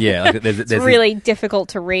me. Yeah, like it's really difficult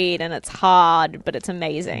to read and it's hard, but it's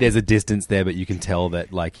amazing. There's a distance there, but you can tell that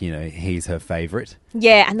he's her favorite.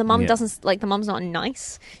 Yeah, and the mum doesn't the mum's not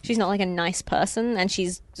nice. She's not like a nice person, and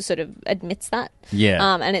she's sort of admits that.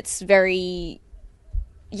 Yeah, and it's very.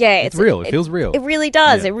 Yeah, it's real. It feels real. It really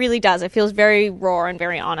does. Yeah. It really does. It feels very raw and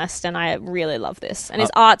very honest, and I really love this. And his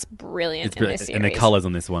art's brilliant in this series. And the colours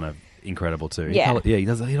on this one are incredible too. Yeah, he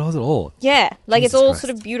does it all. Yeah, like Jesus it's all Christ.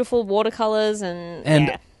 sort of beautiful watercolors and.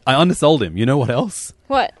 Yeah. I undersold him. You know what else?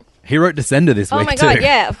 What? He wrote Descender this week Oh my god! too.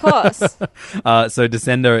 Yeah, of course. So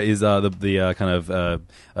Descender is the kind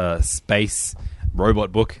of space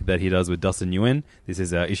robot book that he does with Dustin Nguyen. This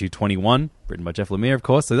is issue 21, written by Jeff Lemire, of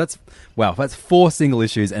course. So that's 4 single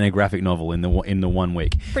issues and a graphic novel in the 1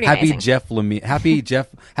 week. Pretty happy amazing. Happy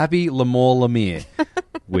Lemore Lemire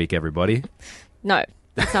week, everybody. No,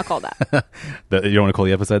 it's not called that. You don't want to call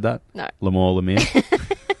the episode that? No. Lemore Lemire.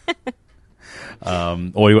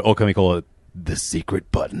 Or can we call it The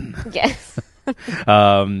Secret Button? Yes.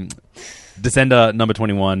 Descender number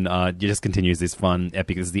 21 just continues this fun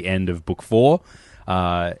epic. This is the end of book 4.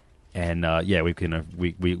 We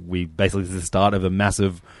basically, this is the start of a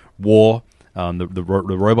massive war. The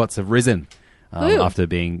robots have risen after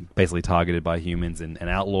being basically targeted by humans and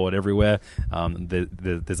outlawed everywhere.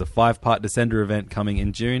 There's a 5-part Descender event coming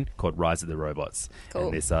in June called Rise of the Robots.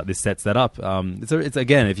 Cool. And this sets that up. It's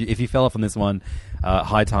again, if you fell off on this one,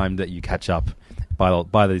 high time that you catch up.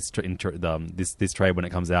 Buy this trade when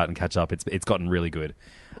it comes out and catch up. It's gotten really good.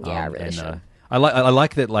 Yeah, I really should. I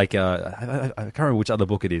like that. Like I can't remember which other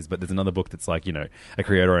book it is, but there's another book that's like a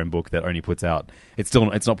creator-owned book that only puts out. It's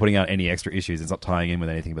not putting out any extra issues. It's not tying in with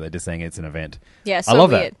anything, but they're just saying it's an event. Yeah, so I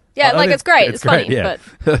love weird. that. Yeah, it's great. It's funny, yeah.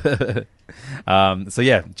 but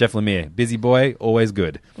Jeff Lemire, busy boy, always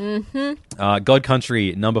good. Mm-hmm. God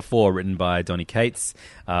Country number 4, written by Donny Cates,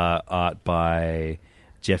 art by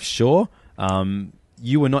Jeff Shaw.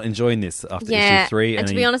 You were not enjoying this after issue 3. And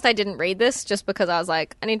to be honest, I didn't read this just because I was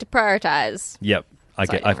like, I need to prioritize. Yep.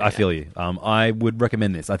 I feel you. I would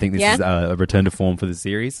recommend this. I think this is a return to form for the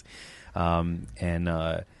series. I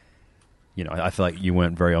feel like you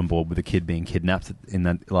weren't very on board with the kid being kidnapped in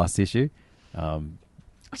that last issue.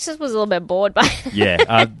 I just was a little bit bored by it.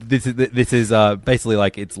 Yeah. This is basically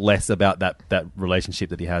like it's less about that relationship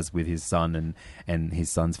that he has with his son and his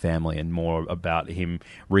son's family, and more about him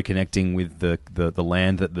reconnecting with the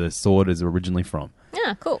land that the sword is originally from.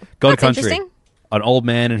 Yeah, cool. God That's Country. Interesting. An old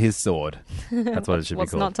man and his sword. That's what it should be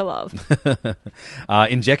What's called. not to love?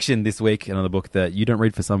 Injection this week, another book that you don't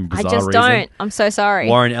read for some bizarre I just reason. don't. I'm so sorry.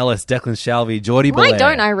 Warren Ellis, Declan Shalvey, Geordie Why Belair.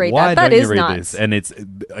 don't I read Why that? That don't is you read nuts. this? And it's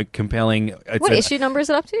compelling. What issue number is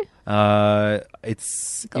it up to?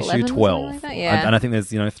 It's Like issue 11 or 12. something like that? Yeah. And I think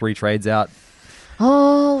there's 3 trades out.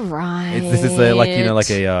 All right. This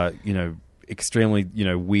is extremely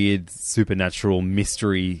weird supernatural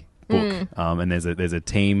mystery book. And there's a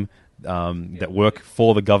team that work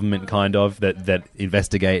for the government, kind of that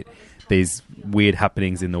investigate these weird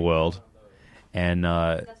happenings in the world. And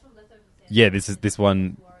this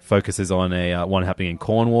one focuses on one happening in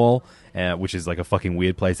Cornwall, which is like a fucking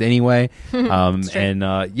weird place anyway.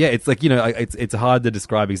 It's like it's hard to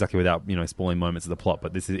describe exactly without spoiling moments of the plot.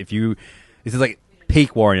 But this is like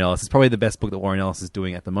peak Warren Ellis. It's probably the best book that Warren Ellis is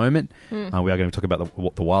doing at the moment. We are going to talk about the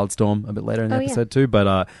Wildstorm a bit later in the episode too.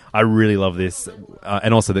 But I really love this,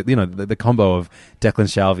 and also the combo of Declan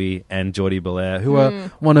Shalvey and Geordie Belair, who are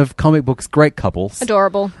one of comic books' great couples.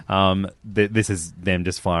 Adorable. This is them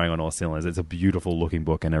just firing on all cylinders. It's a beautiful looking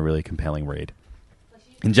book and a really compelling read.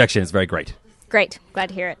 Injection is very great. Great. Glad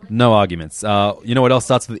to hear it. No arguments. You know what else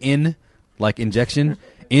starts with in, like injection?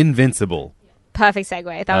 Invincible. Perfect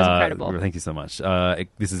segue. That was incredible. Thank you so much.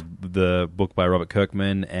 This is the book by Robert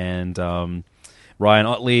Kirkman and Ryan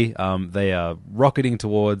Ottley. They are rocketing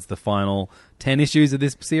towards the final 10 issues of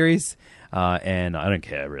this series. And I don't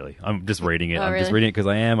care, really. I'm just reading it. Oh, I'm really? just reading it because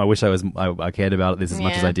I am. I wish I cared about this as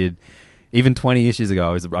much as I did. Even 20 issues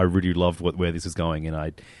ago, I really loved where this was going,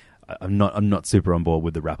 and I'm not super on board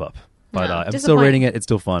with the wrap-up. But I'm still reading it. It's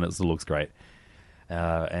still fun. It still looks great.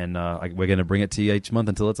 And we're going to bring it to you each month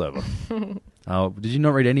until it's over. Did you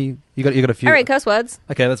not read any? You got a few. All right, curse words.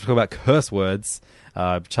 Okay, let's talk about curse words.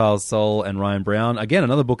 Charles Soule and Ryan Brown. Again,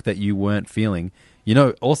 another book that you weren't feeling.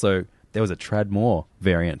 Also, there was a Trad Moore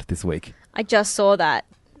variant this week. I just saw that.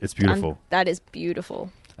 It's beautiful. That is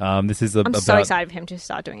beautiful. This is I'm so excited for him to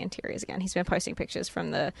start doing interiors again. He's been posting pictures from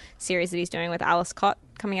the series that he's doing with Alice Cott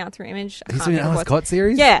coming out through Image. He's doing an Alice Cott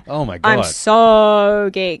series? Yeah. Oh my God. I'm so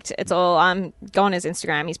geeked. I'm going on his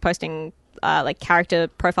Instagram. He's posting like character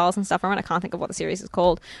profiles and stuff from it. I can't think of what the series is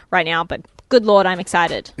called right now, but good Lord, I'm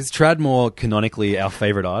excited. Is Trad Moore canonically our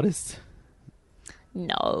favourite artist?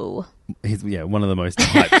 No. He's one of the most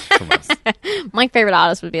hyped from us. My favorite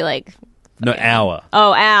artist would be like... No, our.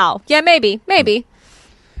 Oh, Al. Yeah, maybe. We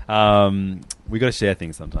got to share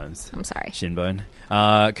things sometimes. I'm sorry. Shinbone.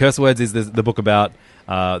 Curse Words is the book about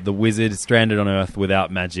the wizard stranded on Earth without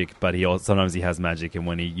magic, but sometimes he has magic, and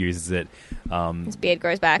when he uses it, his beard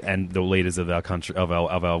grows back. And the leaders of our country, of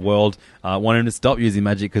our world, want him to stop using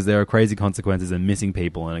magic because there are crazy consequences and missing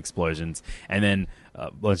people and explosions, and then a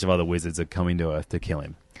bunch of other wizards are coming to Earth to kill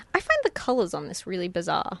him. I find the colors on this really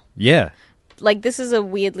bizarre. Yeah. Like, this is a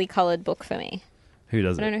weirdly colored book for me. Who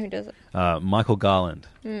does it? I don't know who does it. Michael Garland.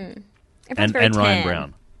 And Ryan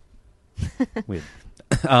Brown. Weird.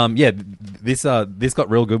 This got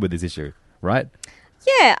real good with this issue, right?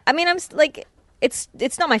 Yeah, I mean,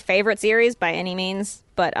 it's not my favorite series by any means,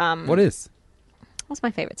 but what is? What's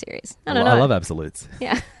my favorite series? I don't know. I love absolutes.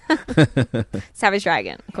 Yeah. Savage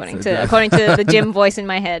Dragon, according to the Jim voice in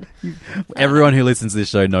my head. Everyone who listens to this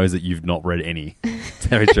show knows that you've not read any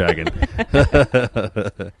Savage Dragon.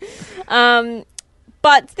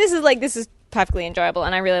 But this is perfectly enjoyable,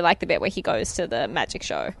 and I really like the bit where he goes to the magic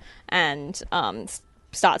show and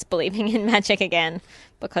starts believing in magic again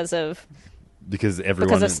because of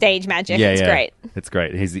stage magic. Yeah, it's great. It's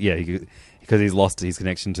great. Because he's lost his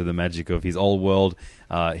connection to the magic of his old world.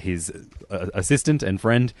 His assistant and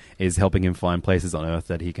friend is helping him find places on Earth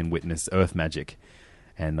that he can witness Earth magic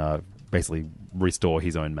and basically restore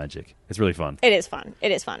his own magic. It's really fun. It is fun.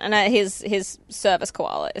 And his service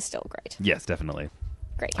koala is still great. Yes, definitely.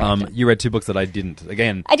 Great character. You read two books that I didn't.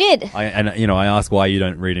 Again, I did. I ask why you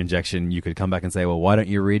don't read Injection. You could come back and say, well, why don't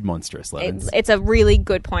you read Monstrous, Levins? It's a really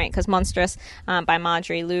good point because Monstrous by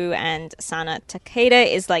Marjorie Liu and Sana Takeda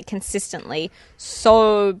is like consistently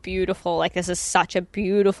so beautiful. Like, this is such a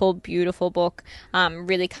beautiful, beautiful book.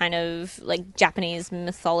 Really kind of like Japanese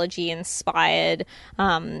mythology inspired.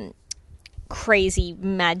 Crazy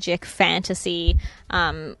magic fantasy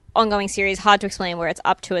ongoing series. Hard to explain where it's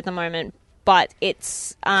up to at the moment. But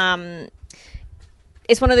it's one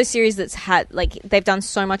of those series that's had, like, they've done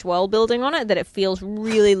so much world building on it that it feels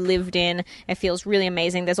really lived in. It feels really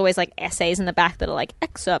amazing. There's always like essays in the back that are like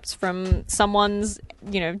excerpts from someone's,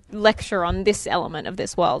 lecture on this element of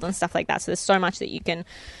this world and stuff like that. So there's so much that you can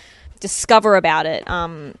discover about it.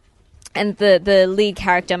 And the lead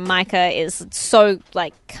character, Micah, is so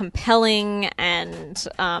like compelling, and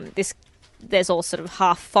there's all sort of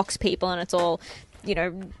half fox people, and it's all,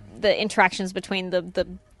 the interactions between the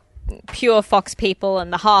pure fox people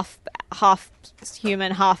and the half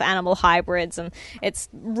human, half animal hybrids, and it's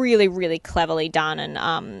really, really cleverly done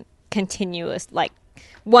and continuous. Like,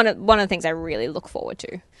 one of the things I really look forward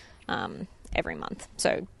to every month.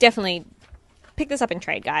 So definitely pick this up in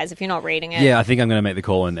trade, guys, if you're not reading it. Yeah, I think I'm going to make the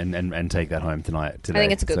call and take that home today. I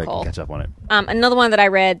think it's a good call. I can catch up on it. Another one that I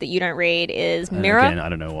read that you don't read is Mirror. Again, I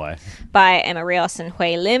don't know why. By Emma Rios and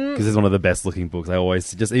Hui Lim. Because it's one of the best looking books. I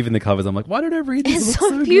always, just even the covers, I'm like, why don't I read this? It's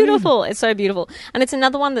so beautiful. Good. It's so beautiful. And it's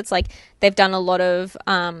another one that's like, they've done a lot of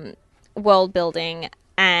world building,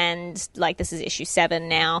 and like, this is issue 7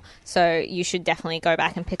 now, so you should definitely go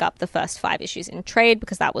back and pick up the first 5 issues in trade,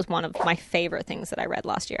 because that was one of my favorite things that I read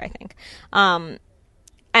last year, I think.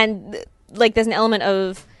 And like, there's an element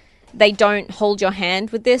of they don't hold your hand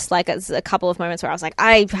with this. Like, it's a couple of moments where I was like,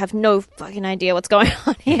 I have no fucking idea what's going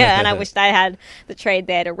on here, and I wished I had the trade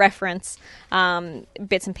there to reference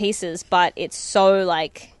bits and pieces. But it's so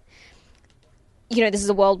like, you know, this is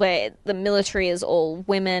a world where the military is all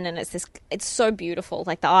women, and it's so beautiful.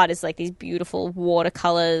 Like, the art is like these beautiful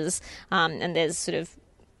watercolors, and there's sort of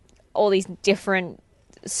all these different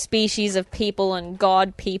species of people and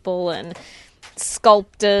god people and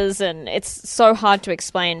sculptors, and it's so hard to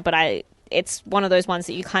explain, but it's one of those ones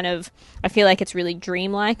that you kind of, I feel like it's really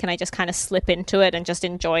dreamlike, and I just kind of slip into it and just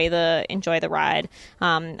enjoy the ride,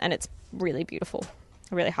 and it's really beautiful.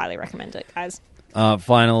 I really highly recommend it, guys.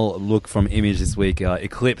 Final look from Image this week,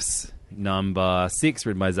 Eclipse number 6,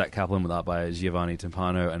 written by Zach Kaplan with art by Giovanni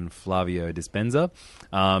Timpano and Flavio Dispenza.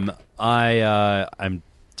 I'm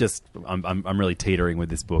really teetering with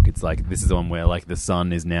this book. It's like, this is the one where like the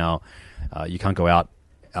sun is now, you can't go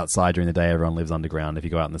outside during the day. Everyone lives underground. If you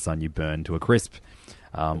go out in the sun, you burn to a crisp,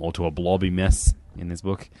 or to a blobby mess in this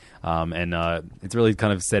book. And it's really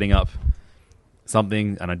kind of setting up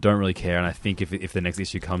something, and I don't really care. And I think if the next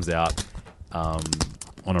issue comes out on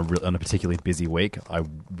a particularly busy week, I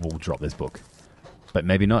will drop this book, but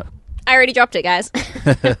maybe not. I already dropped it, guys.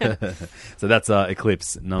 So that's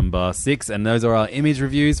Eclipse number 6, and those are our Image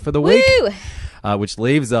reviews for the week. Woo! Which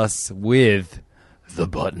leaves us with The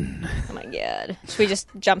Button. Oh my god. Should we just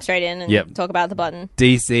jump straight in and talk about The Button?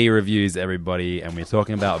 DC reviews, everybody, and we're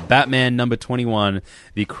talking about Batman number 21,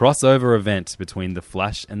 the crossover event between The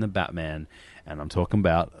Flash and the Batman, and I'm talking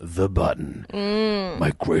about The Button.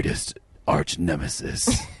 My greatest arch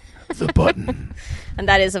nemesis. The Button. And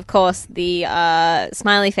that is, of course, the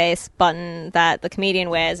smiley face button that the comedian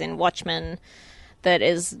wears in Watchmen that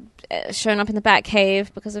is shown up in the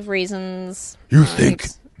Batcave because of reasons. You think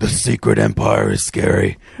the secret empire is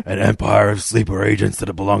scary? An empire of sleeper agents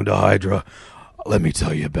that belong to Hydra? Let me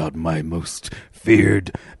tell you about my most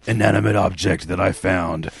feared inanimate object that I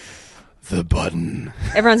found. The Button.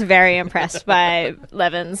 Everyone's very impressed by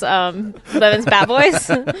Levin's bat voice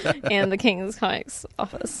in the King's Comics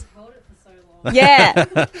office. Yeah,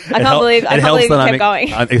 I can't believe he kept going.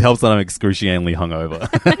 It helps that I'm excruciatingly hungover.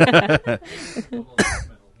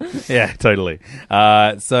 Yeah, totally.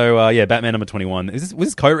 Batman number 21. Was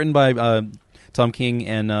this co-written by Tom King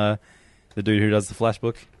and the dude who does the Flash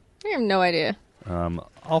book? I have no idea.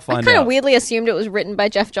 I'll find out. I kind of weirdly assumed it was written by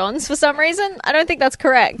Jeff Johns for some reason. I don't think that's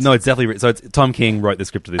correct. No, it's definitely written. So it's Tom King wrote the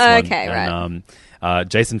script of this one. Okay, right. And,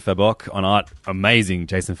 Jason Fabok on art. Amazing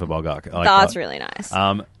Jason Fabok. The art's really nice.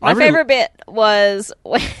 My favorite bit was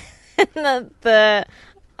when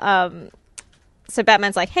so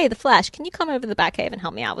Batman's like, hey, the Flash, can you come over to the Batcave and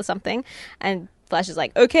help me out with something? And Flash is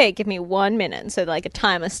like, okay, give me 1 minute. And so like a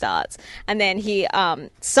timer starts. And then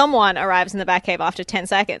someone arrives in the Batcave after 10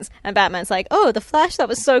 seconds. And Batman's like, oh, the Flash, that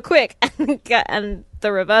was so quick. And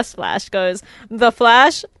the reverse Flash goes, the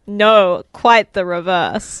Flash? No, quite the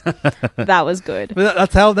reverse. That was good. But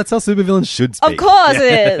that's how supervillains should speak. Of course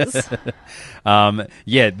it is.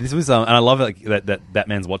 This was, and I love that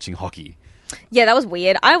Batman's watching hockey. Yeah, that was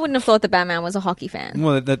weird. I wouldn't have thought that Batman was a hockey fan.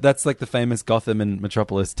 Well, that's like the famous Gotham and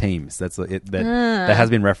Metropolis teams. That's that has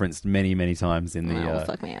been referenced many, many times in the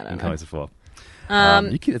fuck me, I don't in know. Comics before.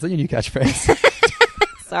 Is that your new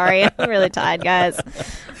catchphrase? Sorry, I'm really tired, guys.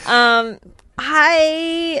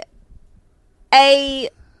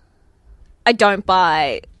 I don't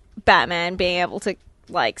buy Batman being able to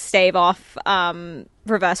like stave off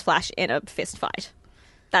Reverse Flash in a fist fight.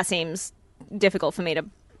 That seems difficult for me to.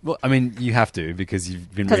 Well, I mean, you have to because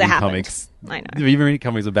you've been reading comics. I know. You've been reading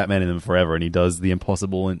comics with Batman in them forever, and he does the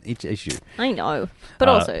impossible in each issue. I know, but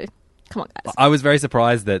also, come on, guys. I was very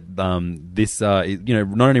surprised that this, not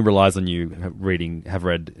only relies on you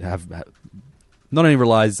not only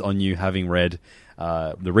relies on you having read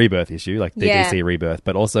the Rebirth issue, like the DC Rebirth,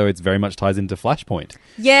 but also it's very much ties into Flashpoint.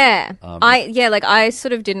 Yeah. I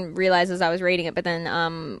sort of didn't realize as I was reading it, but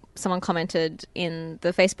then someone commented in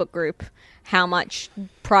the Facebook group how much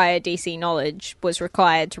prior DC knowledge was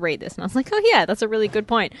required to read this. And I was like, oh yeah, that's a really good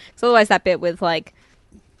point. Because otherwise that bit with like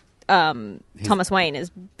Thomas Wayne is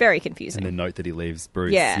very confusing. And the note that he leaves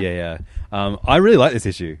Bruce. Yeah. I really like this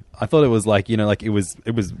issue. I thought it was like, it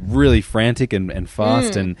was really frantic and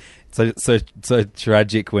fast and so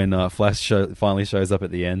tragic when Flash finally shows up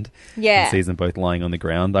at the end. Yeah. And sees them both lying on the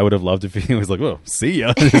ground. I would have loved if he was like, well, see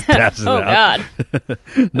ya. Just dashes oh, out.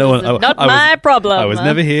 God. My problem. I was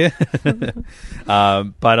never here.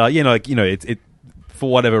 But, it's for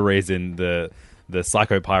whatever reason, the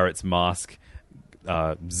Psycho Pirate's mask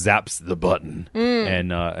zaps the button,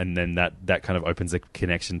 and then that kind of opens a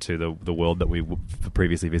connection to the world that we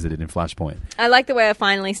previously visited in Flashpoint. I like that we're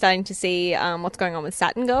finally starting to see what's going on with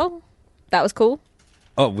Saturn Girl. That was cool.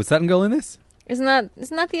 Oh, was Saturn Girl in this? Isn't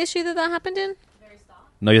that the issue that happened in?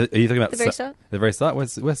 No, are you talking about the very start? The very start?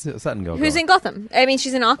 Where's Saturn Girl? Who's in Gotham? I mean,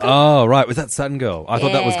 she's in Arkham. Oh, right. Was that Saturn Girl? I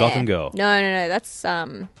thought that was Gotham Girl. No. That's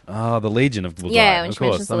Oh, the Legion of Will Yeah, Die. when Of she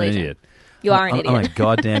course, mentions the I'm an Legion. idiot. You are an idiot. I'm a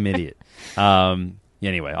goddamn idiot.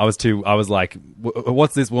 Anyway, I was like,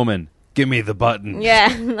 what's this woman? Give me the button.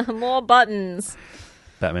 Yeah, more buttons.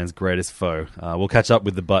 Batman's greatest foe. We'll catch up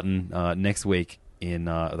with the button next week in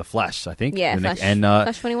The Flash, I think. Yeah,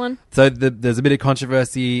 Flash 21. So there's a bit of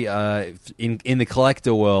controversy in the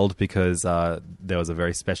collector world because there was a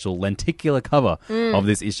very special lenticular cover of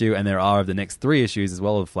this issue, and there are of the next 3 issues as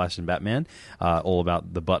well of Flash and Batman, all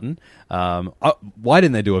about the button. Why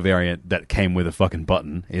didn't they do a variant that came with a fucking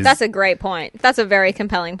button? That's a great point. That's a very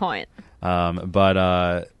compelling point.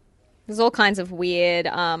 But there's all kinds of weird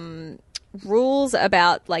rules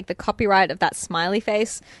about like the copyright of that smiley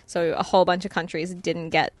face, so a whole bunch of countries didn't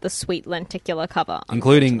get the sweet lenticular cover,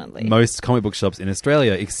 including unfortunately. most comic book shops in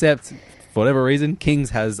Australia, except for whatever reason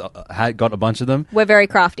King's has got a bunch of them. We're very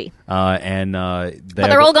crafty, but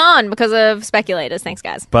they're all gone because of speculators. Thanks,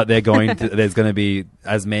 guys. But there's going to be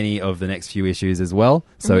as many of the next few issues as well.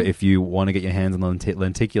 So if you want to get your hands on the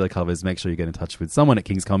lenticular covers, make sure you get in touch with someone at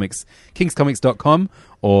King's Comics, kingscomics.com,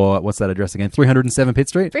 or what's that address again? 307 Pitt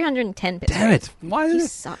Street? 310 Pitt Street. Damn it! Why you is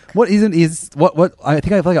it? Suck. What isn't is what? I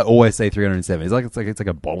feel like I always say 307. It's like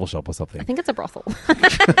a bottle shop or something. I think it's a brothel.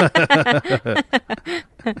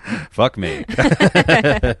 Fuck me.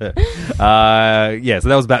 Yeah, so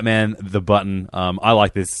that was Batman the Button. I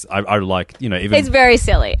like this. I like, even it's very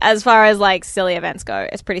silly as far as like silly events go.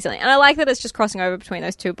 It's pretty silly, and I like that it's just crossing over between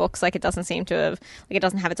those 2 books. Like it doesn't seem to have it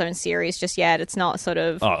doesn't have its own series just yet. It's not sort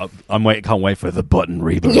of. Oh, can't wait for the Button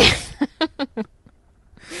reboot. Yeah.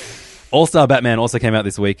 All-Star Batman also came out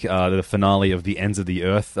this week, the finale of the Ends of the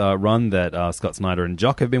Earth run that Scott Snyder and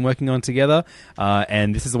Jock have been working on together.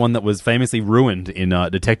 And this is the one that was famously ruined in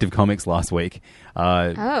Detective Comics last week.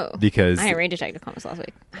 Because I didn't read Detective Comics last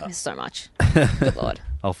week. I missed so much. Good Lord.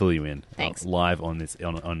 I'll fill you in. Thanks. Live on this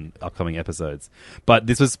on upcoming episodes. But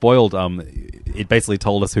this was spoiled. It basically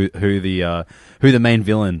told us who the main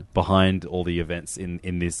villain behind all the events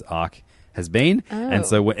in this arc has been. And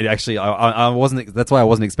so it actually I wasn't, that's why I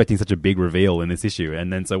wasn't expecting such a big reveal in this issue.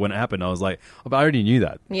 And then so when it happened I was like, oh, but I already knew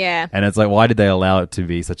that. Yeah. And it's like, why did they allow it to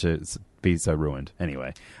be so ruined?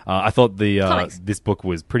 Anyway, I thought this book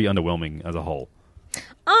was pretty underwhelming as a whole.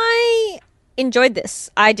 I enjoyed this.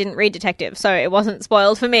 I didn't read Detective, so it wasn't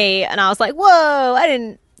spoiled for me, and I was like, whoa, I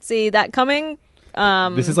didn't see that coming.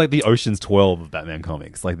 This is like the Ocean's 12 of Batman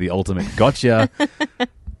comics, like the ultimate gotcha.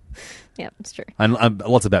 Yeah, it's true. And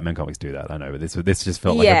lots of Batman comics do that, I know, but this just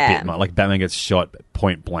felt like a bit like Batman gets shot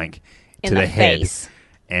point blank to the head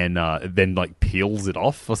and then like peels it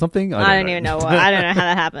off or something. I don't even know. I don't know how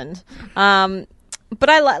that happened. But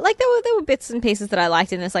I like there were bits and pieces that I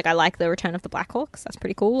liked in this. Like I like the Return of the Blackhawks. That's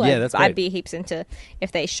pretty cool. Yeah, that's great. I'd be heaps into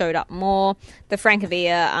if they showed up more. The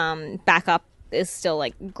Francavilla backup is still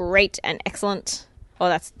like great and excellent. Oh,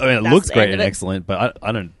 that's. I mean, it looks great and excellent, but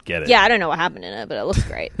I don't get it. Yeah, I don't know what happened in it, but it looks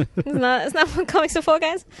great. Isn't that what comics are for,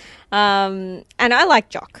 guys? And I like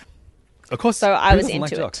Jock. Of course. So I was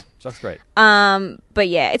into Jock? it. Jock's great. But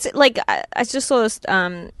yeah, it's like I just saw this.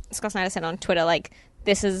 Scott Snyder said on Twitter, like,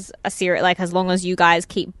 this is a series. Like, as long as you guys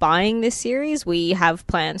keep buying this series, we have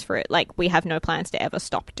plans for it. Like, we have no plans to ever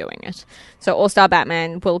stop doing it. So All Star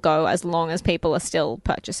Batman will go as long as people are still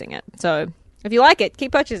purchasing it. So if you like it,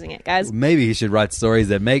 keep purchasing it, guys. Maybe he should write stories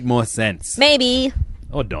that make more sense. Maybe.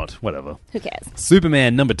 Or not, whatever. Who cares?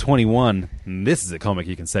 Superman number 21. And this is a comic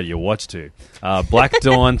you can set your watch to. Black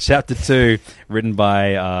Dawn, Chapter 2, written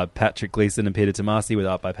by Patrick Gleason and Peter Tomasi, with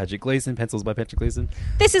art by Patrick Gleason, pencils by Patrick Gleason.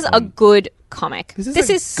 This is a good comic. This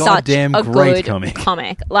is such a great good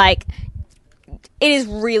comic. Like, it is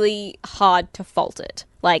really hard to fault it.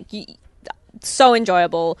 Like, so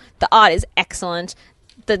enjoyable. The art is excellent.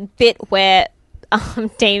 The bit where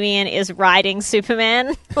Damian is riding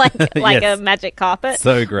Superman like yes. a magic carpet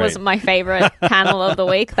so great. Was my favorite panel of the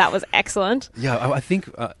week. That was excellent. Yeah, I think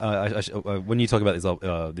when you talk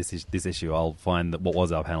about this issue, I'll find that what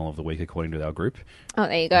was our panel of the week according to our group. Oh,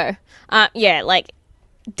 there you go. Yeah, like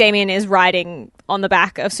Damian is riding on the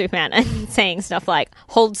back of Superman and saying stuff like,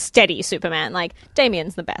 hold steady, Superman. Like,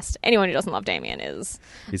 Damian's the best. Anyone who doesn't love Damian is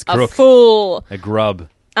a fool. A grub.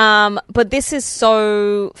 But this is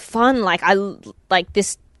so fun. Like,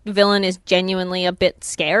 this villain is genuinely a bit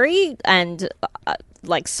scary, and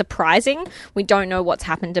like surprising. We don't know what's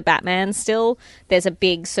happened to Batman still. There's a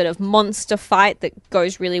big sort of monster fight that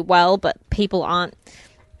goes really well, but people aren't,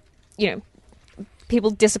 people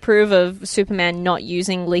disapprove of Superman not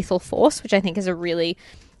using lethal force, which I think is a really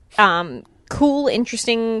cool,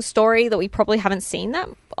 interesting story that we probably haven't seen that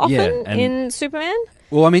often in Superman.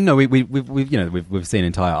 Well, I mean, no, we've seen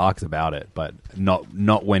entire arcs about it, but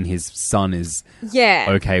not when his son is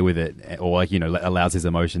okay with it, or allows his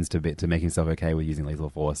emotions to make himself okay with using lethal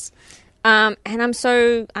force. And I'm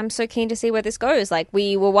so keen to see where this goes. Like,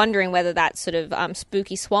 we were wondering whether that sort of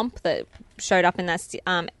spooky swamp that showed up in that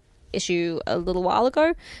issue a little while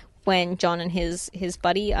ago, when John and his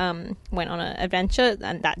buddy went on an adventure,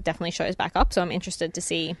 and that definitely shows back up. So I'm interested to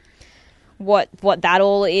see what that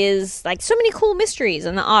all is. Like, so many cool mysteries,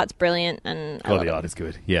 and the art's brilliant, and the art is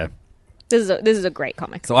good. Yeah, this is a great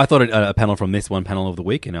comic. So I thought a panel from this one panel of the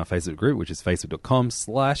week in our Facebook group, which is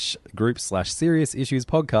facebook.com/group/serious issues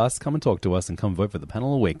podcast. Come and talk to us and come vote for the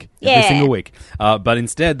panel of the week every single week. But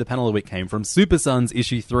instead, the panel of the week came from Super Sons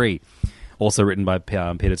issue 3. Also written by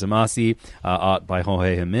Peter Tomasi, art by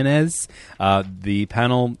Jorge Jimenez. The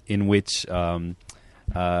panel in which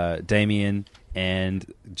Damian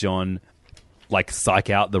and John psych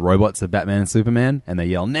out the robots of Batman and Superman, and they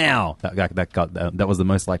yell "now!" That was the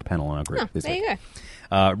most liked panel on our group this week. There you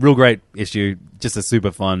go. Real great issue, just a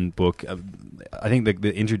super fun book. I think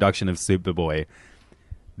the introduction of Superboy,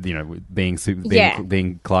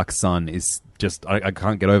 being Clark's son, is just I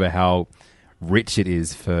can't get over how rich it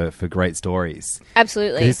is for great stories.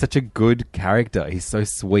 Absolutely. He's such a good character. He's so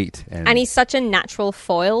sweet. And he's such a natural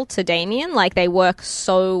foil to Damian. Like, they work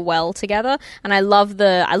so well together. And I love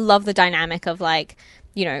the dynamic of,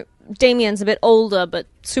 Damian's a bit older, but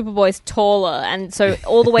Superboy's taller. And so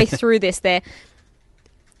all the way through this, they're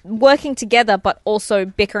working together, but also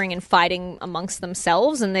bickering and fighting amongst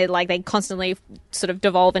themselves, and they constantly sort of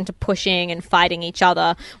devolve into pushing and fighting each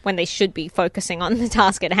other when they should be focusing on the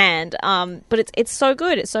task at hand. But it's so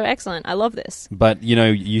good, it's so excellent. I love this. But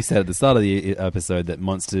you said at the start of the episode that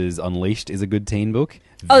Monsters Unleashed is a good teen book.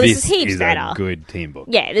 Oh, this is heaps better. A good teen book.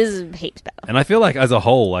 Yeah, this is heaps better. And I feel like as a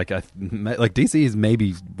whole, DC is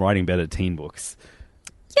maybe writing better teen books.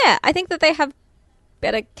 Yeah, I think that they have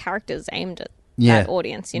better characters aimed at that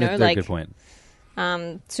audience, That's a good point.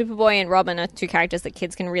 Superboy and Robin are two characters that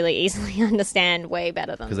kids can really easily understand way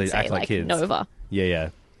better than, they act like kids. Nova. Yeah.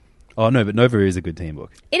 Oh, no, but Nova is a good teen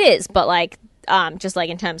book. It is, but just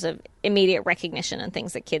in terms of immediate recognition and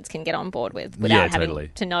things that kids can get on board with without having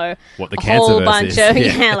to know what the a whole Cancerverse bunch is. of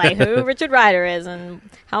who Richard Rider is and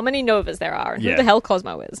how many Novas there are and who the hell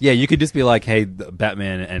Cosmo is. Yeah, you could just be like, hey,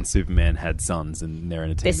 Batman and Superman had sons and they're in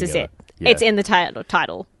a team This together. is it. Yeah. It's in the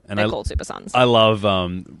title. And They're called Super Sons. I love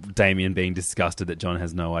Damian being disgusted that John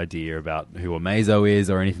has no idea about who Amazo is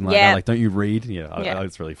or anything like that. Like, don't you read?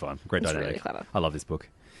 It's really fun. Great dynamic. Really clever. I love this book.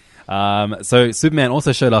 So Superman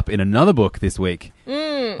also showed up in another book this week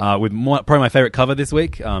with probably my favorite cover this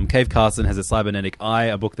week. Cave Carson Has a Cybernetic Eye,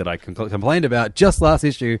 a book that I complained about just last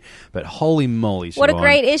issue, but holy moly, what a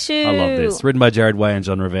great issue. I love this. Written by Jared Way and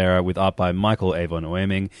John Rivera, with art by Michael Avon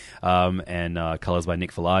Oeming, and colors by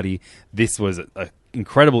Nick Filardi. This was a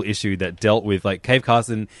incredible issue that dealt with, Cave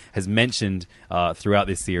Carson has mentioned throughout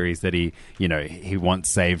this series that he once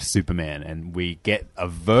saved Superman, and we get a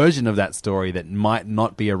version of that story that might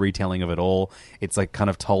not be a retelling of it all. It's kind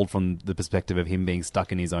of told from the perspective of him being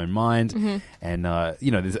stuck in his own mind, and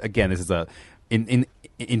this is a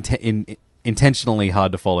intentionally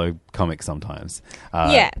hard to follow comic sometimes.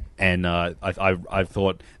 And I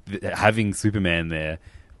thought that having Superman there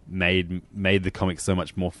made the comic so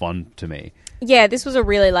much more fun to me. Yeah, this was a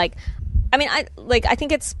really I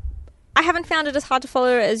think I haven't found it as hard to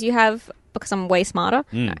follow as you have because I'm way smarter.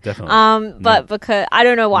 Definitely. But because I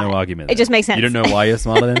don't know why. No argument. It just makes sense. You don't know why you're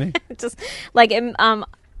smarter than me? Just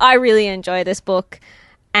I really enjoy this book,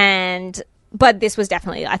 but this was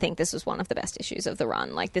definitely, I think this was one of the best issues of the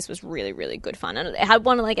run. This was really, really good fun. And it had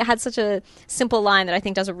it had such a simple line that I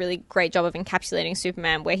think does a really great job of encapsulating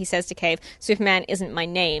Superman, where he says to Cave, Superman isn't my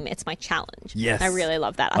name, it's my challenge. Yes. I really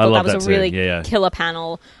love that. I thought that was a really killer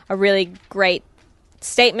panel, a really great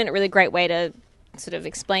statement, a really great way to sort of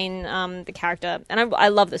explain the character. And I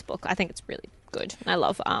love this book. I think it's really good. And I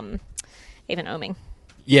love Avon Oeming.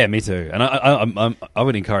 Yeah, me too. And I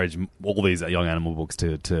would encourage all these young animal books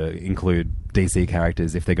to include DC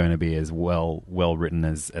characters if they're going to be as well written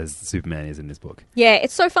as Superman is in this book. Yeah,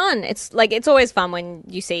 it's so fun. It's it's always fun when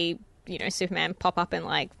you see Superman pop up in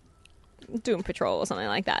Doom Patrol or something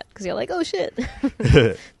like that, because you're like, oh shit,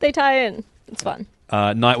 they tie in. It's fun.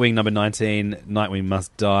 Nightwing number 19, Nightwing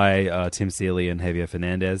Must Die, Tim Seeley and Javier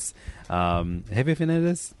Fernandez. Javier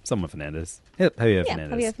Fernandez? Someone Fernandez. Javier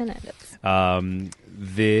Fernandez. Javier Fernandez.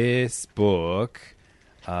 This book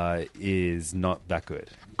is not that good.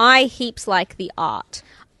 I heaps like the art.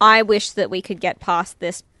 I wish that we could get past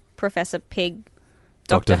this Professor Pig,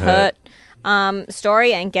 Dr. Hurt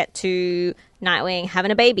story and get to Nightwing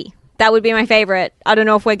having a baby. That would be my favorite. I don't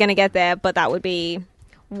know if we're going to get there, but that would be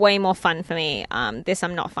way more fun for me. This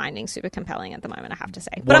I'm not finding super compelling at the moment, I have to say.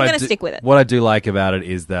 But I'm going to stick with it. What I do like about it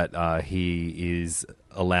is that he is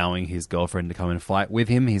allowing his girlfriend to come and fight with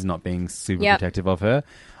him. He's not being super protective of her.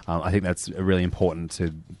 I think that's really important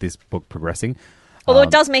to this book progressing. Although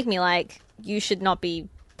it does make me like, you should not be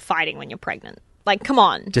fighting when you're pregnant. Like, come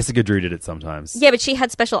on. Jessica Drew did it sometimes. Yeah, but she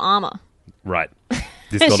had special armor. Right.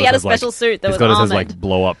 She had a special suit that was armored. This armored. has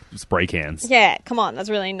blow up spray cans. Yeah, come on. That's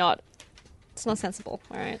really not... It's not sensible,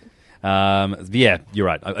 all right? Yeah, you're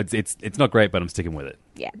right. It's not great, but I'm sticking with it.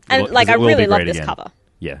 Yeah. And, I really love this cover.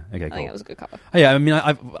 Yeah, okay, cool. I think it was a good cover. Oh, yeah, I mean,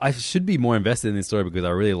 I should be more invested in this story because I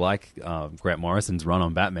really like Grant Morrison's run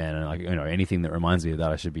on Batman, and anything that reminds me of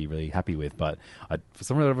that I should be really happy with. But for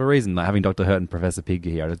some other reason, having Dr. Hurt and Professor Pig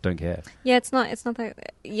here, I just don't care. Yeah, it's not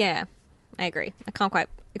that... Yeah, I agree. I can't quite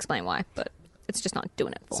explain why, but it's just not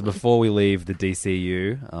doing it for me. So before we leave the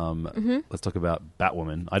DCU, let's talk about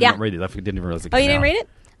Batwoman. I did not read it. I didn't even realize it came out. Oh, you didn't read it?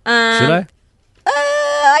 Should I?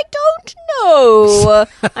 I don't know.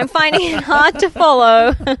 I'm finding it hard to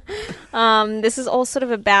follow. This is all sort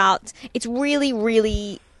of about... It's really,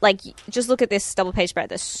 really... just look at this double-page spread.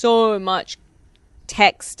 There's so much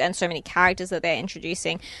text and so many characters that they're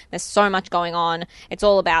introducing. There's so much going on. It's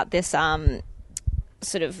all about this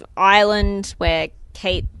sort of island where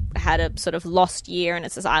Kate had a sort of lost year, and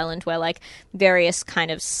it's this island where various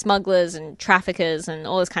kind of smugglers and traffickers and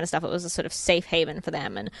all this kind of stuff, it was a sort of safe haven for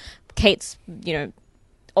them. And Kate's,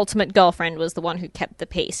 ultimate girlfriend was the one who kept the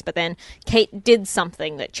peace, but then Kate did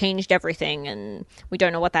something that changed everything, and we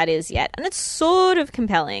don't know what that is yet. And it's sort of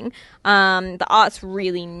compelling. The art's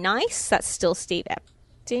really nice. That's still Steve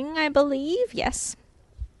Epting, I believe. Yes.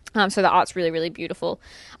 So the art's really, really beautiful.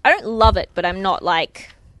 I don't love it, but I'm not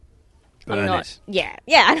Burn it. Yeah.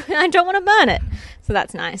 I don't want to burn it, so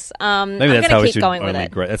that's nice. Maybe I'm that's how going we to keep should going with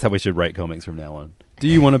it. That's how we should rate comics from now on. Do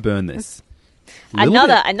you want to burn this?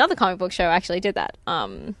 Another comic book show actually did that.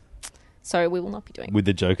 So we will not be doing with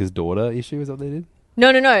the Joker's daughter issue. Is that what they did?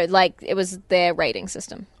 No. It was their rating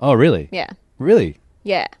system. Oh, really? Yeah. Really?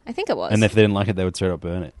 Yeah, I think it was. And if they didn't like it, they would straight up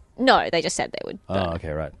burn it. No, they just said they would. Burn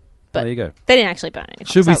okay, right. But there you go. They didn't actually burn it.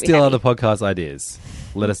 Should we steal other podcast ideas?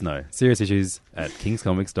 Let us know.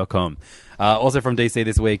 SeriousIssues@kingscomics.com. Also from DC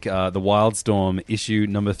this week, The Wildstorm issue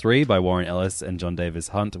number 3 by Warren Ellis and John Davis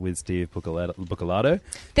Hunt with Steve Buccellato.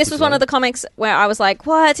 This was one of the comics where I was like,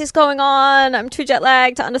 what is going on? I'm too jet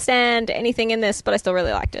lagged to understand anything in this, but I still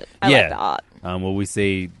really liked it. I like the art. Well, we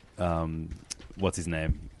see, what's his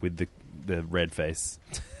name, with the red face.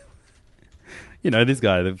 This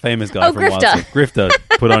guy, the famous guy from Grifter. Grifter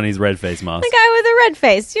put on his red face mask. The guy with the red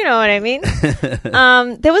face, you know what I mean?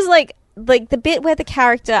 There was like the bit where the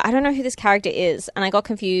character, I don't know who this character is, and I got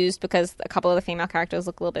confused because a couple of the female characters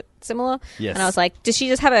look a little bit similar. Yes. And I was like, does she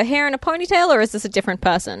just have her hair in a ponytail, or is this a different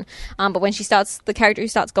person? But when the character who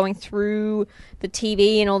starts going through the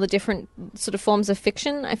TV and all the different sort of forms of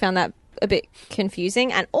fiction, I found that a bit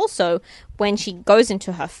confusing. And also when she goes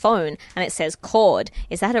into her phone and it says Cord,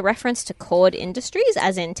 is that a reference to Cord Industries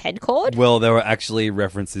as in Ted Cord? Well, there were actually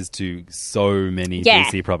references to so many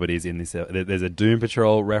DC properties in this. There's a Doom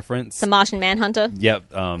Patrol reference, the Martian Manhunter. Yep.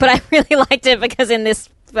 But I really liked it because in this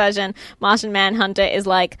version, Martian Manhunter is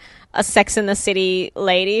like a Sex in the City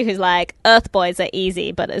lady who's like, Earth boys are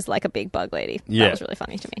easy, but is like a big bug lady. Yeah. That was really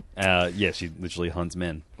funny to me. She literally hunts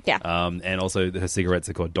men. Yeah. And also her cigarettes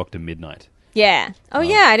are called Dr. Midnight. Yeah. Oh,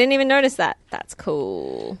 yeah. I didn't even notice that. That's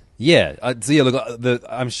cool. Yeah. Look,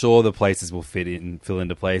 I'm sure the places will fill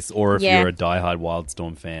into place. Or if you're a diehard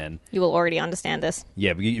Wildstorm fan, you will already understand this.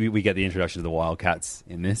 Yeah, we get the introduction to the Wildcats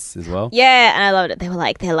in this as well. Yeah, and I loved it.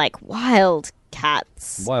 They're like wild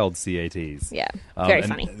cats. Wild CATs. Yeah. Very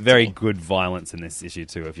funny. Very good violence in this issue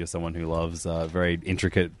too. If you're someone who loves very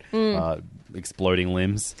intricate exploding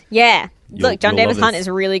limbs. Yeah. Look, John Davis Hunt is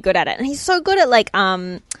really good at it. And he's so good at like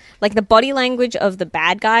the body language of the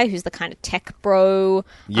bad guy who's the kind of tech bro.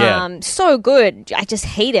 Yeah. So good. I just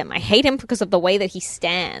hate him. I hate him because of the way that he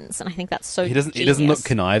stands. And I think that's so He doesn't look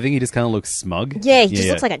conniving. He just kind of looks smug. Yeah, he just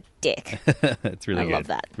looks like a dick. It's really good. I love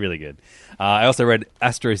that. Really good. I also read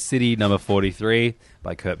Astro City number 43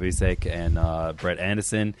 by Kurt Busiek and Brett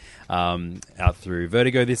Anderson out through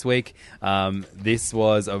Vertigo this week. This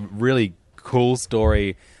was a really cool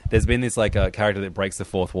story. There's been this like a character that breaks the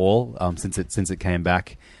fourth wall since it came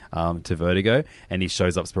back to Vertigo, and he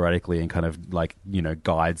shows up sporadically and kind of like, you know,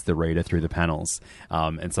 guides the reader through the panels.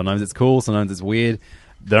 And sometimes it's cool, sometimes it's weird.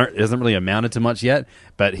 It hasn't really amounted to much yet,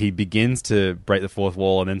 but he begins to break the fourth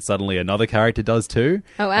wall, and then suddenly another character does too.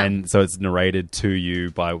 Oh, wow. And so it's narrated to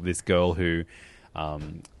you by this girl who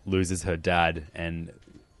loses her dad and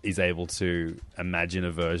is able to imagine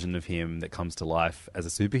a version of him that comes to life as a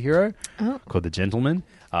superhero called the Gentleman.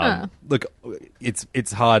 Look,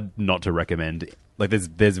 it's hard not to recommend. Like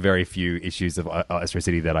there's very few issues of Astro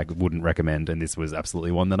City that I wouldn't recommend, and this was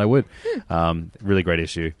absolutely one that I would. Really great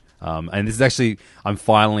issue. And this is actually, I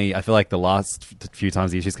feel like the last few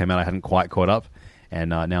times the issues came out, I hadn't quite caught up.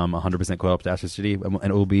 And now I'm 100% caught up to Astro City, and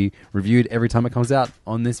it will be reviewed every time it comes out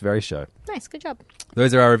on this very show. Nice, good job.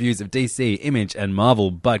 Those are our reviews of DC, Image, and Marvel.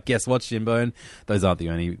 But guess what, Shinbone? Those aren't the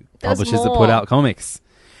only publishers that put out comics.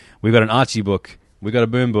 We've got an Archie book, we got a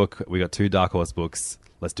Boom book, we got 2 Dark Horse books.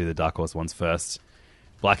 Let's do the Dark Horse ones first.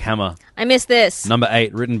 Black Hammer. I missed this. Number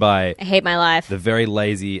 8, written by... I hate my life. The very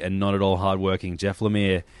lazy and not at all hardworking Jeff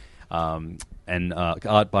Lemire. And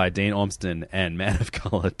art by Dean Ormston and Man of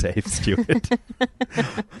Colour Dave Stewart.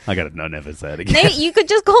 I never say it again. You could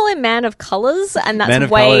just call him Man of Colours, and that's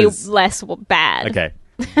way less bad. Okay.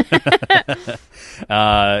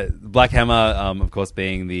 Black Hammer, of course,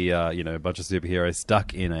 being the a bunch of superheroes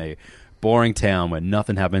stuck in a boring town where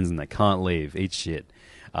nothing happens and they can't leave. Eat shit.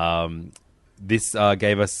 This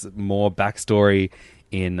gave us more backstory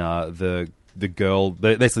in the girl,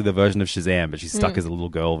 basically the version of Shazam, but she's stuck as a little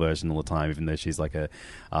girl version all the time, even though she's like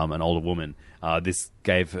an older woman. This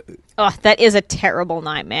gave... Oh, that is a terrible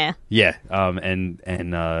nightmare. Yeah, and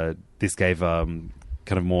this gave kind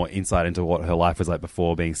of more insight into what her life was like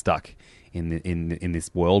before being stuck in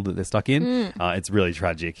this world that they're stuck in. It's really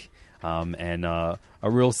tragic. And a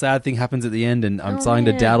real sad thing happens at the end, and I'm starting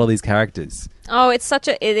to doubt all these characters. Oh, it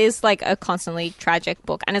is like a constantly tragic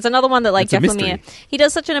book, and it's another one that like Jeff Lemire, he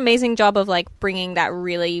does such an amazing job of like bringing that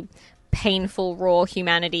really painful raw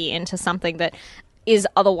humanity into something that is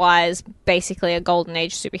otherwise basically a golden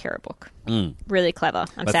age superhero book. Really clever.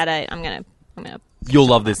 I'm gonna. You'll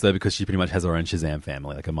love this though, because she pretty much has her own Shazam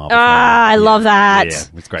family, like a Marvel family. I love that. Yeah,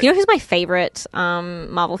 it's great. You know who's my favorite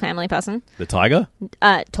Marvel family person? The Tiger?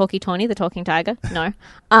 Talkie Tawny, the talking tiger. No.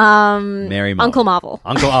 Mary Marvel. Uncle Marvel.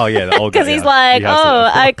 Oh yeah, the old guy. Because he's like,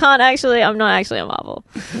 I'm not actually a Marvel.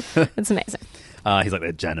 It's amazing. He's like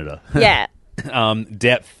the janitor. Yeah.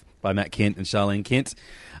 Depth by Matt Kindt and Charlene Kint.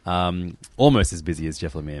 Almost as busy as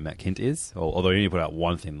Jeff Lemire and Matt Kindt is, although he only put out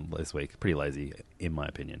one thing this week. Pretty lazy, in my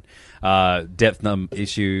opinion. Depth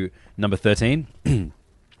issue number 13.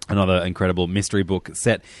 Another incredible mystery book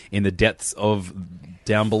set in the depths of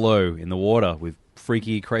down below in the water with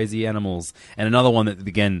freaky, crazy animals. And another one that,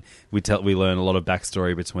 again, we learn a lot of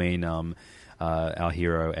backstory between our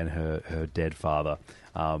hero and her dead father.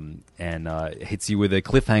 And it hits you with a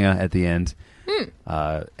cliffhanger at the end.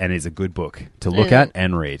 And is a good book to look at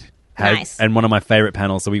and read. Nice. And one of my favorite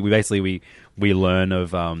panels. So we basically learn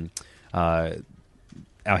of our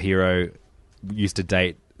hero used to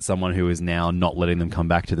date someone who is now not letting them come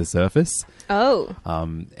back to the surface. Oh.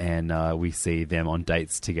 And we see them on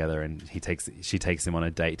dates together, and she takes him on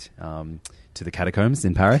a date to the catacombs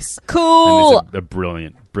in Paris. Cool. And it's a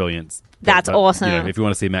brilliant. That's awesome. You know, if you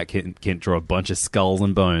want to see Matt Kindt draw a bunch of skulls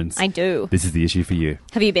and bones, I do. This is the issue for you.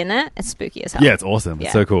 Have you been there? It's spooky as hell. Yeah, it's awesome. Yeah.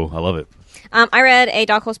 It's so cool. I love it. I read a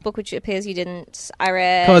Dark Horse book, which it appears you didn't.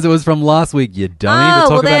 Because it was from last week. You don't even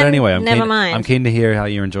talk about it anyway. Never mind. I'm keen to hear how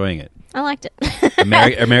you're enjoying it. I liked it.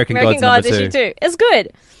 American Gods issue 2. It's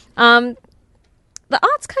good. The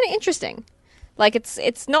art's kind of interesting. Like,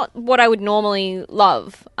 it's not what I would normally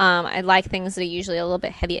love. I like things that are usually a little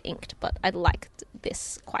bit heavier inked, but I liked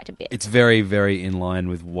this quite a bit. It's very, very in line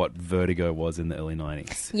with what Vertigo was in the early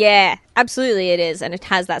 90s. Yeah, absolutely it is. And it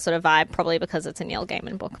has that sort of vibe, probably because it's a Neil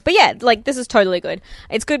Gaiman book. But yeah, like, this is totally good.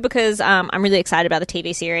 It's good because I'm really excited about the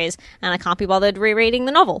TV series, and I can't be bothered rereading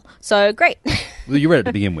the novel. So, great. Well, you read it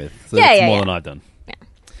to begin with, so that's more than I've done.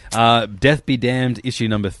 Death Be Damned, issue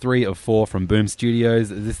number 3 of 4 from Boom Studios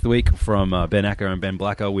this week, from Ben Acker and Ben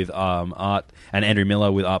Blacker with art, and Andrew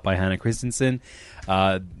Miller with art by Hannah Christensen.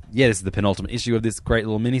 This is the penultimate issue of this great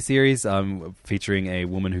little miniseries, featuring a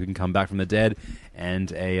woman who can come back from the dead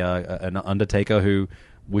and an undertaker who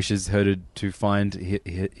wishes her to find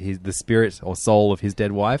the spirit or soul of his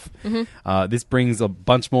dead wife. Mm-hmm. This brings a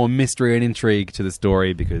bunch more mystery and intrigue to the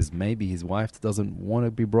story, because maybe his wife doesn't want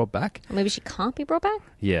to be brought back. Or maybe she can't be brought back?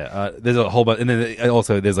 Yeah, there's a whole bunch. And then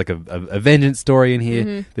also there's like a vengeance story in here.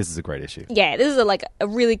 Mm-hmm. This is a great issue. Yeah, this is a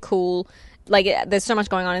really cool like there's so much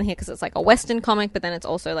going on in here because it's like a Western comic, but then it's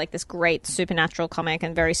also like this great supernatural comic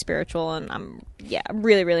and very spiritual, and I'm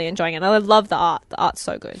really, really enjoying it. And I love the art. The art's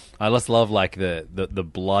so good. I just love like the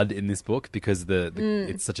blood in this book because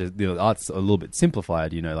it's such a the art's a little bit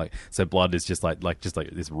simplified, like so blood is just like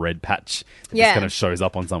this red patch that just kind of shows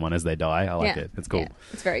up on someone as they die. I like it. It's cool. Yeah,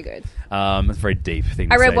 it's very good. It's a very deep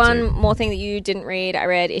thing. I read say one too. more thing that you didn't read. I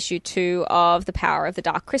read issue 2 of The Power of the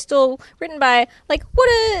Dark Crystal, written by what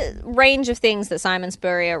a range of things that Simon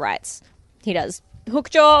Spurrier writes. He does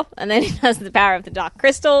Hookjaw, and then he does The Power of the Dark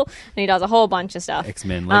Crystal, and he does a whole bunch of stuff.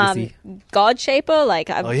 X-Men Legacy.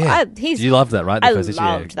 Godshaper, you loved that, right? I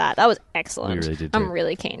loved that. That was excellent. We really did too. I'm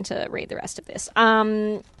really keen to read the rest of this.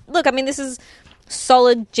 Look, I mean, this is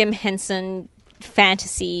solid Jim Henson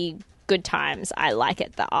fantasy, good times. I like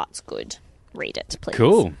it. The art's good. Read it, please.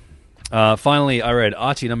 Cool. Finally, I read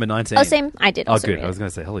Archie number 19. Oh, same. I did also good. read I was going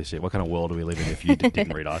to say, holy shit, what kind of world do we live in if you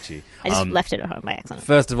didn't read Archie? I just left it at home by accident.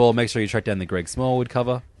 First of all, make sure you track down the Greg Smallwood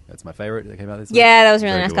cover. That's my favourite that came out this week. Yeah, that was a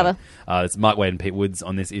really Very nice good cover. one. It's Mark Waid and Pete Woods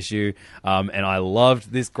on this issue. And I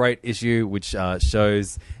loved this great issue, which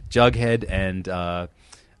shows Jughead and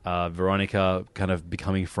Veronica kind of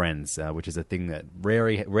becoming friends, which is a thing that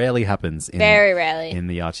rarely happens in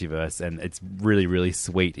the Archieverse. And it's really, really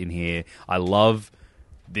sweet in here. I love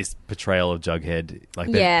this portrayal of Jughead.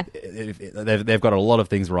 They've got a lot of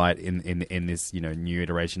things right in this new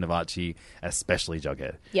iteration of Archie, especially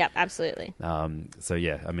Jughead. Yeah, absolutely. So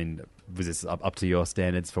yeah, I mean, was this up to your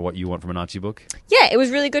standards for what you want from an Archie book? Yeah, it was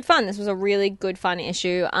really good fun. This was a really good fun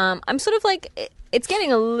issue. I'm sort of it's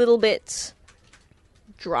getting a little bit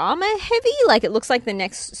drama heavy. Like it looks like the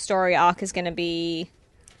next story arc is going to be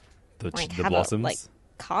the Blossoms.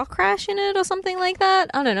 Car crash in it or something like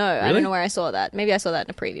that. I don't know. Really? I don't know where I saw that. Maybe I saw that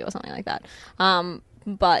in a preview or something like that.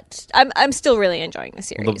 But I'm still really enjoing the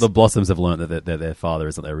series. Well, the Blossoms have learned that their father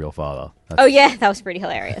isn't their real father. Oh yeah, that was pretty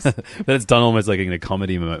hilarious. But it's done almost like in a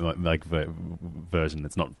comedy version.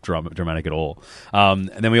 It's not dramatic at all. And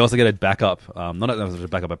then we also get a backup, a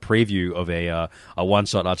preview of a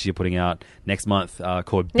one-shot Archie you're putting out next month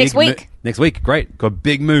called Next week. Next week, great. Called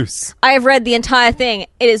Big Moose. I have read the entire thing.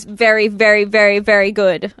 It is very, very, very, very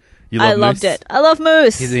good. I loved it. I love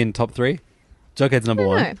Moose. He's in top 3. Jughead's number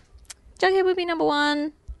 1. Jughead would be number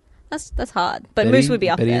 1. That's hard. But Betty, Moose would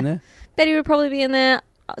be up Betty there. in there. Betty would probably be in there.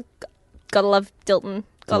 Gotta love Dilton.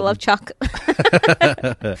 Gotta love Chuck.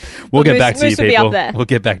 We'll get back to Moose you, would be people. up there. We'll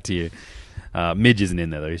get back to you. Midge isn't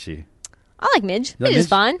in there, though, is she? I like Midge. Midge is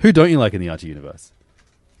fine. Who don't you like in the Archie universe?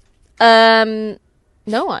 No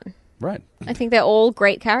one. Right. I think they're all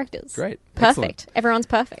great characters. Great. Perfect. Excellent. Everyone's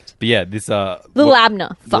perfect. But yeah, this... Little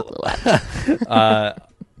Abner. Fuck Little Abner.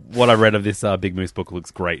 What I read of this Big Moose book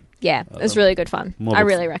looks great. Yeah, it's really good fun. I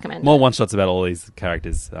really recommend it. More one-shots about all these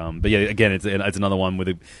characters. But yeah, again, it's another one with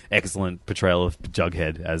an excellent portrayal of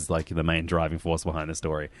Jughead as like the main driving force behind the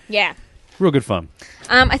story. Yeah. Real good fun.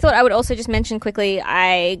 I thought I would also just mention quickly,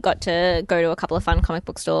 I got to go to a couple of fun comic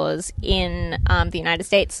book stores in the United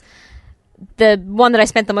States. The one that I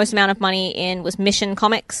spent the most amount of money in was Mission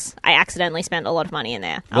Comics. I accidentally spent a lot of money in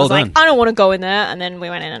there. I was like, I don't want to go in there. And then we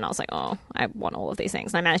went in and I was like, oh, I want all of these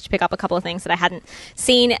things. And I managed to pick up a couple of things that I hadn't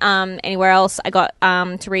seen anywhere else. I got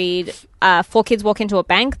to read 4 Kids Walk Into a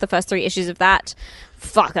Bank, the first 3 issues of that.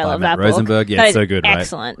 Fuck, I love that book. Rosenberg, yeah, it's so good, right?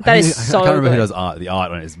 Excellent. That is so good. I can't remember who does art. The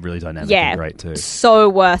art on it is really dynamic and great too. So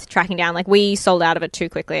worth tracking down. Like, we sold out of it too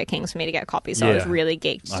quickly at King's for me to get a copy, so I was really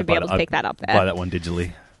geeked to be able to pick that up there. Buy that one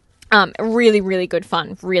digitally. Really, really good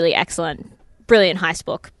fun. Really excellent. Brilliant heist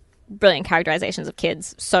book. Brilliant characterizations of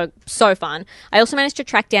kids. So fun. I also managed to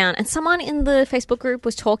track down, and someone in the Facebook group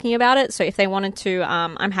was talking about it, so if they wanted to,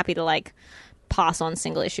 I'm happy to, like, pass on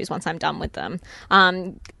single issues once I'm done with them.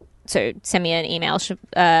 So send me an email,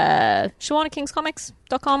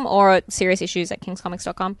 Shawana@kingscomics.com or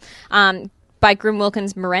seriousissues@kingscomics.com. By Grim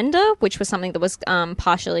Wilkins Miranda, which was something that was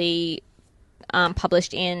partially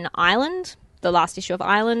published in Ireland, the last issue of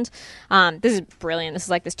Ireland. This is brilliant. This is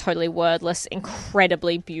like this totally wordless,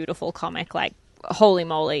 incredibly beautiful comic. Like, holy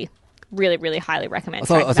moly. Really, really highly recommend.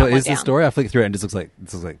 So is this a story? I flicked through it and it just looks like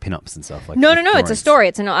pinups and stuff. Like no. It's a story.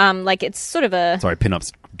 It's an it's sort of a. Sorry,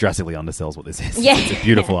 pinups drastically undersells what this is. Yeah, it's a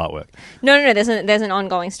beautiful artwork. No. There's an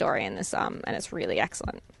ongoing story in this, and it's really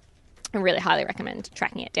excellent. I really highly recommend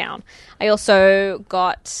tracking it down. I also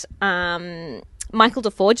got Michael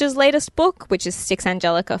DeForge's latest book, which is Styx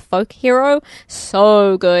Angelica Folk Hero.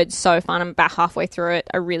 So good, so fun. I'm about halfway through it.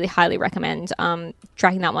 I really highly recommend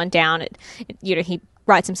tracking that one down. He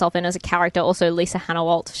writes himself in as a character. Also, Lisa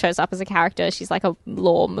Hannawalt shows up as a character. She's like a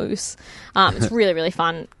law moose. It's really, really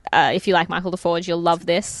fun. If you like Michael DeForge, you'll love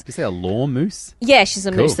this. Did you say a law moose? Yeah, she's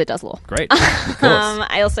a Cool. moose that does law. Great. Of course.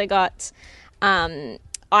 I also got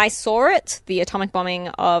I Saw It, the atomic bombing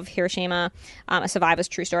of Hiroshima, a survivor's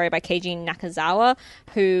true story by Keiji Nakazawa,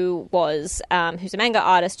 who's a manga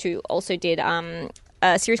artist who also did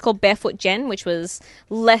a series called Barefoot Gen, which was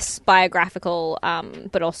less biographical,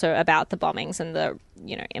 but also about the bombings and the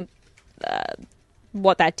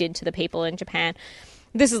what that did to the people in Japan.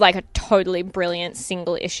 This is like a totally brilliant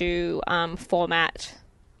single issue format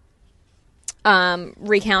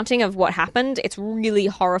recounting of what happened. It's really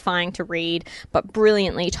horrifying to read, but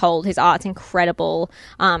brilliantly told. His art's incredible,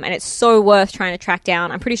 and it's so worth trying to track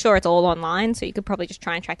down. I'm pretty sure it's all online, so you could probably just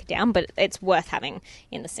try and track it down, but it's worth having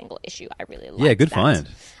in the single issue. I really like good that. find.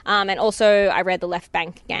 And also I read The Left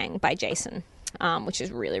Bank Gang by Jason, which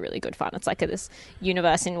is really, really good fun. It's like this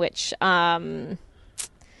universe in which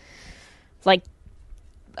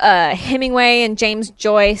Hemingway and James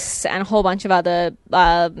Joyce and a whole bunch of other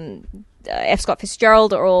F. Scott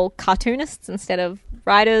Fitzgerald are all cartoonists instead of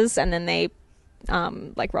writers, and then they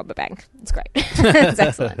rob a bank. It's great. It's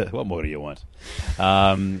excellent. What more do you want?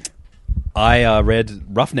 I read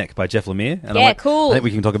Roughneck by Jeff Lemire. And cool. I think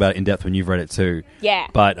we can talk about it in depth when you've read it too. Yeah.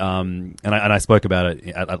 But I spoke about it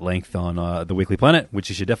at length on the Weekly Planet, which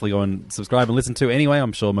you should definitely go and subscribe and listen to anyway.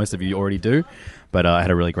 I'm sure most of you already do. But I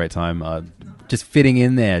had a really great time just fitting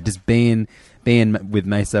in there, just being with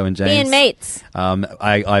Meso and James. Being mates.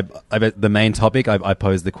 The main topic, I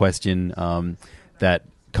posed the question that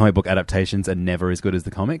comic book adaptations are never as good as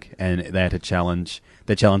the comic, and they had to challenge.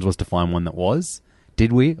 Their challenge was to find one that was.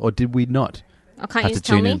 Did we or did we not? Oh, can't Have you to just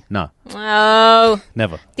tell tune me? in. No. Oh.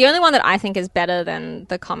 Never. The only one that I think is better than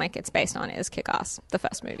the comic it's based on is Kick-Ass, the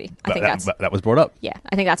first movie. I think that was brought up. Yeah,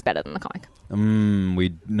 I think that's better than the comic.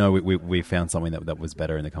 We found something that was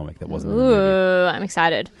better in the comic that wasn't in the movie. Ooh, I'm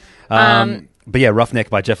excited. But yeah, Roughneck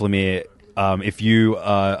by Jeff Lemire. If you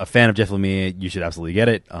are a fan of Jeff Lemire, you should absolutely get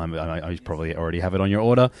it. I probably already have it on your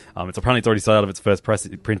order. It's already sold out of its first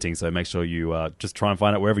printing, so make sure you just try and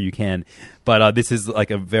find it wherever you can. But this is like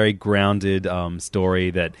a very grounded story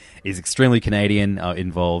that is extremely Canadian.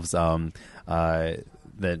 Involves the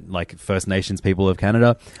First Nations people of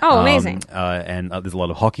Canada. Oh, amazing! And there's a lot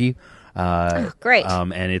of hockey. Great.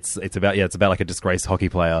 And it's about like a disgraced hockey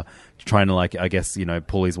player trying to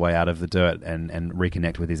pull his way out of the dirt and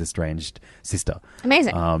reconnect with his estranged sister.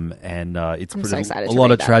 Amazing. And it's I'm so excited a to lot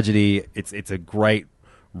read of that. tragedy. It's a great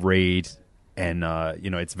read, and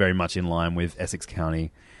it's very much in line with Essex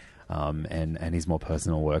County. And his more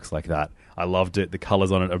personal works like that. I loved it. The colours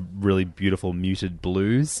on it are really beautiful muted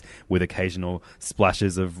blues with occasional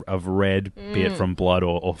splashes of red, be it from blood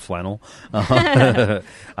or flannel.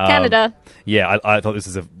 Canada. Yeah, I thought this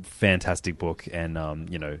is a fantastic book, and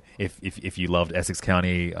if you loved Essex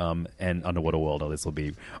County and Underwater World, this will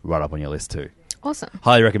be right up on your list too. Awesome.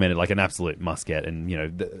 Highly recommended, like an absolute must get.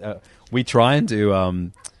 And we try and do.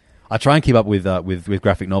 I try and keep up with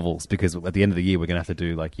graphic novels because at the end of the year we're going to have to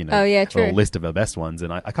do a little list of the best ones,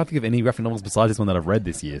 and I can't think of any graphic novels besides this one that I've read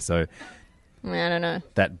this year. So I don't know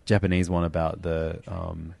that Japanese one about the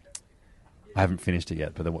I haven't finished it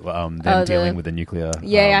yet, but them dealing with the nuclear.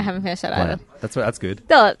 Yeah, I haven't finished that planet. either. That's good.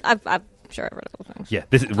 No, I'm sure I've read all the things. Yeah,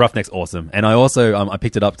 this Roughneck's awesome, and I also I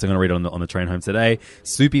picked it up, so I'm going to read it on the train home today.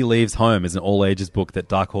 Soupy Leaves Home is an all ages book that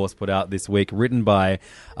Dark Horse put out this week, written by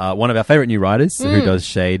one of our favorite new writers who does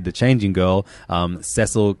Shade, The Changing Girl,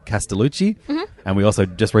 Cecil Castellucci, and we also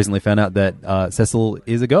just recently found out that Cecil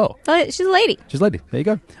is a girl. Oh, she's a lady. She's a lady. There you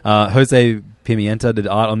go. Jose Pimienta did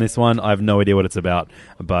art on this one. I have no idea what it's about,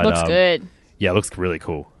 but Looks good. Yeah, it looks really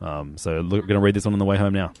cool. So we're going to read this one on the way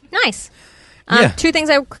home now. Nice. Yeah. Two things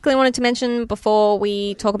I quickly wanted to mention before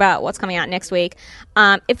we talk about what's coming out next week.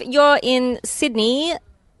 If you're in Sydney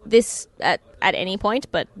at any point,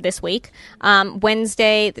 but this week,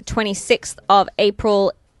 Wednesday, the 26th of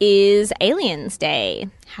April is Aliens Day.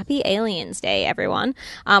 Happy Aliens Day, everyone.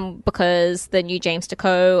 Because the new James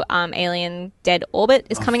Decaux Alien Dead Orbit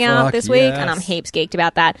is coming out this week, and I'm heaps geeked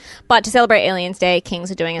about that. But to celebrate Aliens Day, Kings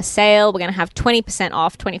are doing a sale. We're going to have 20%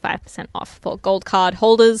 off, 25% off for gold card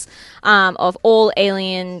holders of all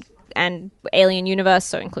Alien and Alien Universe,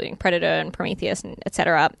 so including Predator and Prometheus and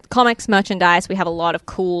etc. Comics, merchandise. We have a lot of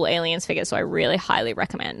cool Aliens figures, so I really highly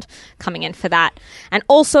recommend coming in for that. And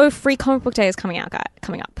also, Free Comic Book Day is coming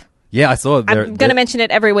up. Yeah, I saw. I'm going to mention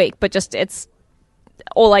it every week, but just it's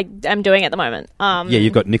all I am doing at the moment. Yeah,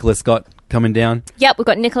 you've got Nicola Scott coming down. Yep, we've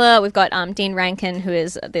got Nicola, we've got Dean Rankin, who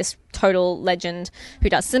is this total legend who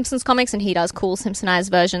does Simpsons comics, and he does cool Simpsonized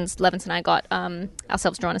versions. Levins and I got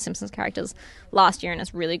ourselves drawn as Simpsons characters last year, and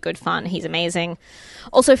it's really good fun. He's amazing.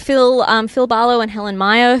 Also, Phil Barlow and Helen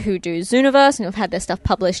Meyer, who do Zooniverse and who've had their stuff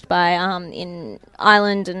published by in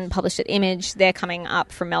Ireland and published at Image. They're coming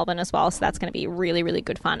up from Melbourne as well, so that's going to be really, really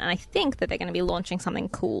good fun. And I think that they're going to be launching something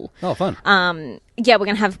cool. Oh, fun. Yeah,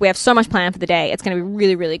 we have so much planned for the day. It's going to be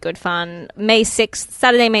really, really good fun.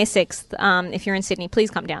 Saturday, May 6th. If you're in Sydney,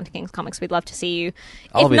 please come down to King's Comics. We'd love to see you.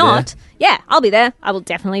 I'll be there. Yeah, I'll be there. I will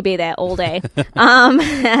definitely be there all day.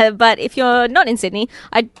 But if you're not in Sydney,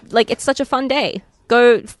 it's such a fun day.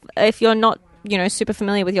 Go if you're not, super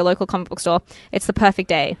familiar with your local comic book store. It's the perfect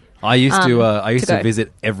day. I used to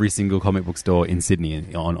visit every single comic book store in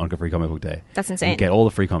Sydney on Free Comic Book Day. That's insane. And get all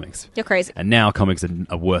the free comics. You're crazy. And now comics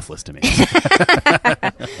are worthless to me.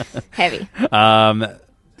 Heavy.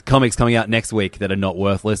 Comics coming out next week that are not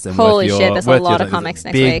worthless. And holy shit, there's a lot of comics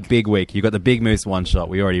next week. Big week. You got the Big Moose one shot.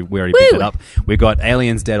 We already picked it up. We got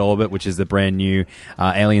Aliens Dead Orbit, which is the brand new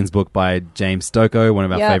Aliens book by James Stocco, one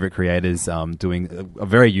of our favorite creators, doing a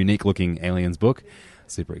very unique looking Aliens book.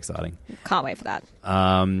 Super exciting. Can't wait for that.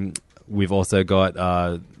 We've also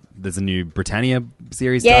got there's a new Britannia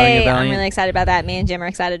series starting at Valiant. I'm really excited about that. Me and Jim are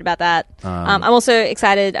excited about that. I'm also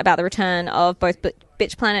excited about the return of both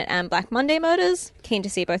Bitch Planet and Black Monday Murders. Keen to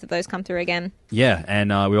see both of those come through again. Yeah, and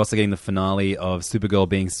we're also getting the finale of Supergirl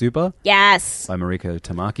Being Super. Yes. By Mariko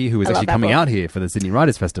Tamaki, who is actually coming out here for the Sydney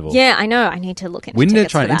Writers Festival. Yeah, I know. I need to look into We need to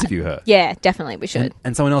tickets try for and that. interview her. Yeah, definitely. We should.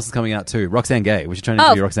 And someone else is coming out too. Roxanne Gay. We should try and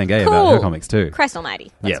interview Roxanne Gay about her comics too. Christ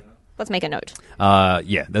almighty. Let's make a note.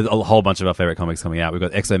 There's a whole bunch of our favorite comics coming out. We've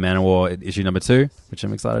got Exo Manowar issue number 2, which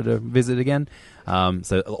I'm excited to visit again.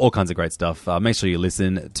 So all kinds of great stuff. Make sure you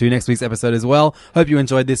listen to next week's episode as well. Hope you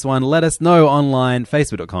enjoyed this one. Let us know online,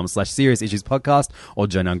 facebook.com/Serious Issues Podcast, or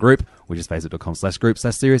join our group, which is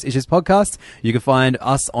facebook.com/group/Serious Issues Podcast. You can find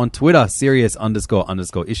us on Twitter.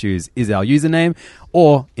 Serious__issues is our username,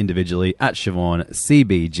 or individually at Siobhan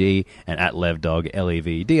CBG and at Levdog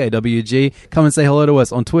LEVDAWG. Come and say hello to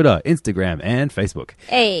us on Twitter, Instagram, and Facebook.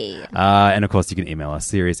 Hey. And of course, you can email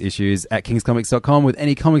us seriousissues@kingscomics.com with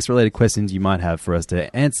any comics related questions you might have for us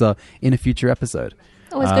to answer in a future episode.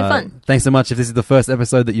 Always good fun. Thanks so much. If this is the first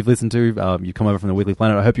episode that you've listened to, you come over from the Weekly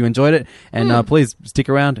Planet. I hope you enjoyed it. And please stick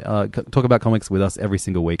around. Talk about comics with us every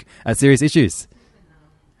single week at Serious Issues.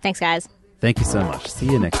 Thanks, guys. Thank you so much. See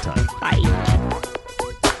you next time. Bye.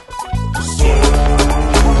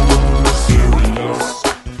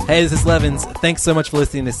 Hey, this is Levins. Thanks so much for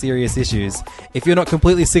listening to Serious Issues. If you're not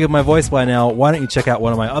completely sick of my voice by now, why don't you check out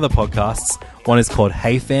one of my other podcasts? One is called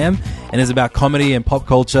Hey Fam, and it's about comedy and pop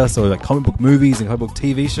culture, so like comic book movies and comic book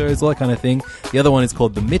TV shows, all that kind of thing. The other one is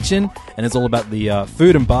called The Mitchin, and it's all about the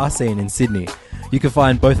food and bar scene in Sydney. You can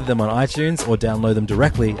find both of them on iTunes or download them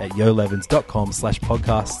directly at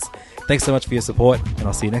yolevins.com/podcasts. Thanks so much for your support, and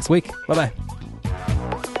I'll see you next week. Bye-bye.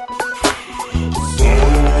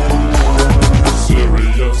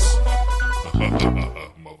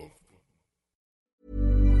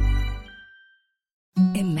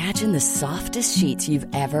 Imagine the softest sheets you've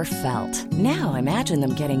ever felt. Now imagine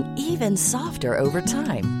them getting even softer over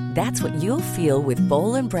time. That's what you'll feel with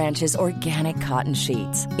Boll & Branch's organic cotton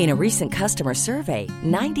sheets. In a recent customer survey,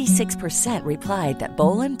 96% replied that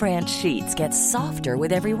Boll & Branch sheets get softer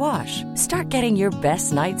with every wash. Start getting your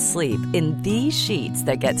best night's sleep in these sheets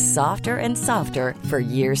that get softer and softer for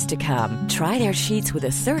years to come. Try their sheets with a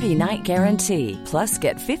 30-night guarantee. Plus,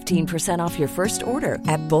 get 15% off your first order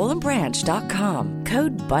at bollandbranch.com.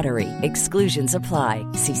 Code BUTTERY. Exclusions apply.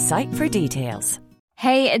 See site for details.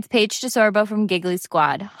 Hey, it's Paige DeSorbo from Giggly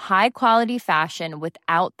Squad. High quality fashion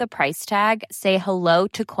without the price tag. Say hello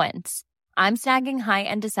to Quince. I'm snagging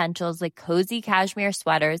high-end essentials like cozy cashmere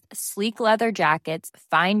sweaters, sleek leather jackets,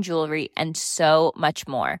 fine jewelry, and so much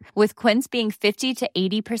more. With Quince being 50 to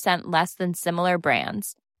 80% less than similar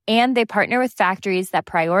brands. And they partner with factories that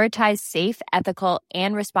prioritize safe, ethical,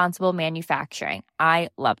 and responsible manufacturing. I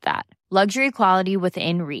love that. Luxury quality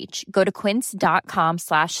within reach. Go to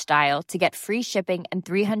quince.com/style to get free shipping and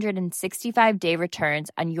 365-day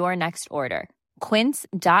returns on your next order.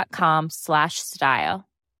 Quince.com/style.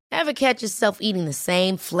 Ever catch yourself eating the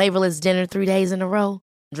same flavorless dinner 3 days in a row?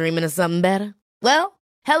 Dreaming of something better? Well,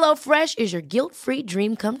 HelloFresh is your guilt-free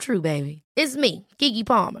dream come true, baby. It's me, Keke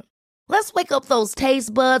Palmer. Let's wake up those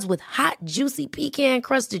taste buds with hot, juicy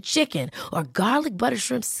pecan-crusted chicken or garlic butter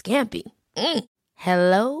shrimp scampi.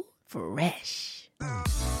 Hello Fresh.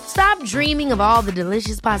 Stop dreaming of all the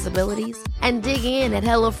delicious possibilities and dig in at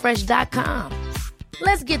HelloFresh.com.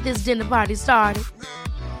 Let's get this dinner party started.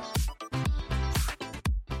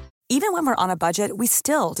 Even when we're on a budget, we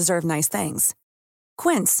still deserve nice things.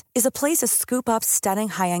 Quince is a place to scoop up stunning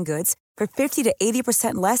high-end goods for 50 to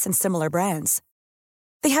 80% less than similar brands.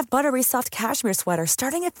 They have buttery soft cashmere sweaters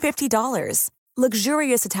starting at $50,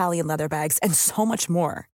 luxurious Italian leather bags, and so much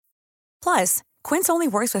more. Plus, Quince only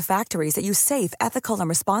works with factories that use safe, ethical, and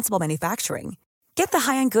responsible manufacturing. Get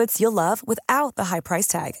the high-end goods you'll love without the high price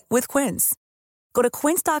tag with Quince. Go to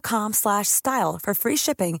quince.com/style for free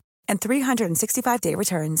shipping and 365-day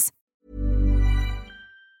returns.